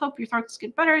nail. Hope your throats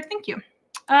get better. Thank you.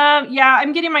 Yeah,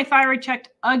 I'm getting my thyroid checked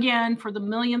again for the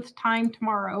millionth time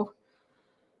tomorrow.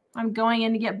 I'm going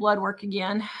in to get blood work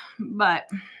again, but.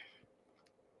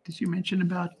 Did you mention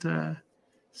about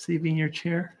saving your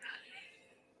chair?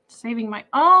 Saving my,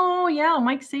 oh yeah,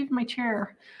 Mike saved my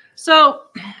chair. So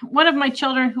one of my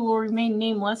children, who will remain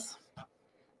nameless,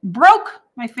 broke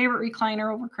my favorite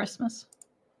recliner over Christmas.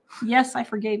 Yes, I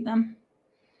forgave them.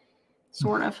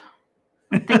 Sort of.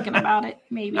 I'm thinking about it,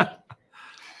 maybe.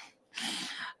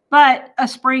 But a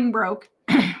spring broke.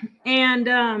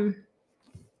 And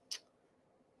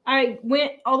I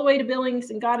went all the way to Billings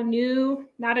and got a new,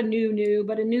 not a new,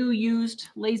 but a new used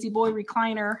Lazy Boy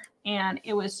recliner. And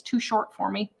it was too short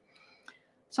for me.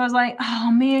 So I was like,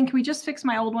 oh man, can we just fix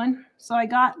my old one? So I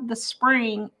got the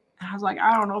spring. And I was like,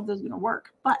 I don't know if this is going to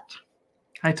work, but.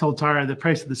 I told Tara the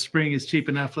price of the spring is cheap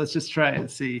enough. Let's just try it and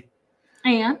see.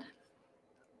 And?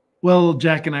 Well,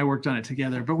 Jack and I worked on it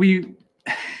together, but we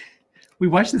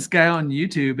watched this guy on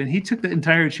YouTube and he took the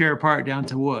entire chair apart down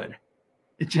to wood.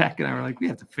 And Jack and I were like, we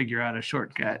have to figure out a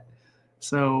shortcut.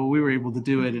 So we were able to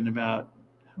do it in about,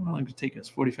 how long did it take us?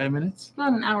 45 minutes?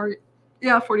 About an hour.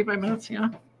 Yeah, 45 minutes, yeah.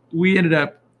 We ended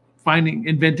up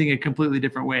inventing a completely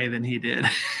different way than he did.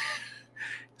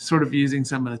 Sort of using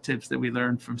some of the tips that we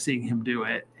learned from seeing him do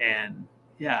it. And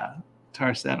yeah,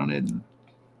 Tara sat on it. And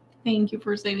thank you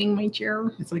for saving my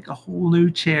chair. It's like a whole new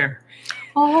chair.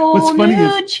 A whole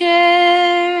new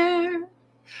chair.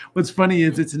 What's funny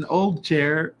is it's an old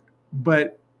chair,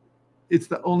 but it's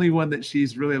the only one that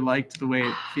she's really liked the way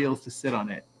it feels to sit on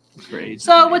it.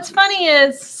 So what's funny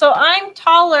is, so I'm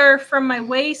taller from my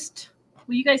waist.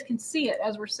 Well, you guys can see it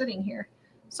as we're sitting here.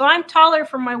 So I'm taller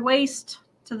from my waist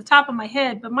to the top of my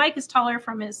head, but Mike is taller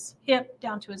from his hip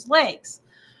down to his legs.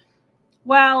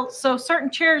 Well, so certain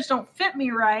chairs don't fit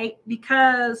me right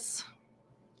because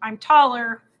I'm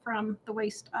taller from the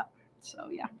waist up. So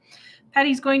yeah,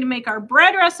 Patty's going to make our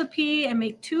bread recipe and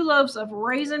make 2 loaves of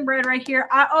raisin bread right here.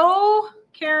 I owe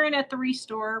Karen at the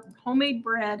Restore homemade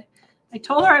bread. I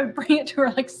told her I would bring it to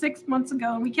her like 6 months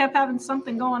ago, and we kept having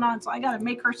something going on, so I got to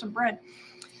make her some bread.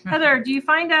 Heather, do you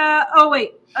find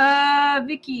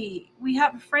Vicky, we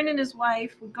have a friend and his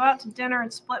wife. We go out to dinner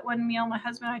and split one meal. My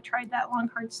husband and I tried that long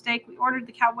hard steak. We ordered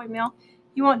the cowboy meal.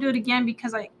 He won't do it again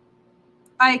because I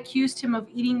accused him of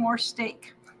eating more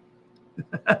steak.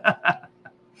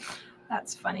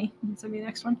 That's funny. Let's see the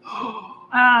next one.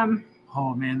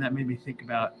 Oh man, that made me think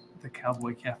about the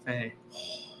Cowboy Cafe.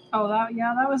 Oh, that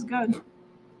was good.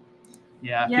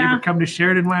 Yeah, if you ever come to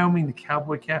Sheridan, Wyoming, the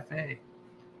Cowboy Cafe.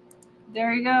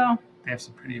 There you go. They have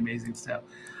some pretty amazing stuff.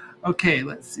 Okay,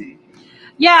 let's see.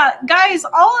 Yeah, guys,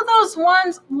 all of those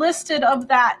ones listed of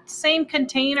that same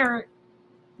container,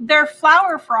 they're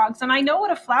flower frogs, and I know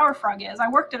what a flower frog is. I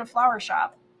worked at a flower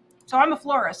shop, so I'm a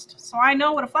florist, so I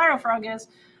know what a flower frog is,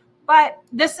 but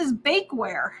this is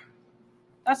bakeware.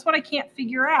 That's what I can't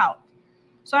figure out.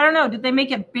 So I don't know. Did they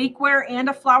make it bakeware and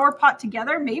a flower pot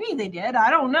together? Maybe they did.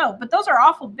 I don't know. But those are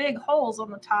awful big holes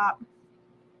on the top.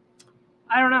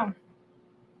 I don't know.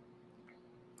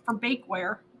 For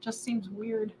bakeware, it just seems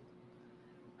weird.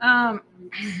 Bounty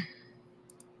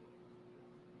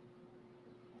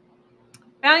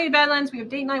Badlands, we have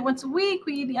date night once a week.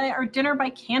 We eat our dinner by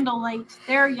candlelight.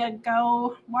 There you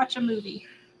go. Watch a movie.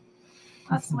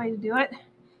 That's the way to do it.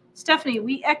 Stephanie,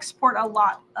 we export a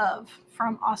lot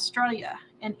from Australia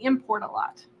and import a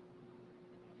lot.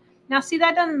 Now, see,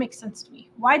 that doesn't make sense to me.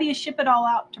 Why do you ship it all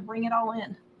out to bring it all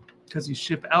in? Because you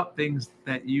ship out things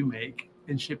that you make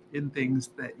and ship in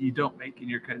things that you don't make in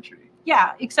your country.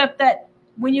 Yeah, except that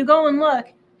when you go and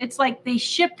look, it's like they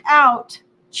shipped out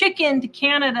chicken to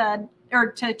Canada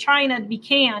or to China to be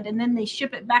canned, and then they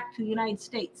ship it back to the United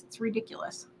States. It's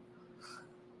ridiculous.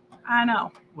 I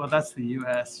know. Well, that's the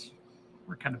U.S.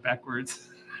 We're kind of backwards.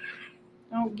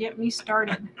 Don't get me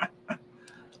started.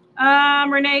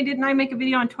 Renee, didn't I make a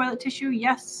video on toilet tissue?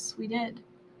 Yes, we did.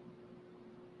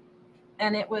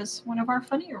 And it was one of our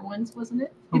funnier ones, wasn't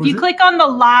it? If you click on the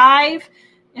live,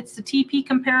 it's the TP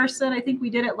comparison. I think we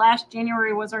did it last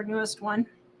January was our newest one.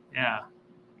 Yeah.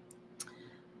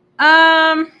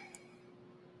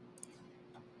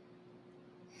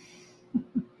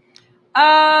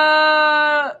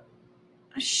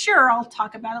 Sure, I'll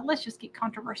talk about it. Let's just get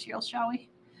controversial, shall we?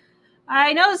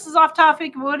 I know this is off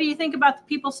topic, but what do you think about the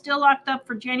people still locked up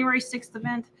for January 6th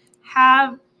event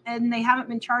and they haven't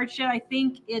been charged yet? I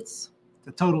think it's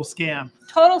a total scam.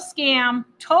 Total scam,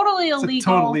 totally illegal. It's a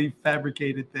totally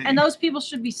fabricated thing. And those people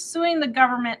should be suing the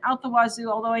government out the wazoo,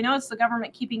 although I know it's the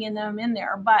government keeping them in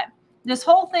there. But this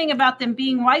whole thing about them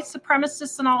being white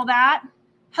supremacists and all that,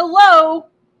 hello,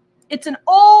 it's an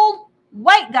old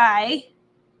white guy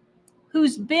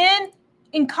who's been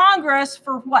in Congress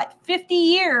for what, 50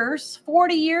 years,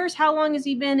 40 years? How long has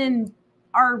he been in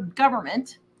our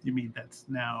government? You mean that's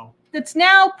now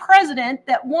president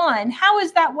that won? How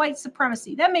is that white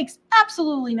supremacy? That makes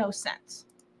absolutely no sense.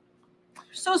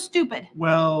 So stupid.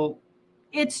 Well,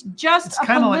 it's just a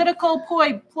political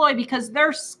ploy because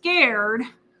they're scared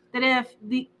that if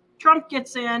the Trump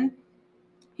gets in,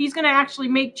 he's going to actually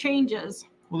make changes.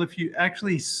 Well, if you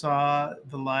actually saw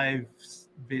the live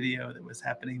video that was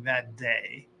happening that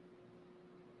day,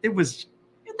 there was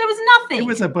nothing. It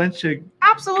was a bunch of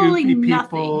absolutely goofy nothing.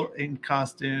 people in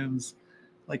costumes,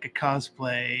 like a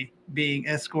cosplay, being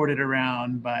escorted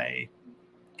around by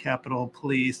Capitol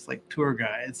Police, like tour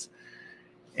guides.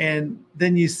 And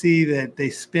then you see that they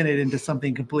spin it into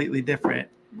something completely different.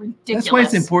 Ridiculous. That's why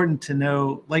it's important to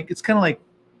know, like, it's kind of like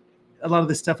a lot of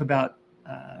the stuff about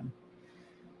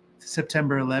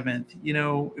September 11th. You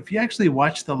know, if you actually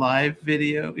watch the live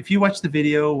video, if you watch the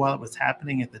video while it was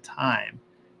happening at the time,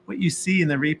 what you see in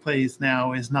the replays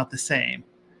now is not the same.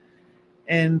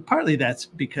 And partly that's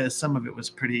because some of it was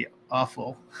pretty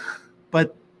awful,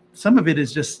 but some of it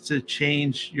is just to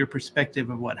change your perspective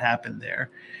of what happened there.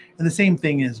 And the same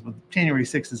thing is with January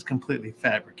 6th is completely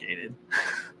fabricated.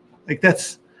 Like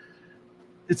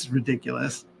it's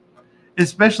ridiculous,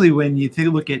 especially when you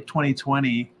look at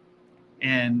 2020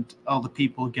 and all the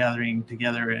people gathering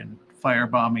together and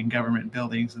firebombing government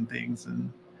buildings and things.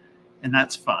 And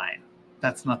that's fine.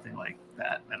 That's nothing like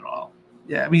that at all.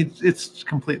 Yeah. I mean, it's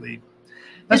completely,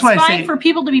 that's why I say it's fine for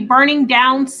people to be burning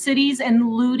down cities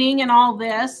and looting and all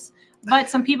this.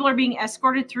 But some people are being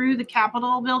escorted through the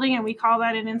Capitol building, and we call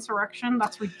that an insurrection.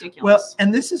 That's ridiculous. Well,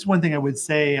 and this is one thing I would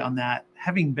say on that.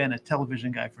 Having been a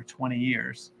television guy for 20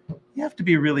 years, you have to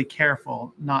be really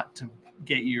careful not to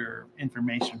get your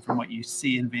information from what you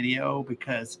see in video,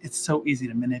 because it's so easy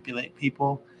to manipulate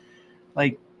people.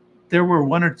 Like, there were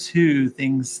one or two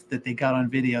things that they got on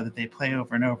video that they play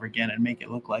over and over again and make it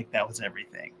look like that was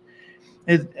everything.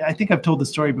 I think I've told the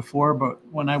story before, but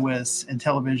when I was in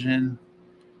television,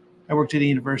 I worked at a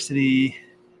university.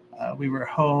 We were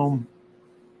home.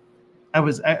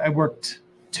 I worked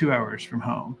 2 hours from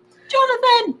home.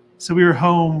 Jonathan! So we were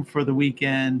home for the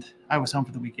weekend. I was home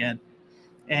for the weekend.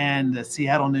 And the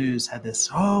Seattle News had this,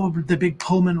 the big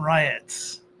Pullman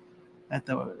riots at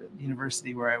the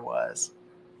university where I was.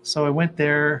 So I went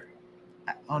there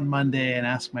on Monday and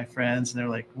asked my friends, and they're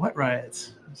like, "What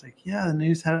riots?" I was like, "Yeah, the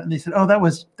news had it." And they said, "Oh, that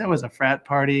was a frat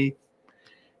party.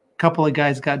 A couple of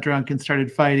guys got drunk and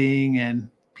started fighting, and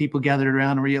people gathered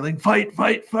around and were yelling, 'Fight,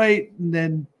 fight, fight!' And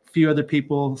then a few other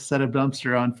people set a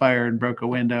dumpster on fire and broke a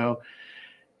window.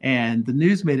 And the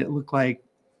news made it look like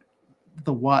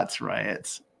the Watts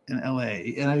riots in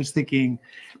LA." And I was thinking,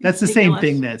 that's the same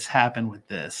thing that's happened with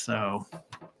this. So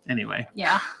anyway.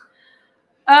 Yeah.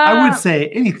 I would say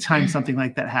anytime something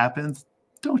like that happens,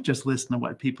 don't just listen to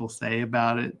what people say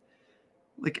about it.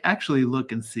 Like, actually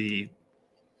look and see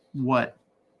what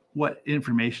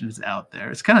information is out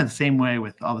there. It's kind of the same way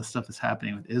with all the stuff that's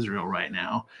happening with Israel right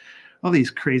now. All these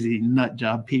crazy nut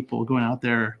job people going out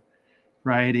there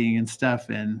rioting and stuff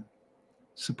and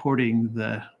supporting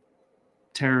the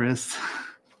terrorists.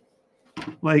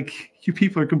 Like, you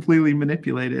people are completely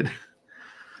manipulated.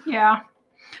 Yeah.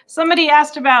 Somebody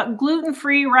asked about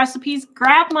gluten-free recipes.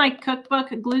 Grab my cookbook,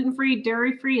 gluten-free,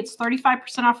 dairy-free. It's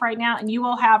 35% off right now, and you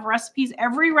will have recipes.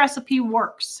 Every recipe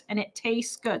works, and it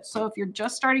tastes good. So if you're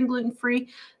just starting gluten-free,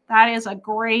 that is a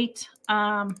great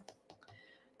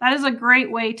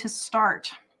way to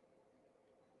start.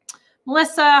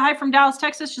 Melissa, hi from Dallas,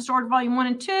 Texas. Just ordered volume 1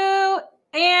 and 2,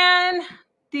 and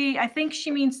I think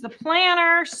she means the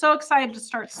planner. So excited to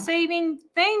start saving.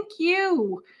 Thank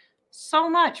you so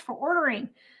much for ordering.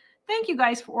 Thank you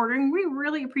guys for ordering. We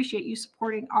really appreciate you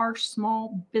supporting our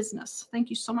small business. Thank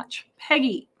you so much.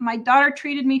 Peggy, my daughter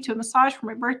treated me to a massage for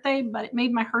my birthday, but it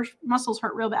made my muscles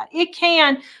hurt real bad. It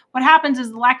can. What happens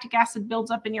is the lactic acid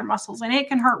builds up in your muscles, and it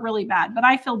can hurt really bad, but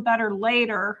I feel better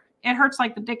later. It hurts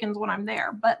like the dickens when I'm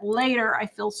there, but later I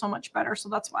feel so much better, so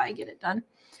that's why I get it done.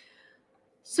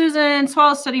 Susan,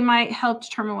 swallow study might help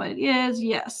determine what it is.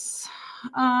 Yes.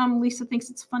 Lisa thinks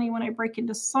it's funny when I break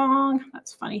into song.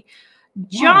 That's funny.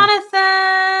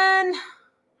 Jonathan,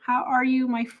 how are you,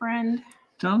 my friend?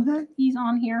 Jonathan? He's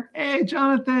on here. Hey,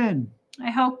 Jonathan.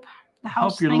 I hope the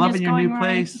house hope you're loving your new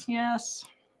place. Yes.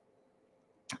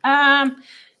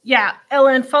 Yeah,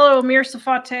 Ellen, follow Amir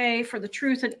Safate for the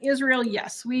truth in Israel.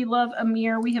 Yes, we love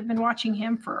Amir. We have been watching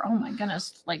him for, oh my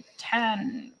goodness, like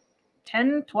 10,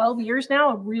 12 years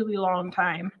now, a really long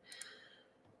time.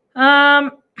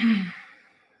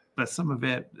 But some of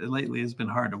it lately has been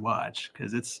hard to watch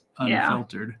because it's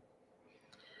unfiltered.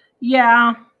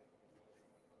 Yeah.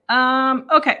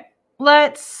 Okay,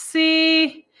 let's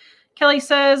see. Kelly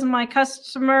says, my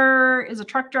customer is a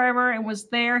truck driver and was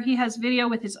there. He has video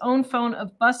with his own phone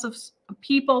of bus of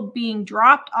people being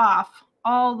dropped off.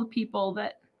 All the people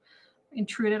that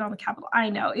intruded on the Capitol. I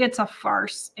know it's a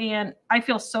farce, and I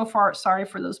feel so sorry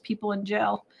for those people in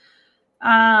jail.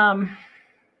 I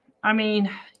mean,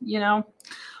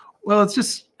 Well, it's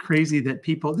just crazy that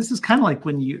people. This is kind of like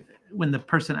when the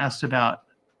person asked about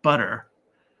butter.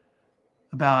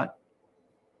 About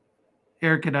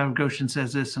Eric at Goshen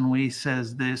says this, and we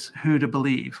says this. Who to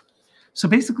believe? So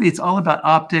basically, it's all about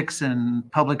optics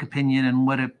and public opinion and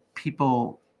what do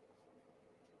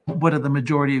the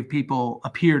majority of people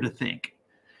appear to think.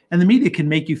 And the media can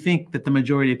make you think that the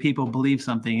majority of people believe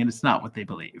something and it's not what they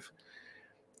believe.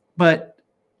 But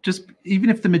just even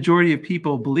if the majority of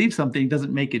people believe something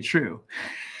doesn't make it true.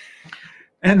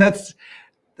 And that's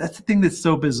the thing that's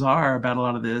so bizarre about a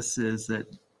lot of this, is that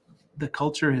the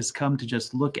culture has come to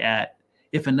just look at,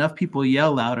 if enough people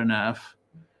yell loud enough,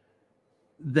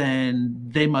 then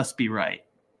they must be right.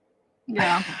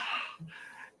 Yeah.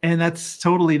 And that's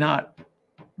totally not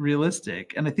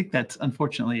realistic. And I think that's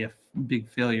unfortunately a big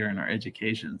failure in our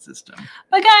education system.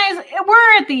 But guys,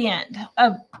 we're at the end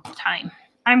of time.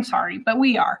 I'm sorry, but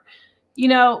we are.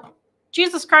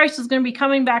 Jesus Christ is going to be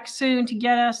coming back soon to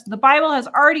get us. The Bible has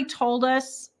already told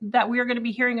us that we are going to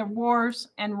be hearing of wars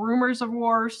and rumors of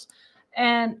wars,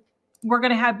 and we're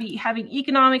going to be having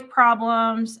economic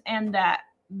problems, and that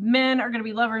men are going to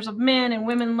be lovers of men and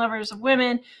women lovers of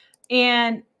women.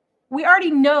 And we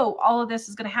already know all of this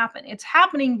is going to happen. It's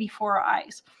happening before our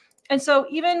eyes. And so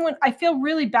even when I feel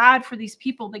really bad for these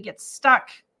people that get stuck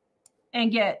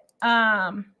and get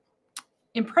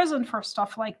imprisoned for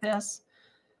stuff like this,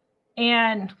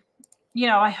 and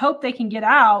I hope they can get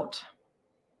out,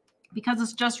 because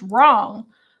it's just wrong.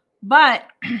 But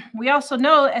we also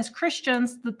know as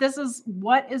Christians that this is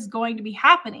what is going to be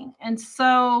happening. And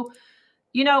so,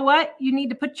 you know what? You need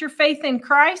to put your faith in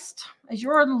Christ as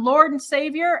your Lord and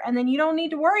Savior, and then you don't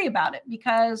need to worry about it,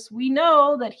 because we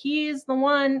know that He is the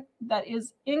one that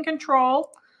is in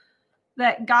control,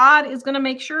 that God is going to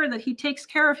make sure that He takes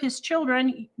care of His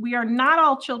children. We are not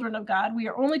all children of God. We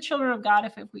are only children of God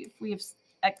if we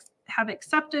have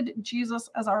accepted Jesus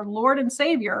as our Lord and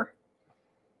Savior.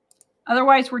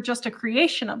 Otherwise, we're just a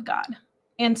creation of God.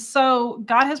 And so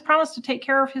God has promised to take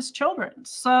care of His children.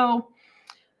 So,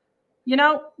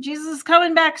 Jesus is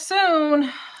coming back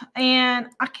soon, and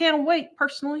I can't wait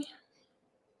personally.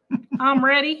 I'm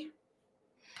ready.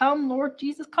 Come, Lord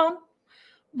Jesus, come.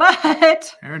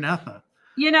 But, Maranatha.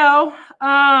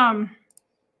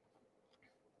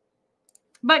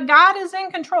 But God is in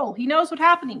control. He knows what's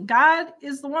happening. God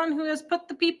is the one who has put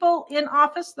the people in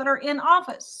office that are in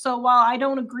office. So while I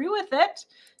don't agree with it,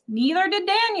 neither did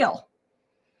Daniel.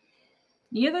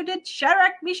 Neither did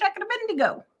Shadrach, Meshach, and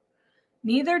Abednego.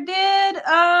 Neither did,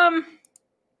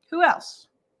 who else?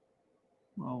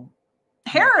 Well,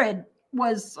 Herod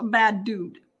was a bad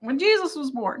dude when Jesus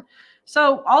was born.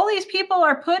 So all these people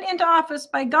are put into office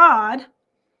by God.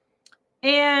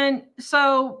 And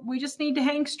so we just need to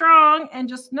hang strong and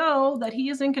just know that He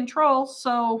is in control.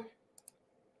 So,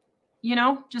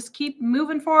 just keep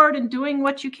moving forward and doing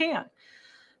what you can.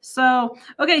 So,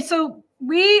 okay. So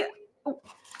we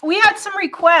had some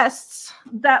requests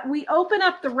that we open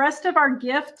up the rest of our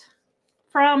gift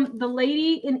from the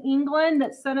lady in England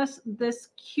that sent us this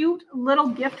cute little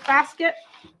gift basket.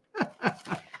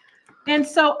 And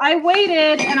so I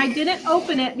waited and I didn't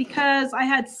open it because I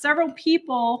had several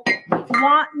people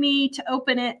want me to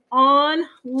open it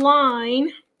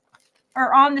online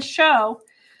or on the show.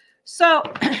 So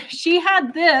she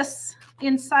had this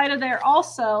inside of there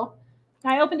also.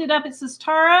 And I opened it up. It says,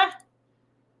 Tara,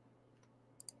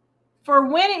 for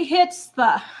when it hits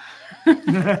the...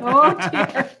 oh,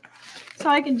 dear. So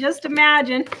I can just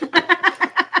imagine.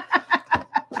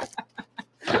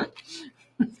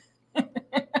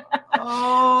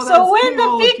 Oh, so when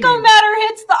the fecal matter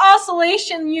hits the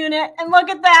oscillation unit, and look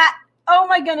at that. Oh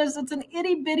my goodness, it's an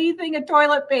itty bitty thing of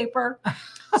toilet paper.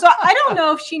 So I don't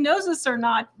know if she knows this or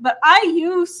not, but I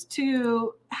used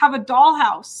to have a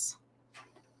dollhouse.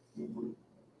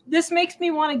 This makes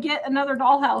me want to get another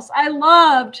dollhouse. I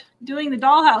loved doing the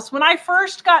dollhouse. When I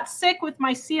first got sick with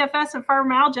my CFS and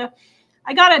fibromyalgia,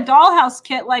 I got a dollhouse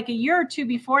kit like a year or two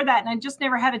before that, and I just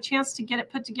never had a chance to get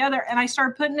it put together. And I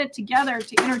started putting it together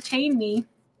to entertain me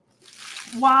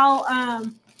while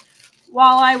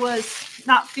I was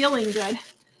not feeling good.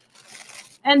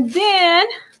 And then,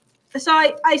 so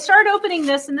I started opening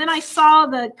this, and then I saw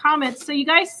the comments. So you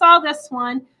guys saw this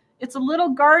one. It's a little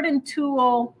garden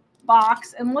tool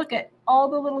box, and look at all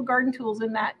the little garden tools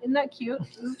in that. Isn't that cute?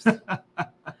 Oops.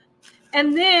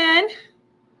 And then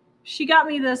she got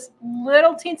me this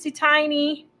little teensy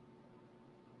tiny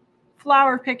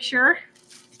flower picture.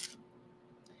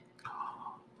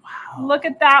 Wow. Look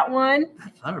at that one.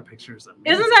 That flower picture is amazing.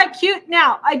 Isn't that cute?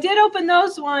 Now, I did open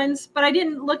those ones, but I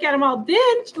didn't look at them all.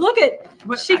 Then, look at,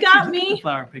 she got look at me. the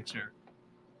flower picture.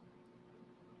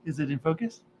 Is it in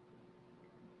focus?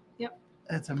 Yep.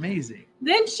 That's amazing.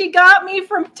 Then she got me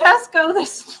from Tesco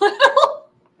this little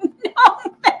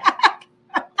gnome bag.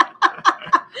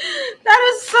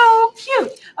 That is so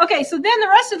cute. Okay, so then the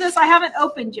rest of this I haven't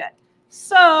opened yet.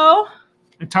 So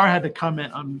and Tara had to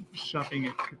comment on shopping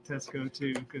at Tesco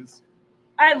too, because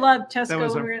I love Tesco. that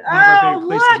was one of oh, our favorite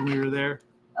places look, when we were there.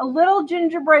 a little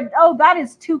gingerbread. Oh, that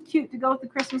is too cute to go with the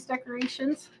Christmas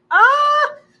decorations.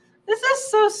 Ah, this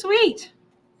is so sweet.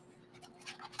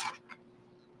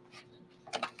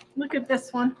 Look at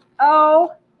this one.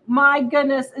 Oh my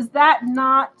goodness, is that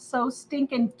not so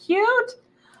stinking cute?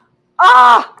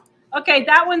 Ah, okay,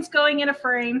 that one's going in a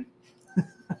frame.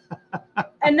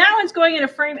 And that one's going in a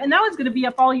frame, and that one's going to be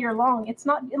up all year long. It's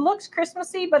not, it looks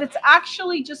Christmassy, but it's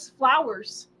actually just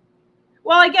flowers.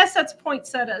 Well, I guess that's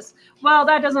poinsettias. Well,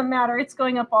 that doesn't matter. It's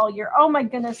going up all year. Oh my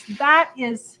goodness, that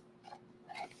is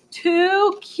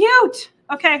too cute.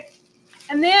 Okay,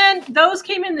 and then those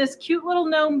came in this cute little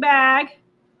gnome bag.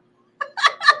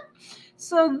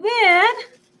 So then,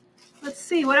 let's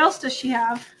see, what else does she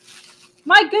have?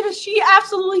 My goodness, she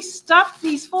absolutely stuffed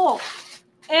these full.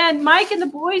 And Mike and the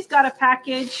boys got a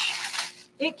package.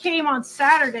 It came on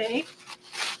Saturday.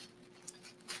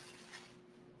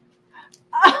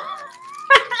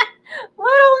 Little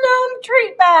gnome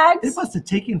treat bags. It must have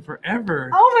taken forever.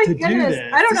 Oh my to goodness. do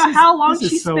this. I don't know how long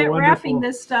she so spent wrapping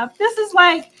this stuff. This is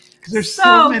like, because there's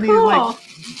so many, cool. like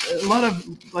a lot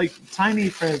of like tiny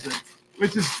presents,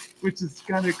 which is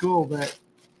kind of cool that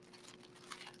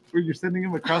where you're sending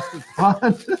them across the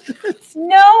pond.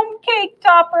 Gnome cake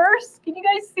toppers. Can you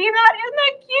guys see that? Isn't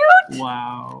that cute?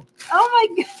 Wow. Oh my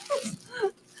goodness.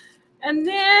 And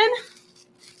then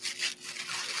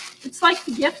it's like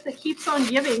the gift that keeps on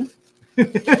giving.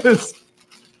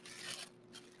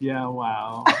 Yeah,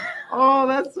 wow. Oh,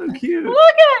 that's so cute. Look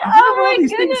at, I wonder oh where my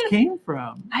these goodness. things came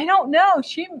from. I don't know. I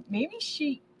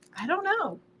don't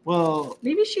know. Well,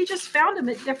 Maybe she just found them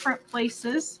at different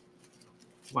places.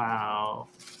 wow.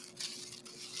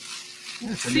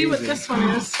 Let's see what this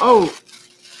one is. Oh,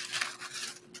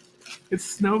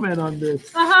 it's snowmen on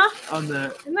this. On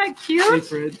the Isn't that cute?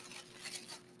 apron.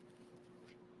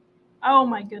 Oh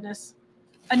my goodness.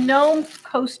 A gnome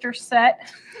coaster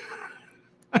set.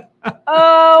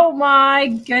 Oh my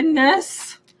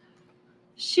goodness.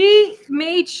 She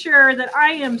made sure that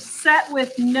I am set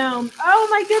with gnome. Oh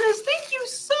my goodness. Thank you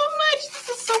so much. This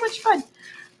is so much fun.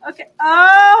 Okay.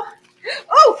 Oh,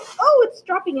 it's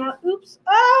dropping out. Oops.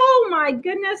 Oh my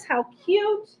goodness. How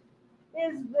cute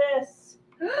is this?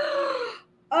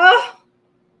 Oh,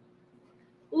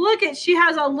 look at, she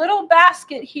has a little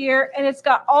basket here and it's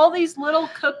got all these little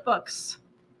cookbooks.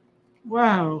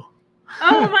 Wow.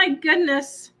 Oh my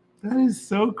goodness. That is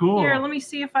so cool. Here, let me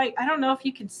see if I don't know if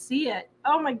you can see it.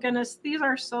 Oh my goodness. These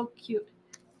are so cute.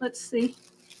 Let's see.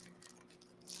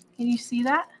 Can you see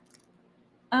that?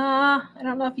 I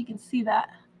don't know if you can see that.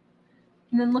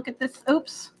 And then look at this.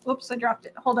 Oops, I dropped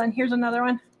it. Hold on, here's another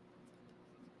one.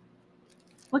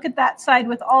 Look at that side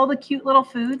with all the cute little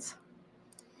foods.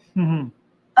 Mm-hmm.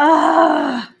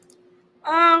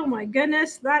 Oh my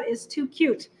goodness, that is too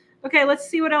cute. Okay, let's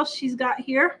see what else she's got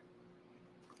here.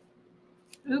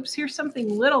 Oops, here's something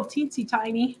little teensy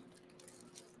tiny.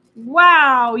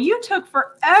 Wow, you took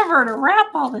forever to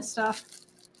wrap all this stuff.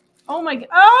 Oh my god.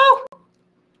 Oh,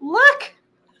 look.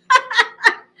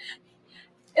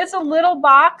 It's a little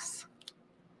box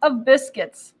of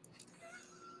biscuits.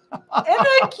 Isn't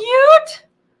that cute?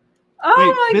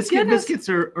 Oh my goodness. Biscuits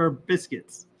or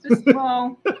biscuits?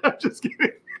 Well, I'm just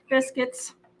kidding.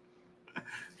 Biscuits.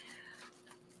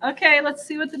 Okay, let's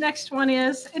see what the next one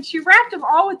is. And she wrapped them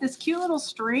all with this cute little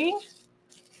string.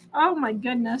 Oh my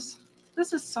goodness.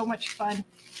 This is so much fun.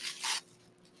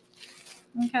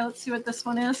 Okay, let's see what this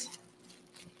one is.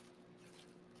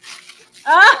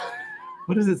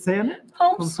 What does it say on it?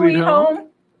 Home sweet home.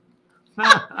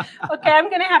 Okay, I'm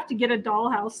going to have to get a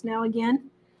dollhouse now again.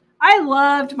 I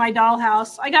loved my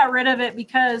dollhouse. I got rid of it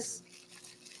because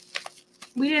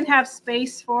we didn't have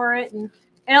space for it, and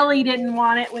Ellie didn't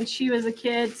want it when she was a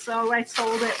kid, so I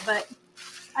sold it, but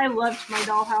I loved my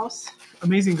dollhouse.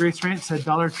 Amazing Grace Ranch said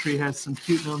Dollar Tree has some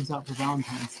cute gnomes out for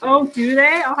Valentine's Day. Oh, do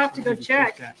they? I'll have to go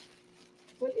check.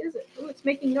 What is it? Oh, it's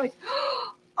making noise.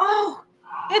 Oh,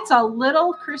 it's a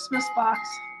little Christmas box.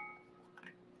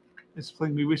 It's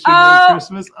playing me wish you Merry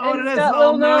Christmas. Oh, and it it's has got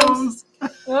little little nose.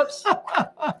 Whoops.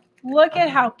 Look at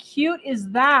how cute is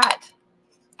that.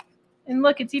 And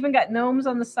look, it's even got gnomes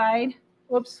on the side.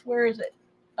 Whoops, where is it?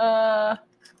 Or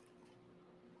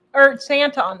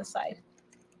Santa on the side.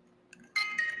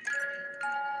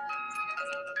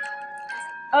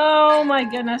 Oh my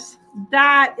goodness.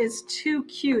 That is too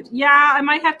cute. Yeah, I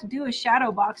might have to do a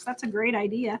shadow box. That's a great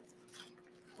idea.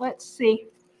 Let's see.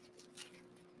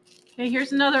 Okay,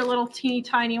 here's another little teeny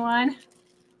tiny one.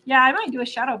 Yeah, I might do a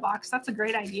shadow box. That's a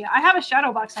great idea. I have a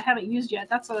shadow box I haven't used yet.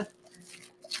 That's a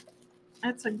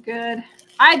good.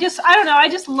 I don't know. I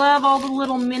just love all the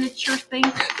little miniature things.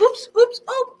 Oops.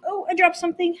 Oh, I dropped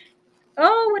something.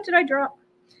 Oh, what did I drop?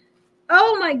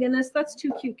 Oh my goodness, that's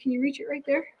too cute. Can you reach it right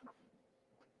there?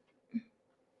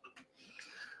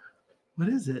 What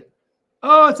is it?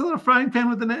 Oh, it's a little frying pan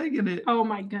with an egg in it. Oh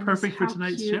my goodness. Perfect for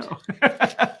tonight's cute. show.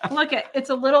 Look it's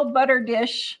a little butter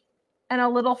dish and a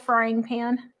little frying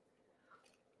pan.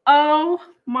 Oh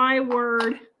my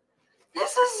word.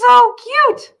 This is so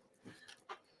cute.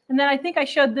 And then I think I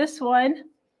showed this one.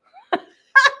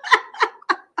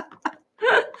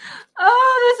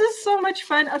 Oh, this is so much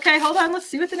fun. Okay, hold on. Let's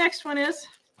see what the next one is.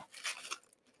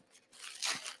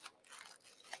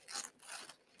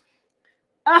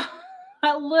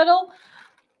 A little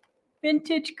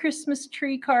vintage Christmas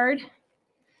tree card.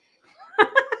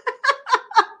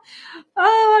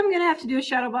 Oh, I'm going to have to do a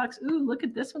shadow box. Ooh, look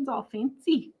at this one's all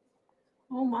fancy.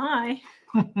 Oh, my.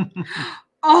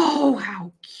 Oh,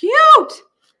 how cute.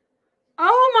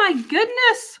 Oh, my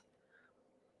goodness.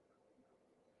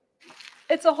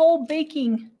 It's a whole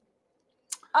baking.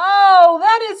 Oh,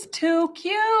 that is too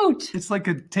cute. It's like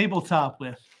a tabletop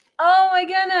with. Oh, my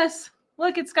goodness.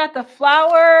 Look, it's got the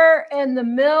flour and the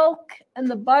milk and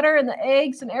the butter and the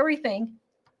eggs and everything.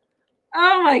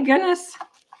 Oh, my goodness.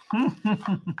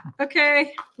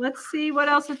 Okay, let's see what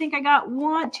else. I think I got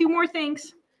two more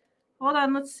things. Hold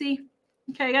on, let's see.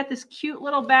 Okay, I got this cute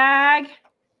little bag.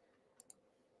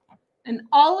 An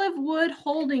olive wood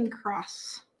holding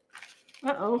cross.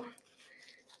 Uh-oh.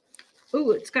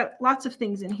 Ooh, it's got lots of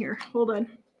things in here. Hold on.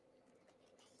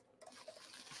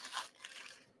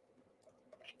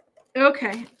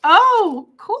 Okay. Oh,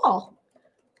 cool.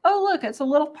 Oh, look, it's a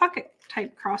little pocket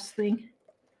type cross thing.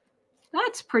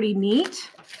 That's pretty neat.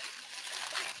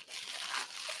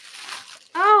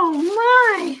 Oh,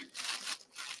 my.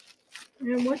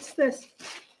 And what's this?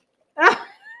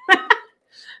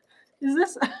 Is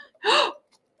this?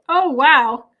 Oh,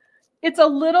 wow. It's a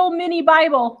little mini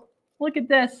Bible. Look at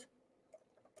this.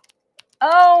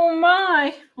 Oh,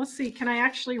 my. Let's see. Can I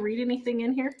actually read anything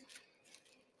in here?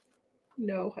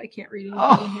 No, I can't read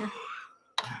anything in here.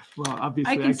 Well,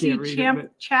 obviously, I can see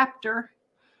chapter.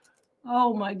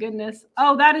 Oh, my goodness.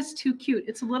 Oh, that is too cute.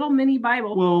 It's a little mini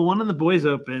Bible. Well, one of the boys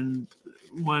opened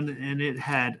one, and it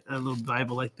had a little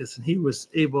Bible like this, and he was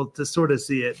able to sort of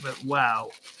see it. But wow.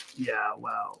 Yeah,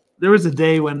 wow. There was a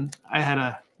day when I had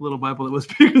a little Bible that was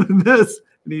bigger than this.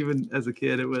 And even as a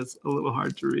kid, it was a little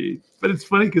hard to read. But it's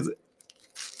funny because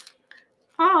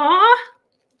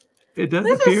it does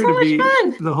appear to be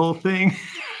the whole thing.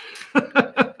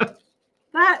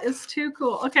 That is too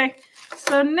cool. Okay,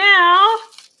 so now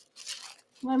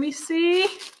let me see.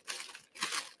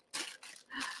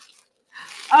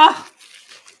 Oh,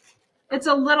 it's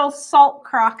a little salt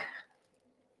crock.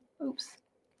 Oops.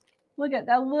 Look at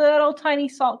that little tiny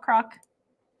salt crock.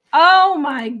 Oh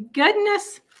my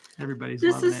goodness. Everybody's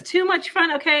this loving is it. Too much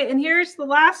fun. Okay, and here's the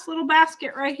last little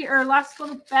basket right here, or last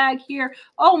little bag here.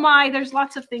 Oh my, there's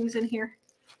lots of things in here.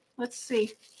 Let's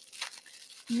see.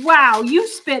 Wow, you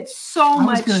spent so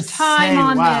much time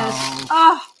on this.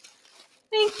 Oh,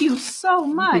 thank you so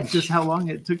much. Just how long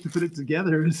it took to put it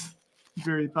together is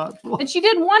very thoughtful. And she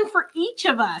did one for each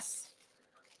of us.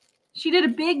 She did a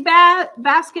big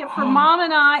basket for Mom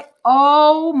and I.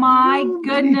 Oh my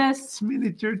goodness. It's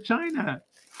miniature china.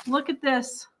 Look at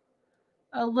this.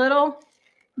 A little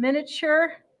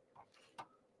miniature.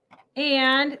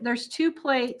 And there's 2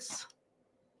 plates.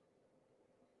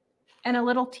 And a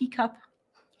little teacup.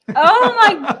 Oh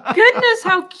my goodness,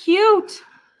 how cute.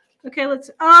 Okay,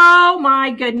 oh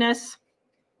my goodness.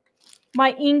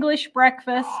 My English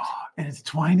breakfast. And it's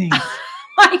twining.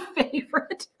 My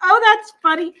favorite. Oh, that's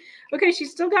funny. Okay,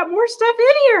 she's still got more stuff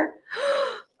in here.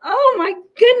 Oh my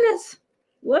goodness.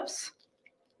 Whoops.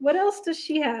 What else does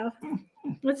she have?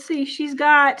 Let's see. She's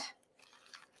got,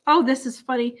 oh, this is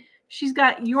funny. She's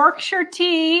got Yorkshire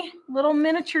tea, little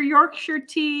miniature Yorkshire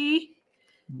tea.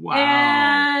 Wow.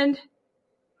 And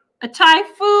a Thai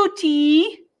food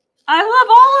tea. I love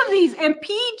all of these. And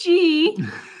PG.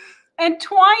 And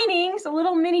Twinings, a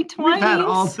little mini Twinings. We've had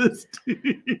all this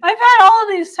tea. I've had all of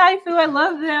these Thai food. I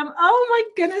love them. Oh my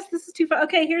goodness, this is too fun.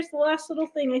 Okay, here's the last little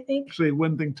thing, I think. Actually,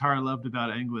 one thing Tara loved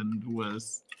about England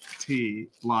was tea.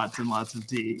 Lots and lots of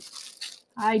tea.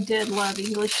 I did love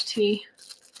English tea.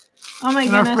 Oh my and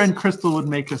goodness. Our friend Crystal would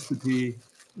make us the tea.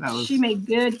 She made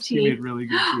good tea. She made really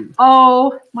good tea.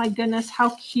 Oh my goodness,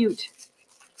 how cute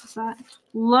is that?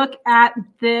 Look at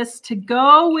this to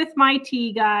go with my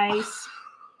tea, guys.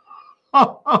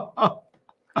 How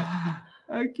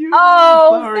cute.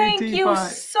 Oh, thank you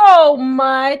so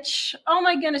much. Oh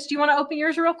my goodness. Do you want to open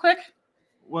yours real quick?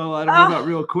 Well, I don't know about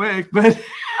real quick, but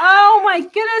oh my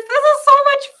goodness, this is so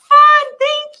much fun.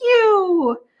 Thank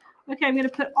you. Okay, I'm going to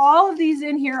put all of these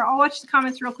in here. I'll watch the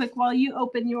comments real quick while you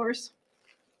open yours.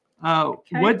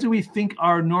 Okay. What do we think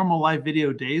our normal live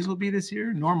video days will be this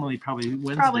year? Normally, probably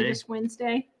Wednesday. Probably just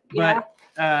Wednesday. Yeah.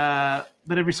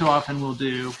 But every so often we'll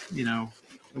do,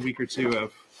 a week or two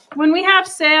of. When we have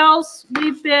sales,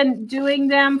 we've been doing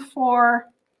them for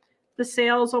the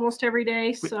sales almost every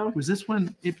day. So was this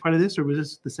one part of this, or was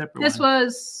this the separate one? This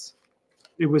was.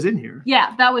 It was in here.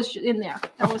 Yeah, that was in there.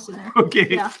 That was in there.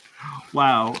 Okay. Yeah.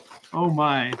 Wow. Oh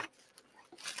my.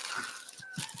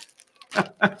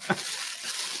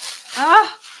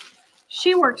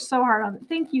 She worked so hard on it.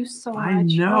 Thank you so much. I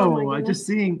know. I'm just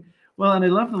seeing. Well, and I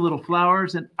love the little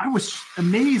flowers, and I was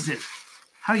amazed at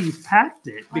how you packed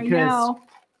it because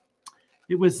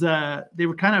it was. They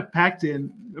were kind of packed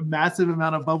in a massive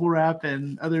amount of bubble wrap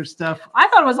and other stuff. I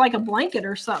thought it was like a blanket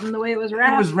or something. The way it was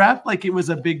wrapped. It was wrapped like it was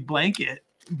a big blanket,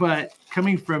 but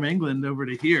coming from England over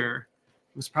to here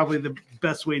was probably the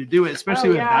best way to do it, especially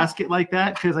with a basket like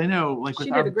that. Because I know, like she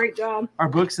did a great job. Our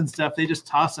books and stuff, they just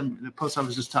toss them. The post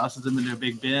office just tosses them into a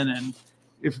big bin, and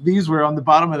if these were on the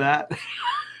bottom of that,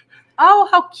 oh,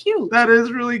 how cute! That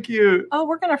is really cute. Oh,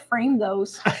 we're gonna frame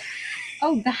those.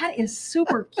 Oh, that is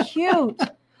super cute.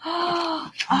 Oh,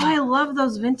 I love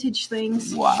those vintage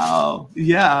things. Wow.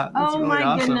 Yeah. Oh really my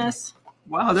awesome. Goodness.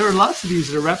 Wow, there are lots of these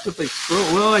that are wrapped up like scroll.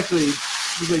 Well, actually,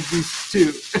 there's like these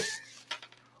two.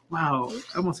 Wow,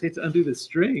 I almost hate to undo the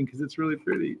string because it's really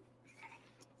pretty.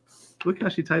 Look how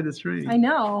she tied the string. I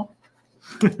know.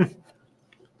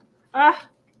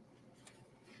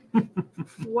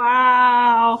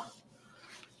 Wow.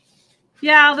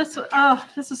 Yeah,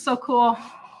 this is so cool.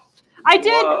 I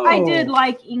did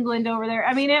like England over there.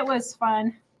 I mean, it was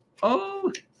fun.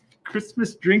 Oh,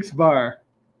 Christmas drinks bar.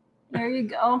 There you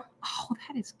go. Oh,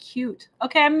 that is cute.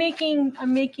 Okay, I'm making that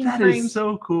frames. That is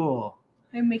so cool.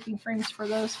 I'm making frames for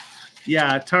those.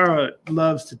 Yeah, Tara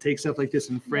loves to take stuff like this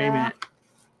and frame it.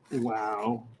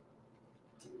 Wow.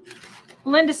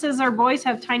 Linda says our boys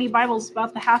have tiny Bibles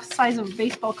about the half size of a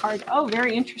baseball card. Oh,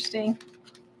 very interesting.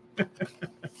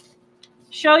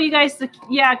 Show you guys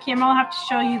Kim, I'll have to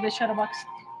show you the shuttlebus.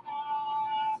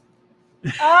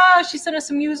 Oh, she sent us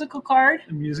a musical card.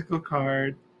 A musical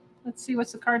card. Let's see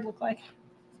what's the card look like.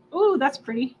 Ooh, that's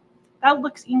pretty. That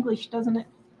looks English, doesn't it?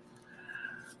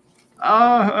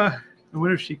 I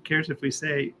wonder if she cares if we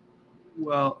say,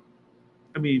 well,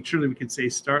 I mean, surely we could say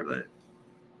Startlet.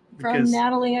 From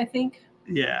Natalie, I think.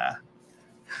 Yeah.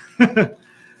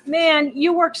 Man,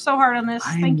 you worked so hard on this.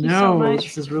 Thank you so much.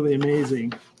 This is really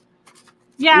amazing.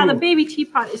 Yeah, the baby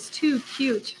teapot is too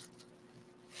cute.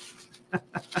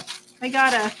 I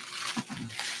gotta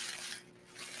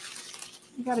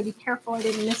be careful I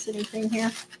didn't miss anything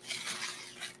here.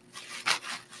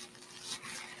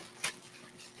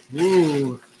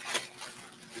 Whoa.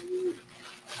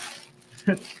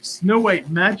 Snow White,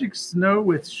 magic snow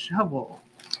with shovel.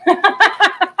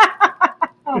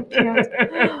 Oh, cute.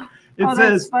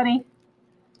 That's funny.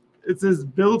 It says,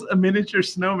 build a miniature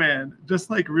snowman, just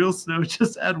like real snow,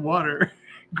 just add water.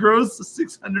 Grows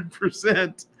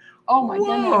 600%. Oh my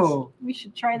goodness. We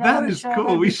should try that on the show. Cool.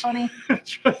 That'd be funny.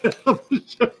 Try that on the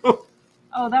show.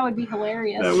 Oh, that would be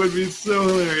hilarious. That would be so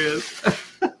hilarious.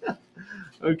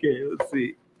 Okay, let's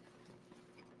see.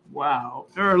 Wow.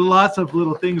 There are lots of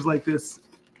little things like this.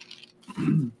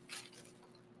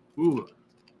 Ooh,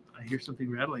 I hear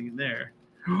something rattling in there.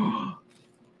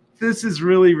 This is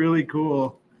really, really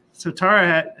cool. So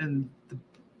Tara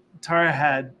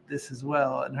had this as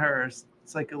well in hers.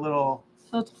 It's like a little.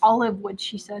 So it's olive wood,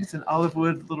 she said. It's an olive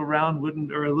wood, little round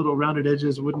wooden, or a little rounded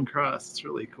edges wooden cross. It's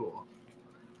really cool.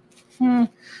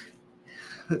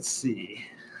 Let's see.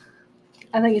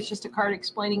 I think it's just a card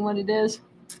explaining what it is.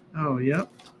 Oh,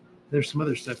 yep. There's some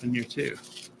other stuff in here too.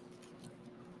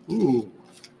 Ooh.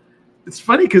 It's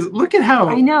funny because look at how.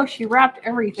 I know, she wrapped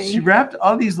everything. She wrapped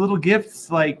all these little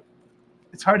gifts. Like,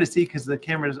 it's hard to see because the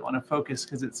camera doesn't want to focus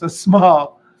because it's so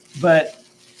small, but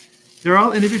they're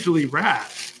all individually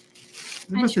wrapped.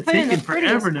 It must have taken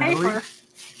forever, Natalie.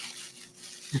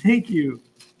 Thank you.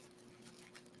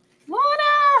 Lana,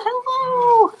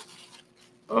 hello.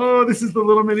 Oh, this is the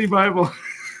little mini Bible.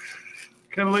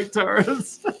 Kind of like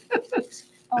Tara's.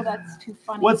 Oh, that's too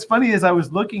funny. What's funny is I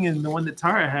was looking in the one that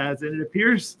Tara has, and it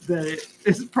appears that it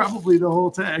is probably the whole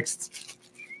text,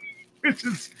 which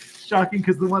is shocking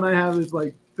because the one I have is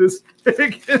like this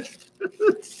big.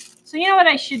 So you know what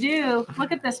I should do?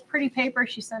 Look at this pretty paper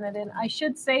she sent it in. I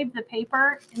should save the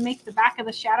paper and make the back of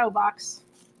the shadow box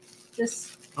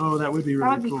this. Oh, that would be really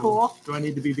That would be cool. Do I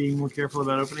need to be being more careful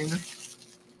about opening this?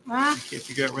 I can't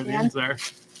figure out where the ends are.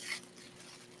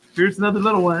 Here's another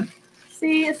little one.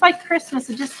 See, it's like Christmas.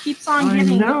 It just keeps on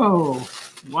giving. I know.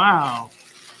 Wow.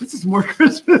 This is more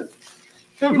Christmas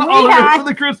than all the rest of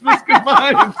the Christmas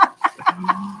combined.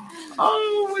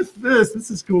 Oh, what's this? This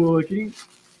is cool looking.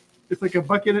 It's like a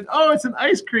bucket. Oh, it's an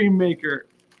ice cream maker.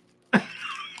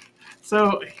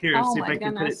 So here, see if I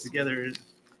can put it together.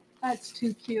 That's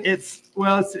too cute. It's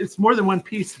more than one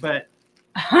piece, but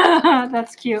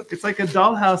that's cute. It's like a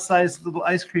dollhouse sized little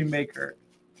ice cream maker.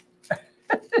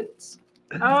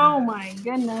 Oh my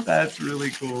goodness. That's really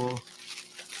cool.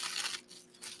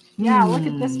 Yeah, look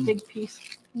at this big piece.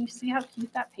 Can you see how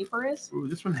cute that paper is? Ooh,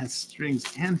 this one has strings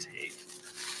and tape.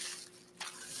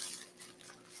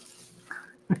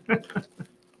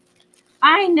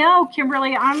 I know,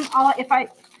 Kimberly.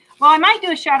 I might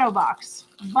do a shadow box,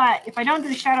 but if I don't do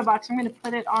the shadow box, I'm going to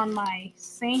put it on my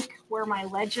sink where my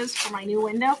ledge is for my new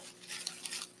window.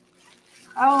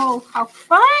 Oh, how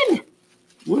fun!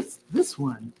 What's this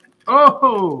one?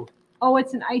 Oh,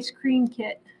 it's an ice cream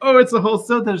kit. Oh, it's a whole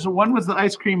set. There's one was the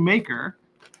ice cream maker.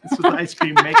 This was the ice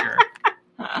cream maker.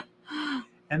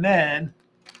 And then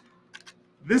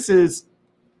this is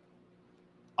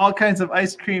all kinds of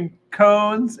ice cream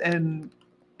cones and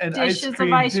dishes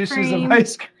of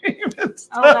ice cream.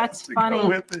 Oh, that's funny. Go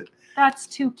with it. That's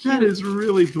too cute. That is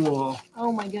really cool.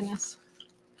 Oh my goodness.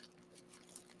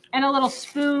 And a little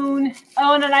spoon.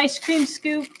 Oh, and an ice cream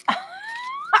scoop.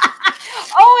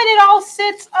 Oh, and it all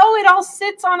sits. Oh, it all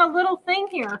sits on a little thing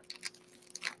here.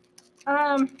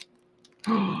 Here,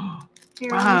 wow. let me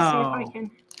see if I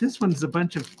can. This one's a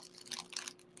bunch of.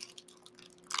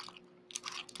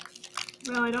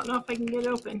 Well, I don't know if I can get it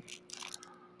open.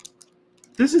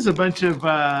 This is a bunch of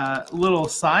little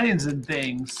signs and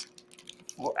things,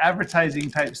 or advertising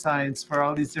type signs for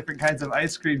all these different kinds of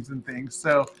ice creams and things.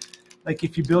 So, like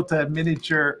if you built a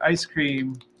miniature ice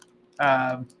cream,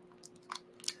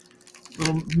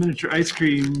 little miniature ice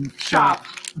cream shop,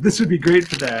 this would be great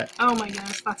for that. Oh my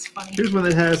gosh, that's funny. Here's one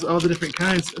that has all the different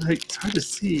kinds. Like, it's hard to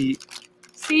see.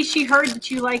 See, she heard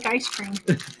that you like ice cream.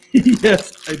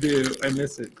 Yes, I do. I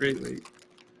miss it greatly.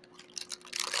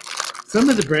 Some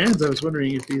of the brands, I was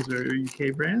wondering if these are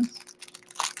UK brands.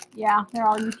 Yeah, they're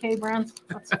all UK brands.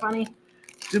 That's funny.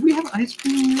 Did we have ice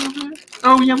cream over there?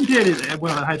 Oh, yeah, we did.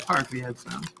 Well, at Hyde Park, we had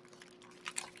some.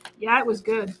 Yeah, it was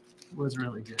good. It was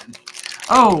really good.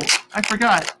 Oh, I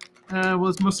forgot. Well,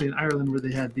 it's mostly in Ireland where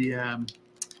they had the, I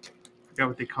forgot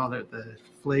what they called it, the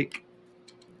flake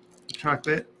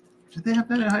chocolate. Did they have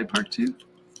that at Hyde Park too?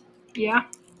 Yeah.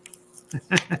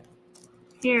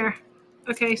 Here.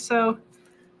 Okay, so.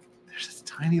 There's this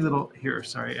tiny little, here,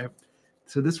 sorry.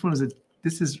 So this one is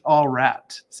this is all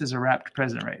wrapped. This is a wrapped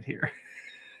present right here.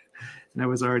 And I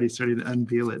was already starting to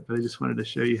unpeel it, but I just wanted to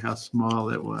show you how small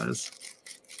it was.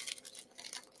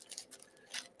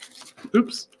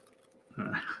 Oops.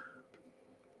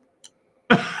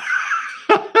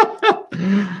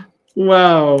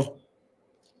 Wow.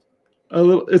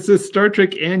 It's a Star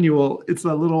Trek annual. It's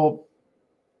a little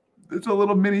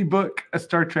mini book, a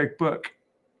Star Trek book.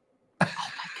 Oh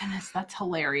my goodness, that's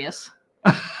hilarious.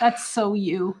 That's so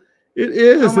you. It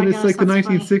is, and it's like the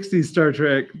 1960s funny. Star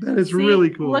Trek. That is really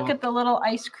cool. Look at the little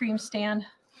ice cream stand.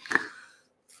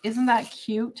 Isn't that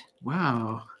cute?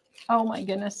 Wow. Oh my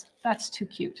goodness, that's too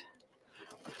cute.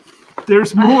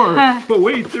 There's more, but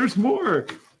wait, there's more.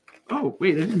 Oh,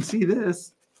 wait, I didn't see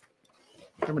this.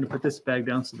 I'm going to put this bag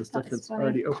down so the stuff that's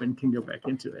already open can go back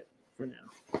into it for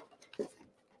now.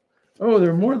 Oh,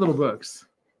 there are more little books.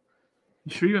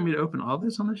 You sure you want me to open all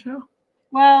this on the show?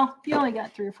 Well, you only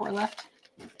got 3 or 4 left.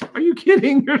 Are you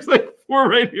kidding? There's like 4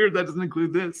 right here. That doesn't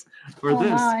include this or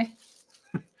this. My.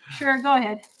 Sure, go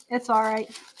ahead. It's all right.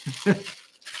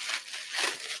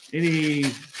 Any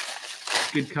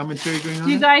good commentary going on?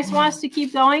 Do you guys want us to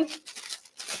keep going?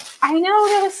 I know,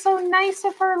 that was so nice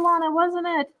of her, Lana, wasn't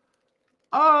it?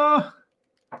 Oh,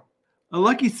 a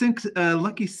lucky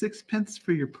sixpence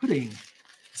for your pudding.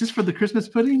 Is this for the Christmas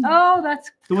pudding? Oh, that's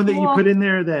the one that you put in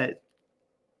there that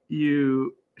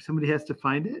somebody has to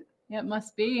find it? It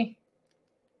must be.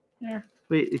 Here.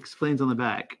 Wait, it explains on the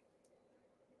back.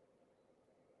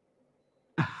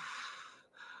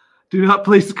 Do not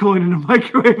place the coin in a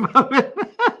microwave oven.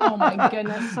 Oh my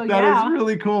goodness. So that yeah. is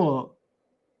really cool.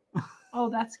 Oh,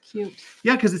 that's cute.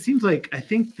 Yeah, because it seems like I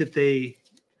think there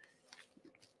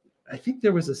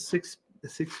was a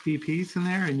 6p piece in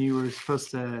there, and you were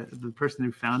supposed to. The person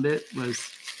who found it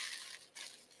was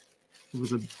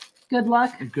a Good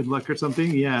luck. good luck or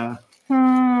something. Yeah.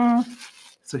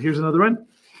 So here's another one.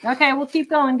 Okay, we'll keep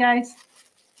going, guys.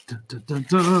 Dun, dun, dun,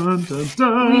 dun,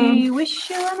 dun. We wish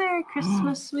you a Merry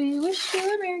Christmas. We wish you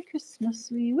a Merry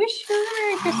Christmas. We wish you a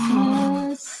Merry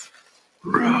Christmas.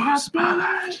 And a happy.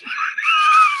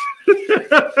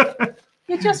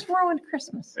 You just ruined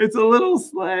Christmas. It's a little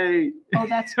sleigh. Oh,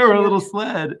 that's or cute. a little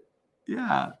sled.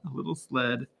 Yeah, a little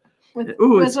sled. With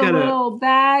it's a got little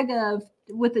bag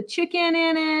with a chicken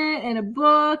in it and a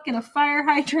book and a fire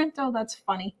hydrant. Oh, that's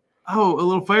funny. Oh, a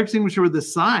little fire extinguisher with a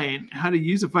sign, how to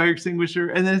use a fire extinguisher.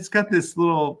 And then it's got this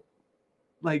little,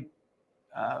 like,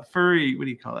 furry, what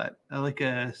do you call that? Like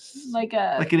an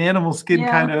animal skin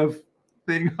kind of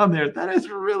thing on there. That is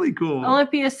really cool.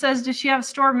 Olympia says, does she have a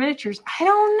store of miniatures? I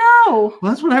don't know.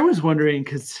 Well, that's what I was wondering,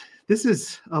 because this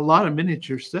is a lot of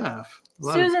miniature stuff.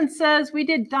 Susan says, we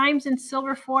did dimes and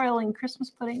silver foiling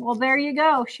Christmas pudding. Well, there you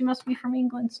go. She must be from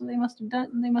England, so they must do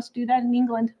that in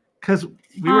England. Because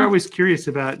we were always curious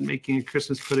about making a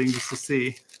Christmas pudding just to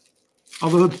see.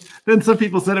 Although then some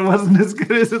people said it wasn't as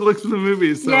good as it looks in the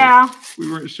movies. So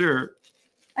we weren't sure.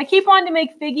 I keep wanting to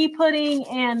make figgy pudding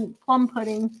and plum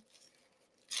pudding.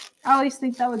 I always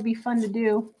think that would be fun to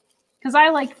do. Because I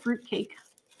like fruitcake.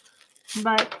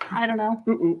 But I don't know.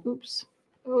 Oops.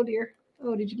 Oh, dear.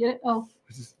 Oh, did you get it? Oh.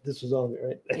 This was all of it,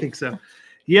 right? I think so.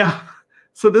 Yeah.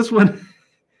 So this one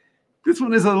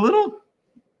is a little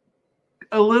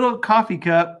coffee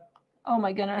cup. Oh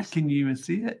my goodness. Can you even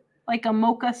see it? Like a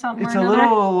mocha something. It's a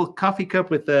little coffee cup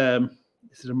with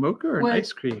is it a mocha or an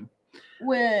ice cream?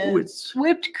 With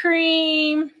whipped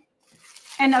cream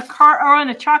and a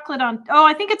chocolate on. Oh,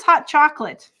 I think it's hot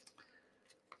chocolate.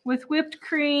 With whipped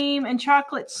cream and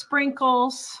chocolate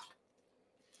sprinkles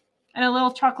and a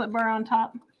little chocolate bar on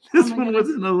top. This one was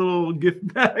in a little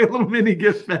gift bag, a little mini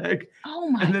gift bag. Oh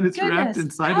my goodness. And then it's wrapped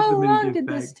inside of the mini gift bag. How long did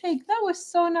this take? That was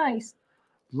so nice.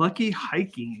 Lucky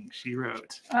hiking, she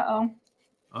wrote. Uh-oh.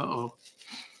 Uh-oh.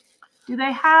 Do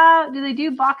they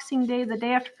do Boxing Day the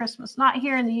day after Christmas? Not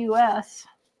here in the U.S.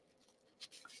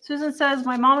 Susan says,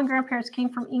 my mom and grandparents came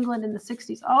from England in the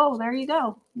 60s. Oh, there you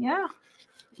go. Yeah.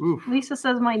 Oof. Lisa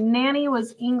says, my nanny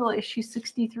was English. She's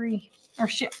 63.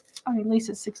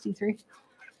 Lisa's 63.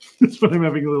 That's why I'm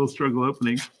having a little struggle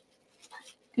opening.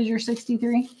 Because you're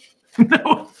 63?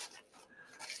 No.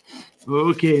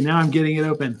 Okay, now I'm getting it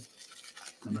open.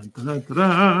 Dun, dun, dun, dun,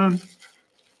 dun.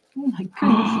 Oh my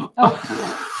goodness. Oh,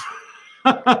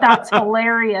 that's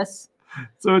hilarious.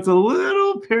 So it's a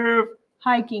little pair of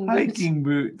hiking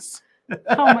boots.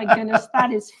 Oh my goodness,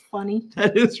 that is funny.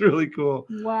 That is really cool.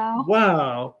 Wow.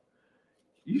 Wow.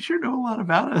 You sure know a lot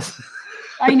about us.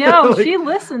 I know. She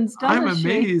listens, doesn't I'm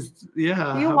amazed.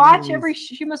 Yeah. You watch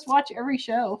she must watch every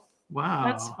show. Wow.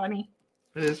 That's funny.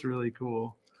 That is really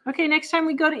cool. Okay, next time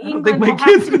we go to England, I don't think my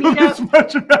kids know this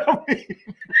much about me.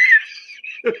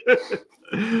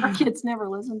 Our kids never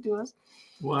listen to us.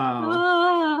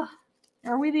 Wow.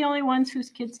 Are we the only ones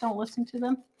whose kids don't listen to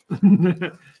them?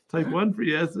 Type 1 for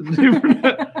yes and 2 for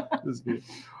no. This is good.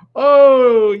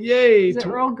 Oh, yay. Is it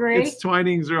Earl Grey? It's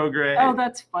Twinings Earl Grey. Oh,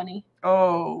 that's funny.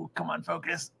 Oh, come on,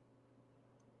 focus.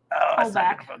 Oh, hold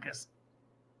back. Focus.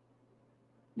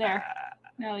 There.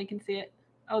 Now you can see it.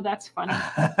 Oh, that's funny.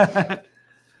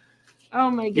 Oh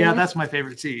my goodness. Yeah, that's my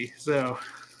favorite tea. So,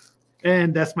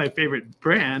 and that's my favorite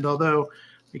brand. Although,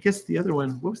 I guess the other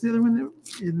one. What was the other one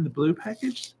in the blue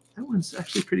package? That one's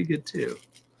actually pretty good too.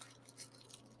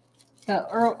 The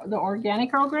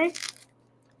organic Earl Grey.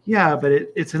 Yeah, but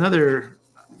it's another.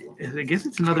 I guess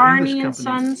it's another Carney English and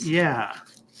company. Sons. Yeah.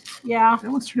 Yeah. That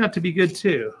one's turned out to be good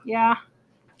too. Yeah.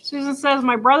 Susan says,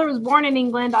 my brother was born in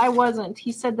England. I wasn't.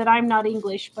 He said that I'm not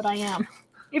English, but I am.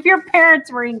 If your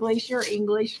parents were English, you're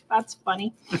English. That's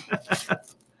funny.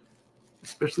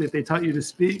 Especially if they taught you to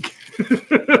speak.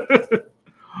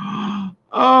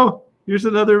 Oh, here's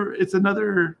another. It's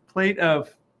another plate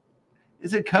of.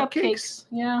 Is it cupcakes?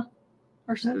 Yeah.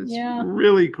 Or something. Yeah.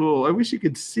 Really cool. I wish you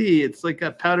could see. It's like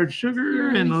got powdered sugar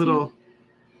and a little.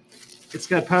 It's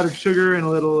got powdered sugar and a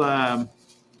little.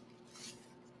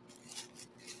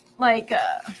 Like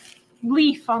a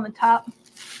leaf on the top.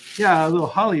 Yeah, a little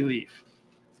holly leaf.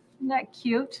 Isn't that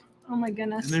cute? Oh my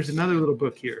goodness. And there's another little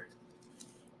book here.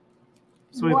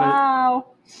 So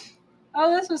wow.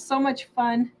 Oh, this was so much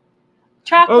fun.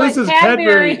 chocolate Oh, this is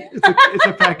Cadbury. Cadbury. It's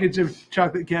a package of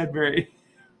chocolate Cadbury.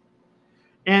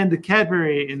 And the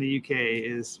Cadbury in the UK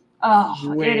is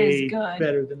it is good.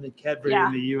 better than the Cadbury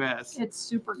in the US. It's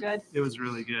super good. It was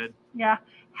really good. Yeah.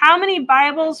 How many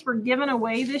Bibles were given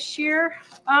away this year?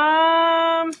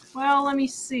 Well, let me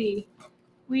see.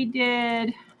 We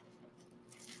did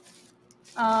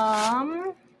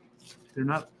they're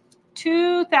not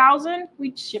 2,000.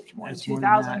 We shipped more than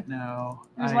 2,000. No.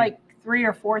 It was like 3,000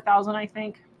 or 4,000, I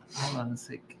think. Hold on a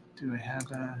sec. Do I have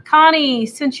a Connie,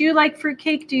 since you like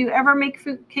fruitcake, do you ever make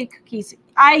fruitcake cookies?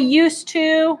 I used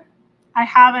to. I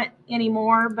haven't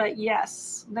anymore, but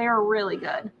yes, they are really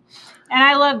good. And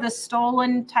I love the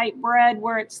stolen type bread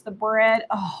where it's the bread.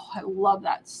 Oh, I love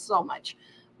that so much.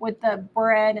 With the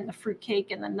bread and the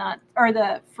fruitcake and the nut, or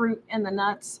the fruit and the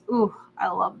nuts. Ooh, I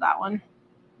love that one.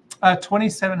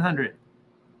 2,700.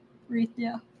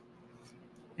 Yeah.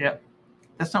 Yep.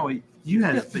 That's not what you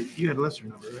had, but you had a lesser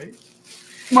number, right?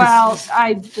 Well,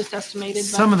 I just estimated.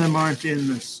 Some of them aren't in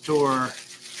the store.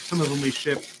 Some of them we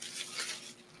ship.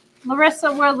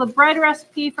 Larissa, will the bread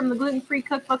recipe from the gluten-free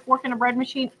cookbook work in a bread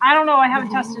machine? I don't know. I haven't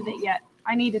tested it yet.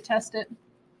 I need to test it.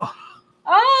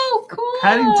 Oh, cool.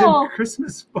 Paddington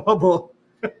Christmas bubble.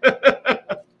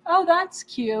 Oh, that's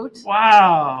cute.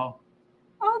 Wow.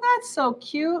 Oh, that's so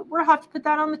cute. We'll have to put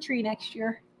that on the tree next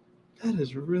year. That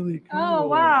is really cool. Oh,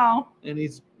 wow. And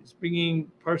he's bringing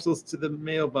parcels to the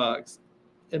mailbox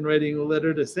and writing a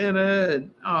letter to Santa. And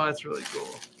oh, that's really cool.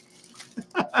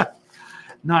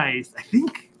 Nice.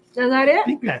 Is that it? I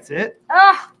think that's it.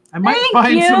 Ah, I might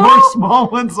find some more small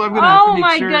ones, so I'm going to have to make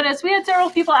sure. Oh, my goodness. We had several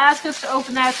people ask us to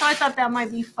open that, so I thought that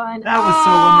might be fun. That was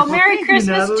so wonderful. Merry Thank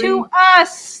Christmas you, to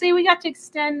us. See, we got to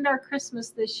extend our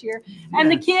Christmas this year. Yes.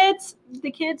 And the kids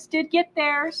did get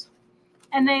theirs,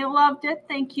 and they loved it.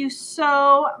 Thank you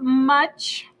so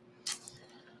much.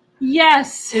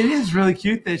 Yes. It is really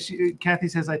cute that Kathy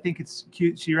says, I think it's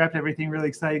cute. She wrapped everything really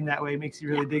exciting that way. It makes you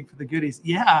really dig for the goodies.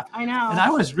 Yeah. I know. And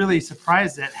I was really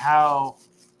surprised at how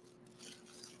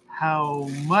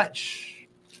much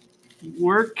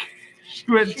work she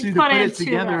went to put it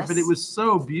together, but it was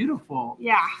so beautiful.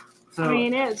 Yeah. So, I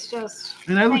mean, it's just.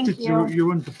 And I looked at your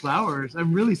one with the flowers.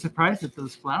 I'm really surprised at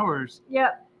those flowers.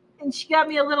 Yep. And she got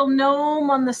me a little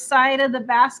gnome on the side of the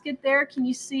basket there. Can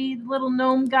you see the little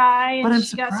gnome guy? And but I'm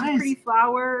she got some pretty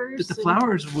flowers. That the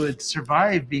flowers would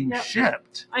survive being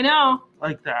shipped. I know.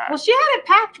 Like that. Well, she had it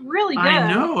packed really good.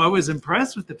 I know. I was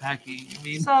impressed with the packing. I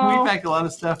mean, we pack a lot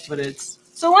of stuff, but it's.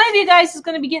 So one of you guys is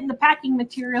going to be getting the packing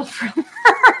material from her.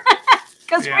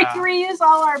 Because we reuse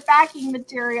all our packing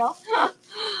material.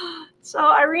 So,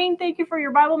 Irene, thank you for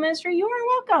your Bible ministry. You are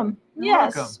welcome. You're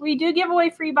welcome. We do give away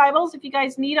free Bibles. If you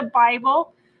guys need a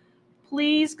Bible,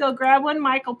 please go grab one.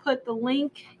 Mike will put the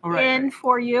link in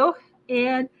for you.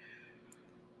 And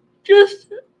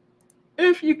just,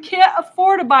 if you can't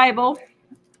afford a Bible,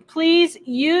 please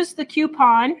use the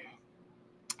coupon.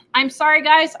 I'm sorry,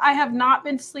 guys. I have not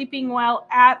been sleeping well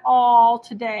at all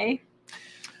today.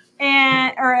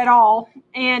 Or at all.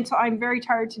 And so I'm very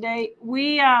tired today.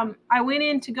 I went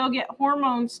in to go get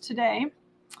hormones today,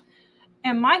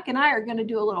 and Mike and I are going to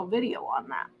do a little video on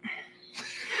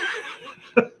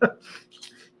that.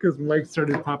 Because Mike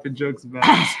started popping jokes about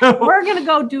it. So. We're going to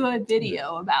go do a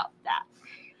video about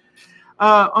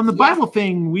that. On the Bible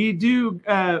thing, we do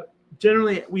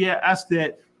generally, we ask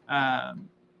that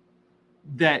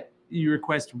you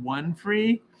request one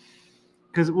free.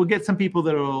 Because we'll get some people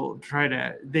that will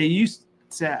they used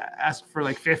to ask for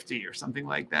like 50 or something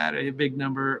like that, a big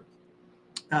number.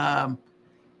 And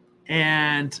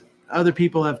other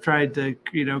people have tried to,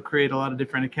 create a lot of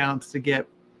different accounts to get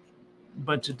a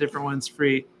bunch of different ones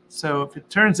free. So if it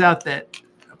turns out that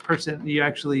you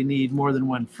actually need more than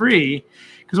one free,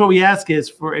 because what we ask is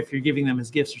for, if you're giving them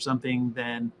as gifts or something,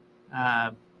 then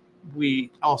we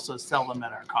also sell them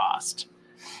at our cost.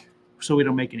 So we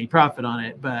don't make any profit on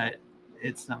it, but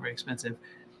it's not very expensive.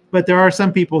 But there are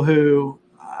some people who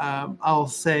I'll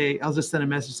just send a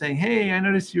message saying, hey, I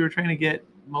noticed you were trying to get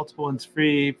multiple ones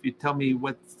free. If you tell me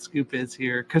what the scoop is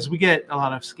here, because we get a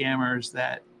lot of scammers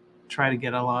that try to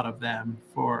get a lot of them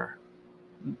for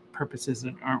purposes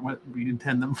that aren't what we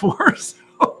intend them for.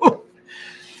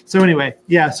 So anyway,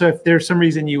 yeah. So if there's some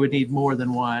reason you would need more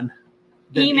than one,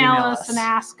 then email us and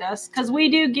ask us, because we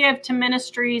do give to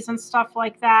ministries and stuff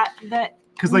like that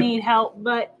need help.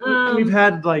 But we've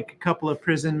had like a couple of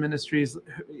prison ministries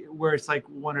where it's like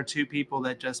one or two people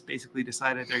that just basically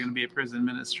decided they're going to be a prison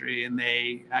ministry, and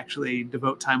they actually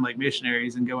devote time like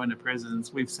missionaries and go into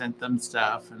prisons. We've sent them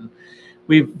stuff, and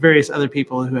we've various other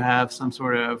people who have some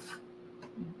sort of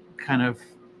kind of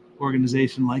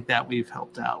organization like that. We've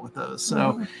helped out with those.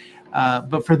 So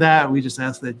But for that, we just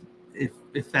ask that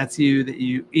if that's you, that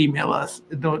you email us.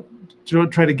 Don't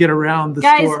try to get around the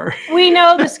store. We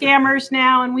know the scammers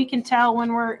now, and we can tell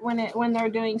when they're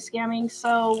doing scamming.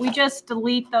 So we just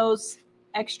delete those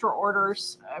extra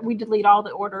orders. We delete all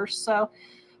the orders. So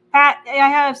Pat, I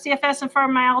have CFS and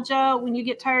fibromyalgia. When you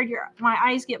get tired, my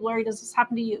eyes get blurry. Does this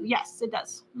happen to you? Yes, it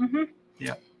does.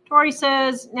 Yeah. Tori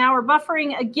says, now we're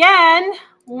buffering again.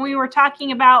 When we were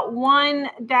talking about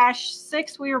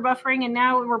 1-6, we were buffering, and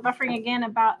now we're buffering again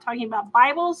talking about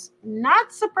Bibles.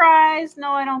 Not surprised.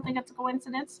 No, I don't think it's a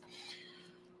coincidence.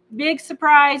 Big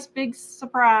surprise, big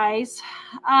surprise.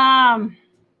 Karen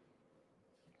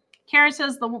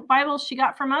says the Bibles she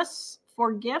got from us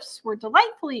for gifts were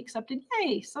delightfully accepted.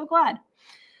 Yay, so glad.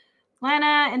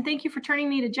 Lana, and thank you for turning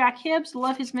me to Jack Hibbs.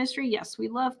 Love his ministry. Yes, we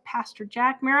love Pastor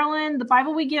Jack. Marilyn, the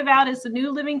Bible we give out is the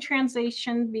New Living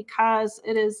Translation because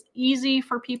it is easy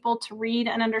for people to read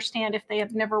and understand if they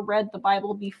have never read the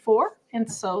Bible before.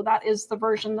 And so that is the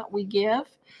version that we give.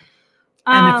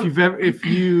 And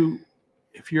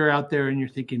if you're out there and you're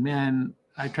thinking, man,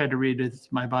 I tried to read it,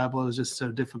 my Bible was just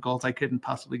so difficult, I couldn't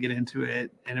possibly get into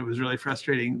it, and it was really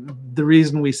frustrating. The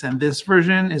reason we send this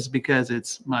version is because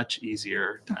it's much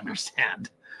easier to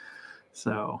understand.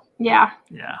 So yeah,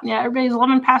 everybody's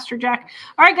loving Pastor Jack.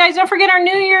 All right, guys, don't forget our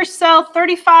New Year's sale,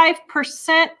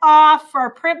 35% off for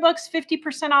our print books,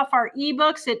 50% off our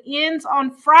ebooks. It ends on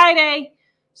Friday.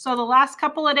 So the last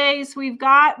couple of days we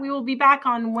will be back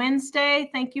on Wednesday.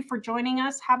 Thank you for joining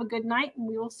us. Have a good night, and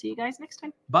we will see you guys next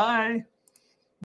time. Bye.